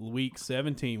at week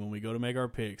 17 when we go to make our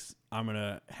picks, I'm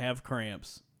gonna have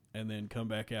cramps and then come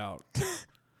back out.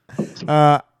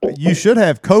 You should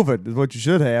have COVID. Is what you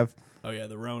should have. Oh yeah,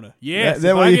 the Rona. Yes,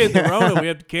 that if way I you get the can- Rona, we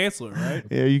have to cancel it, right?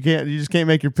 Yeah, you can't. You just can't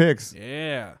make your picks.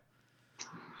 Yeah.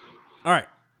 All right.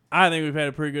 I think we've had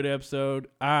a pretty good episode.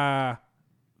 I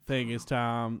think it's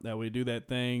time that we do that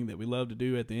thing that we love to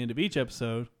do at the end of each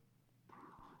episode.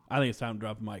 I think it's time to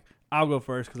drop the mic. I'll go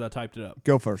first because I typed it up.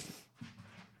 Go first.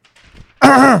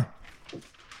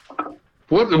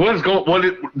 what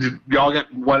did y'all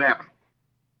get? What happened?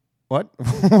 What?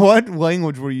 What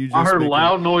language were you just I heard speaking?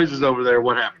 loud noises over there.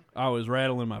 What happened? I was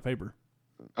rattling my paper.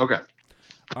 Okay.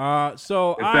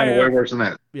 So It sounded way worse than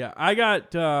that. I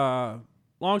got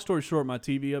long story short, my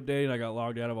TV updated. I got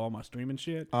logged out of all my streaming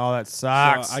shit. Oh, that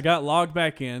sucks. So I got logged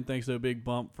back in thanks to a big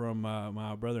bump from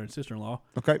my brother and sister-in-law.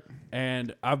 Okay.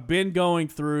 And I've been going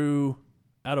through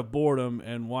out of boredom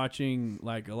and watching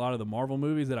like a lot of the Marvel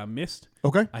movies that I missed.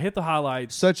 Okay. I hit the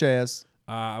highlights. Such as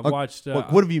I've watched.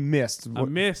 what have you missed?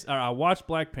 I watched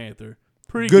Black Panther.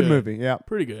 Pretty Good good movie. Yeah.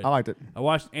 Pretty good. I liked it. I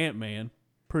watched Ant-Man.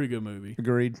 Pretty good movie.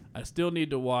 Agreed. I still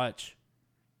need to watch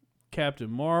Captain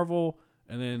Marvel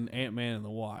and then Ant-Man and the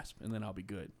Wasp, and then I'll be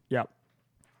good. Yep.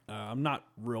 I'm not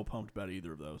real pumped about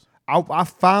either of those. I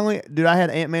finally, dude. I had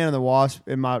Ant-Man and the Wasp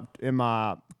in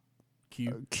my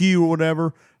queue or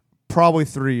whatever, probably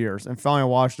 3 years, and finally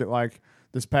watched it like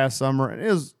this past summer, and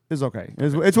it's okay.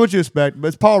 It's what you expect, but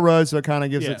it's Paul Rudd, so it kind of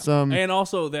gives it some. And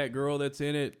also that girl that's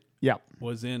in it Yeah.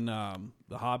 was in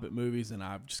the Hobbit movies, and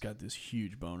I've just got this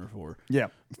huge boner for her. Yeah.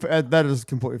 That is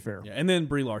completely fair. Yeah, and then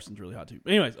Brie Larson's really hot too.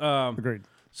 Anyways, Agreed.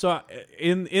 so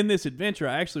in this adventure,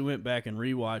 I actually went back and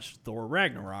rewatched Thor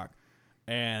Ragnarok,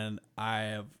 and I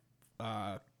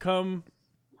have come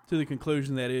to the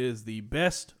conclusion that it is the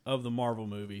best of the Marvel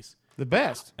movies. The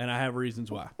best. and I have reasons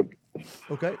why.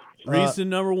 Okay. Reason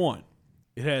number one,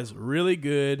 it has really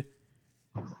good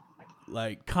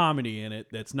like comedy in it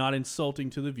that's not insulting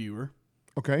to the viewer.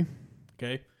 Okay.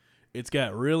 Okay. It's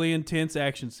got really intense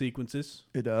action sequences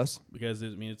It does. because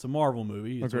it's a Marvel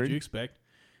movie. It's what Agreed. you expect.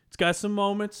 It's got some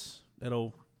moments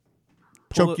that'll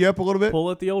Choke you up a little bit. pull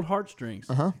at the old heartstrings.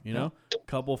 Uh-huh. You know,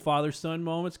 couple father son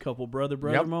moments, couple brother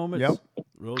Yep. moments. Yep.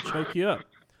 Real choke you up.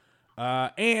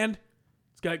 And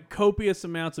it's got copious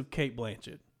amounts of Kate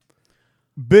Blanchett.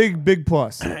 Big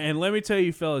plus. And let me tell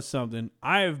you, fellas, something.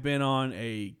 I have been on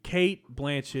a Kate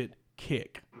Blanchett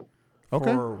kick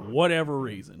Okay. for whatever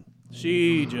reason.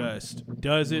 She just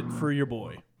does it for your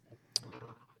boy.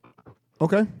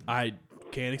 Okay. I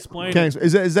can't explain Can it.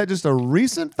 is that just a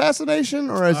recent fascination,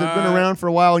 or has it been around for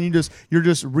a while and you're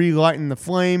just relighting the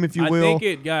flame, if you will?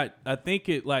 I think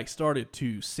it like started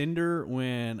to cinder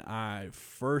when I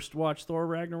first watched Thor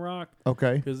Ragnarok.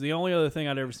 Okay. Because the only other thing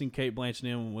I'd ever seen Kate Blanchett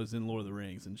in was in Lord of the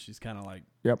Rings, and she's kind of like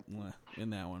Yep. in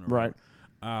that one. Right.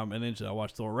 And then I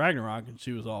watched Thor Ragnarok, and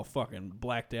she was all fucking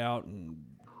blacked out and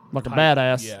Like a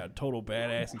badass. yeah, total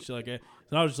badass and shit like that.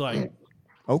 So I was just like,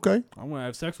 Okay. I'm gonna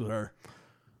have sex with her.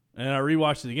 And I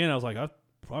rewatched it again. I was like, I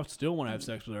still want to have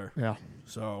sex with her. Yeah.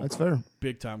 So That's fair.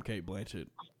 big time Kate Blanchett.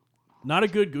 Not a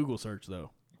good Google search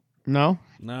though. No.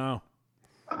 No,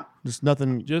 Just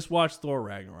nothing. just watch Thor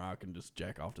Ragnarok and just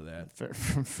jack off to that.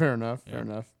 Fair enough. Fair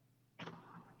enough.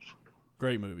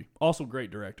 Great movie. Also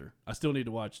great director. I still need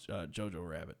to watch Jojo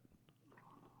Rabbit.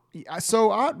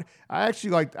 So I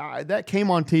actually like that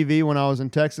came on TV when I was in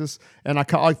Texas, and I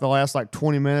caught like the last like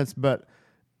 20 minutes, but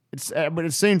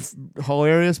it seemed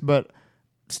hilarious, but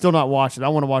still not watched it. I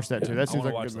want to watch that too. That I seems want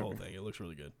like to a watch good the whole movie. thing. It looks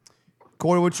really good.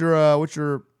 Corey, what's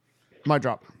your mic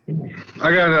drop?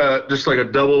 I got just like a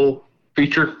double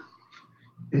feature.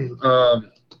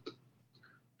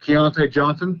 Keontae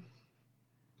Johnson.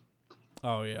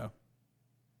 Oh yeah.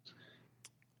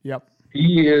 Yep.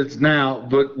 He is now,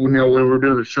 but when we're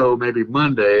doing the show maybe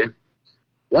Monday, a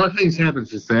lot of things happen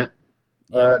since then.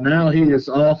 Now he is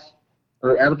off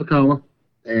or out of a coma,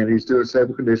 and he's doing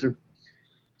stable condition.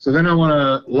 So then I want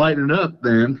to lighten it up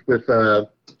then with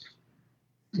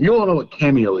you all know what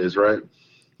Cameo is, right?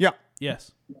 Yeah.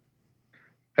 Yes.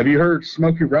 Have you heard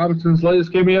Smokey Robinson's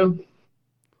latest Cameo?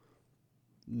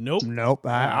 Nope. Nope.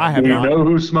 I have Do you not. know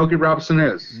who Smokey Robinson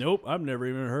is? Nope. I've never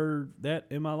even heard that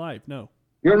in my life. No.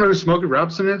 You don't know who Smokey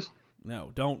Robinson is?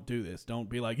 No. Don't do this. Don't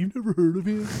be like, you've never heard of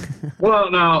him.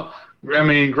 Well, no. I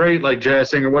mean, great, like jazz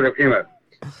singer, whatever. Anyway,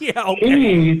 Yeah.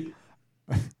 Okay.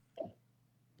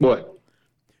 What?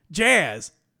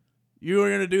 Jazz. You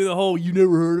were gonna do the whole you never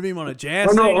heard of him on a jazz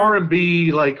Oh no, singer?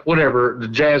 R&B, like whatever. The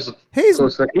jazz. He's so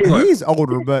it's like, anyway, he's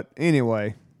older, but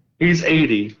anyway. he's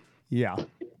 80. Yeah.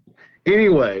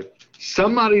 Anyway,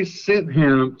 somebody sent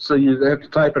him, so you have to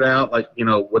type it out, like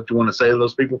what you want to say to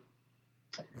those people.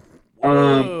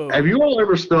 Whoa. Have you all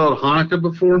ever spelled Hanukkah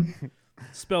before?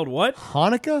 Spelled what?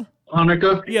 Hanukkah?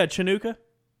 Hanukkah? Yeah, Chinooka.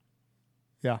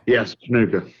 Yes,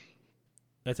 Hanukkah.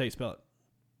 That's how you spell it.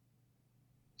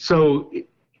 So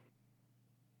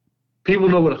people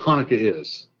know what Hanukkah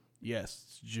is. Yes,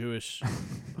 it's a Jewish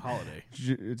holiday.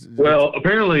 Well,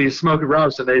 apparently Smokey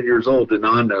Robinson, 80 years old, did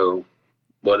not know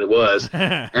what it was.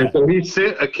 And so he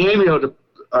sent a cameo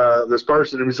to this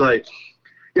person, and he's like,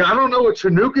 yeah, I don't know what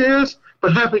Chinooka is,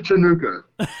 but happy Chinooka.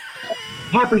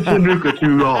 Happy Chinooka to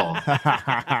you all.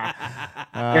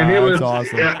 And it was,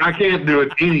 awesome. yeah, I can't do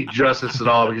it any justice at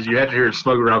all because you have to hear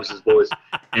Smokey Robinson's voice.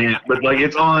 But like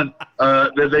it's on,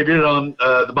 they did it on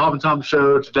the Bob and Tom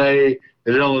show today.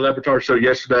 They did it on the Leprechaun show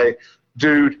yesterday.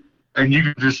 Dude, and you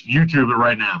can just YouTube it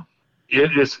right now.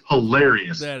 It is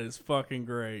hilarious. That is fucking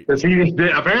great. Because he just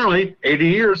did, apparently, 80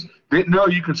 years, didn't know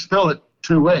you could spell it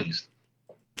two ways.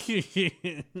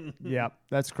 Yeah,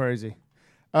 that's crazy.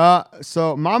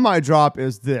 So my mic drop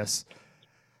is this.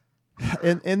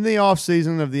 In the off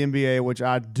season of the NBA, which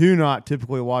I do not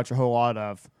typically watch a whole lot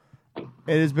of,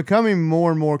 it is becoming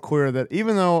more and more clear that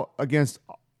even though against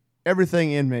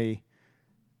everything in me,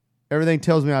 everything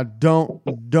tells me I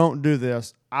don't do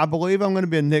this, I believe I'm going to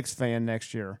be a Knicks fan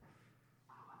next year.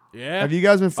 Yeah. Have you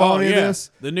guys been following any of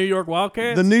this? The New York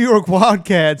Wildcats? The New York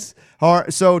Wildcats are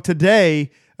so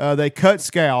today. They cut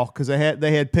Scal because they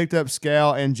had picked up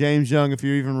Scal and James Young, if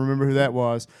you even remember who that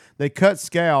was. They cut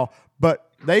Scal, but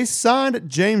they signed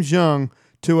James Young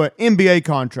to an NBA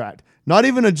contract, not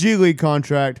even a G League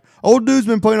contract. Old dude's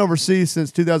been playing overseas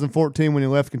since 2014 when he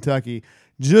left Kentucky.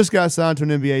 Just got signed to an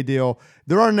NBA deal.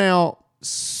 There are now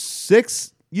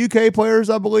 6 UK players,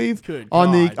 I believe, Good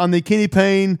on God. the Kenny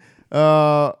Payne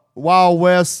Wild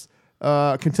West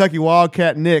Kentucky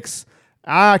Wildcat Knicks.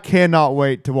 I cannot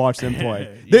wait to watch them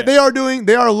play. Yeah. They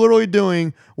are literally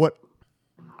doing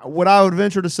what I would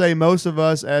venture to say most of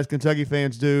us as Kentucky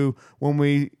fans do when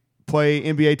we play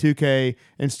NBA 2K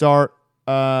and start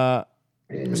a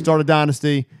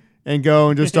dynasty and go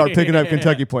and just start picking up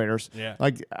Kentucky players. Yeah.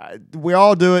 Like we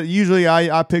all do it. Usually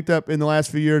I picked up in the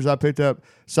last few years, I picked up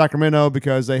Sacramento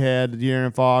because they had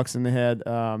De'Aaron Fox and they had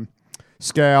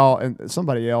Scal and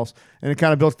somebody else, and it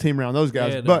kind of built a team around those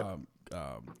guys. And, but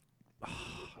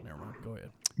never mind. Go ahead.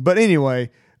 But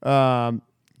anyway,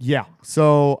 yeah.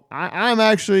 So I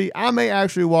may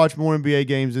actually watch more NBA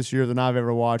games this year than I've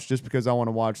ever watched, just because I want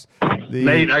to watch the.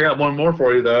 Nate, I got one more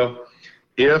for you though.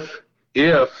 If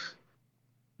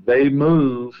they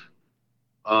move,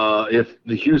 if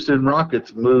the Houston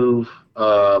Rockets move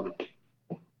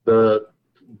the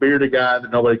bearded guy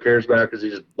that nobody cares about because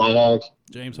he's bald.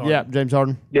 James Harden. Yeah, James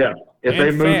Harden. Yeah. If And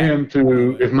they move fat. him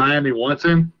to, if Miami wants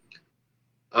him,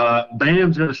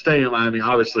 Bam's going to stay in Miami,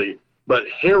 obviously, but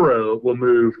Hero will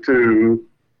move to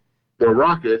the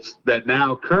Rockets that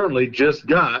now currently just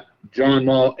got John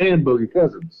Wall and Boogie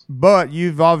Cousins. But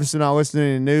you've obviously not listened to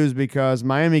any news because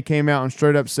Miami came out and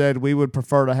straight up said we would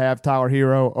prefer to have Tyler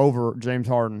Hero over James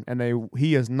Harden, and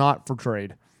he is not for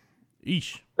trade.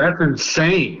 Eesh. That's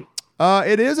insane.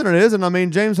 It is and it isn't. I mean,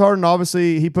 James Harden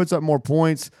obviously he puts up more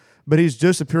points, but he's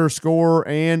just a pure scorer,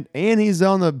 and he's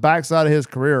on the backside of his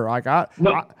career. Like I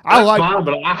That's like. fine,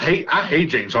 but I hate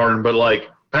James Harden, but like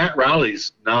Pat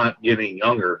Riley's not getting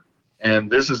younger,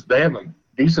 and they have a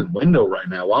decent window right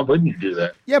now. Why wouldn't you do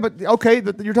that? Yeah, but okay,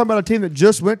 but you're talking about a team that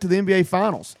just went to the NBA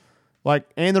Finals,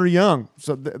 and they're young,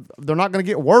 so they're not going to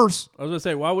get worse. I was gonna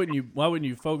say, why wouldn't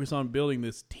you focus on building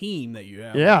this team that you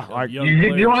have? Yeah, of like- young You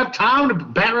players? don't have time to.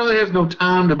 Pat Riley has no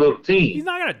time to build a team. He's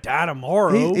not gonna die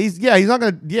tomorrow. He's not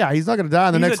going to die in the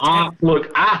He's next. a-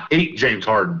 Look, I hate James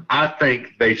Harden. I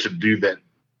think they should do that.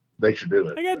 They should do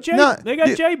it. They got Jay. No, they got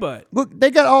dude. Jay Butt. Look,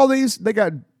 they got all these. They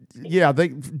got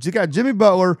Jimmy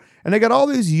Butler, and they got all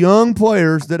these young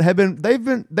players that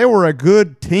they were a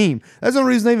good team. That's the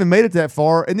only reason they even made it that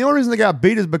far. And the only reason they got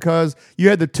beat is because you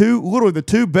had the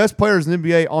two best players in the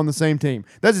NBA on the same team.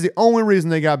 That's the only reason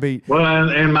they got beat. Well,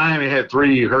 and Miami had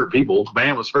 3 hurt people.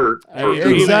 Bam was hurt.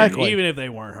 Exactly. Even if they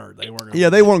weren't hurt, they weren't. Yeah,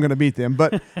 they weren't going to beat them,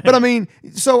 but I mean,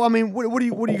 what are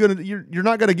you going to? You're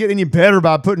not going to get any better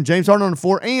by putting James Harden on the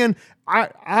floor. And I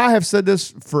have said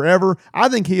this forever. I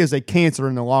think he is a cancer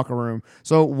in the locker room.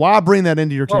 So why bring that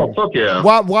into your team? Oh, fuck yeah.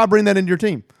 Why bring that into your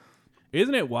team?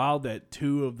 Isn't it wild that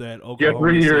 2 of that Yeah, Oklahoma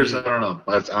 3 years. City, I don't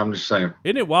know. I'm just saying.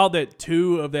 Isn't it wild that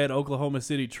 2 of that Oklahoma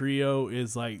City trio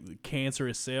is like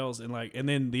cancerous cells, and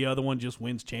then the other one just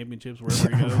wins championships wherever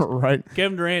he goes? Right.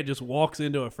 Kevin Durant just walks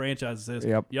into a franchise and says,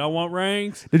 Yep. "Y'all want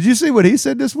rings?" Did you see what he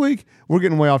said this week? We're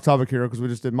getting way off topic here because we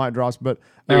just did mic drops, but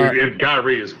Dude, and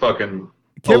Kyrie is fucking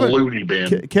Kevin- a loony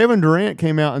bin. Kevin Durant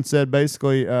came out and said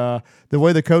basically the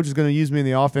way the coach is going to use me in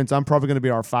the offense, I'm probably going to be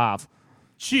our 5.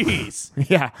 Jeez.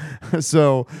 Yeah.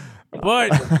 So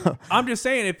But I'm just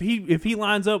saying, if he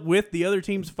lines up with the other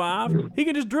team's 5, he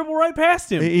can just dribble right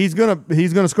past him. he's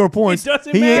gonna score points. It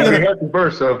doesn't He ain't matter. He's gonna- healthy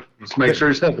first, so let's make sure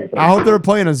he's healthy. I hope they're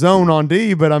playing a zone on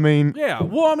D, but I mean, Yeah,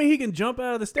 well, I mean, he can jump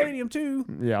out of the stadium too,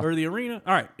 Yeah. or the arena.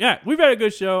 All right, yeah, we've had a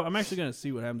good show. I'm actually going to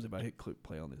see what happens if I hit click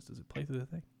play on this. Does it play through the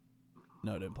thing?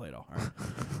 No, it didn't play at all.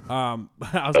 All right.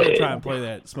 I was going to try and play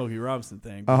that Smokey Robinson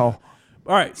thing. oh,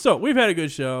 All right, so we've had a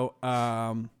good show.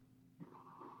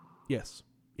 Yes,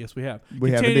 we have.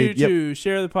 We have Continue indeed. Yep. to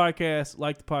share the podcast,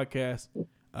 like the podcast,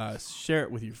 share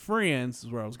it with your friends. Is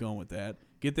where I was going with that.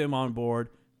 Get them on board.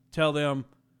 Tell them,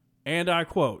 and I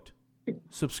quote,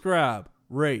 subscribe,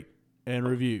 rate, and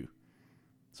review,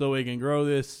 so we can grow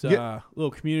this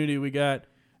little community we got,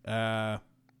 and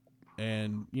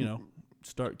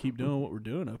keep doing what we're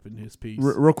doing up in his piece.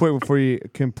 real quick before you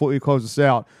completely close this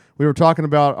out, we were talking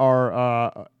about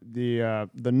our the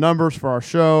numbers for our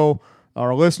show,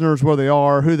 our listeners, where they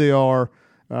are, who they are.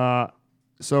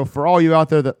 So for all you out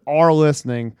there that are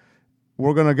listening,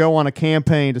 we're going to go on a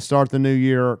campaign to start the new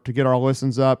year to get our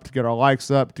listens up, to get our likes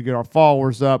up, to get our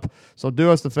followers up. So do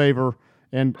us the favor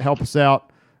and help us out.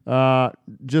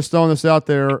 Just throwing this out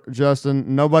there,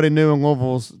 Justin, nobody new in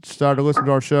Louisville's started listening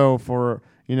to our show for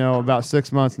about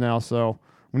 6 months now. So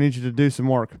we need you to do some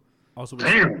work. Also,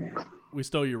 Damn. we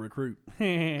stole your recruit.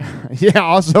 Yeah.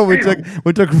 Also, we took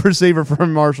a receiver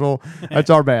from Marshall. That's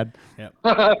our bad.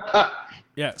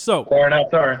 Yeah. So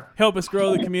Sorry. help us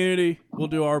grow the community. We'll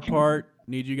do our part.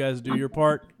 Need you guys to do your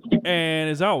part. And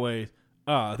as always,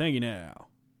 thank you now.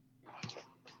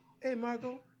 Hey,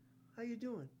 Marco, how you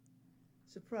doing?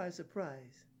 Surprise,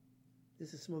 surprise.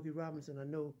 This is Smokey Robinson. I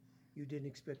know you didn't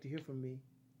expect to hear from me,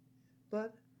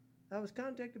 but I was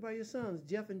contacted by your sons,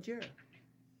 Jeff and Jared.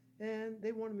 and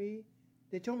they wanted me.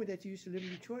 They told me that you used to live in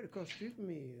Detroit, across the street from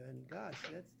me, and gosh,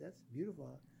 that's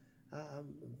beautiful.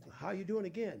 How you doing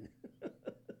again?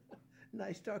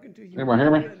 Nice talking to you. Anybody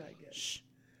hear me? Again, I guess. Shh.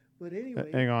 But anyway,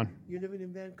 Hang on. you're living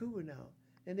in Vancouver now,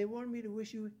 and they wanted me to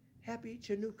wish you happy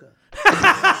Chinooka.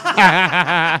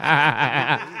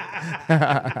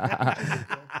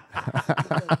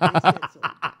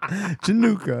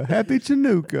 Chinooka. Happy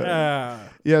Chinooka. Ah.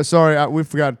 Yeah, sorry, we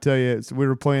forgot to tell you. We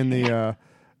were playing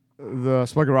the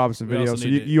Smokey Robinson We video, also so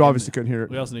need to you end obviously the- couldn't hear it.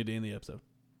 We also need to end the episode.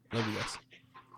 Love you guys.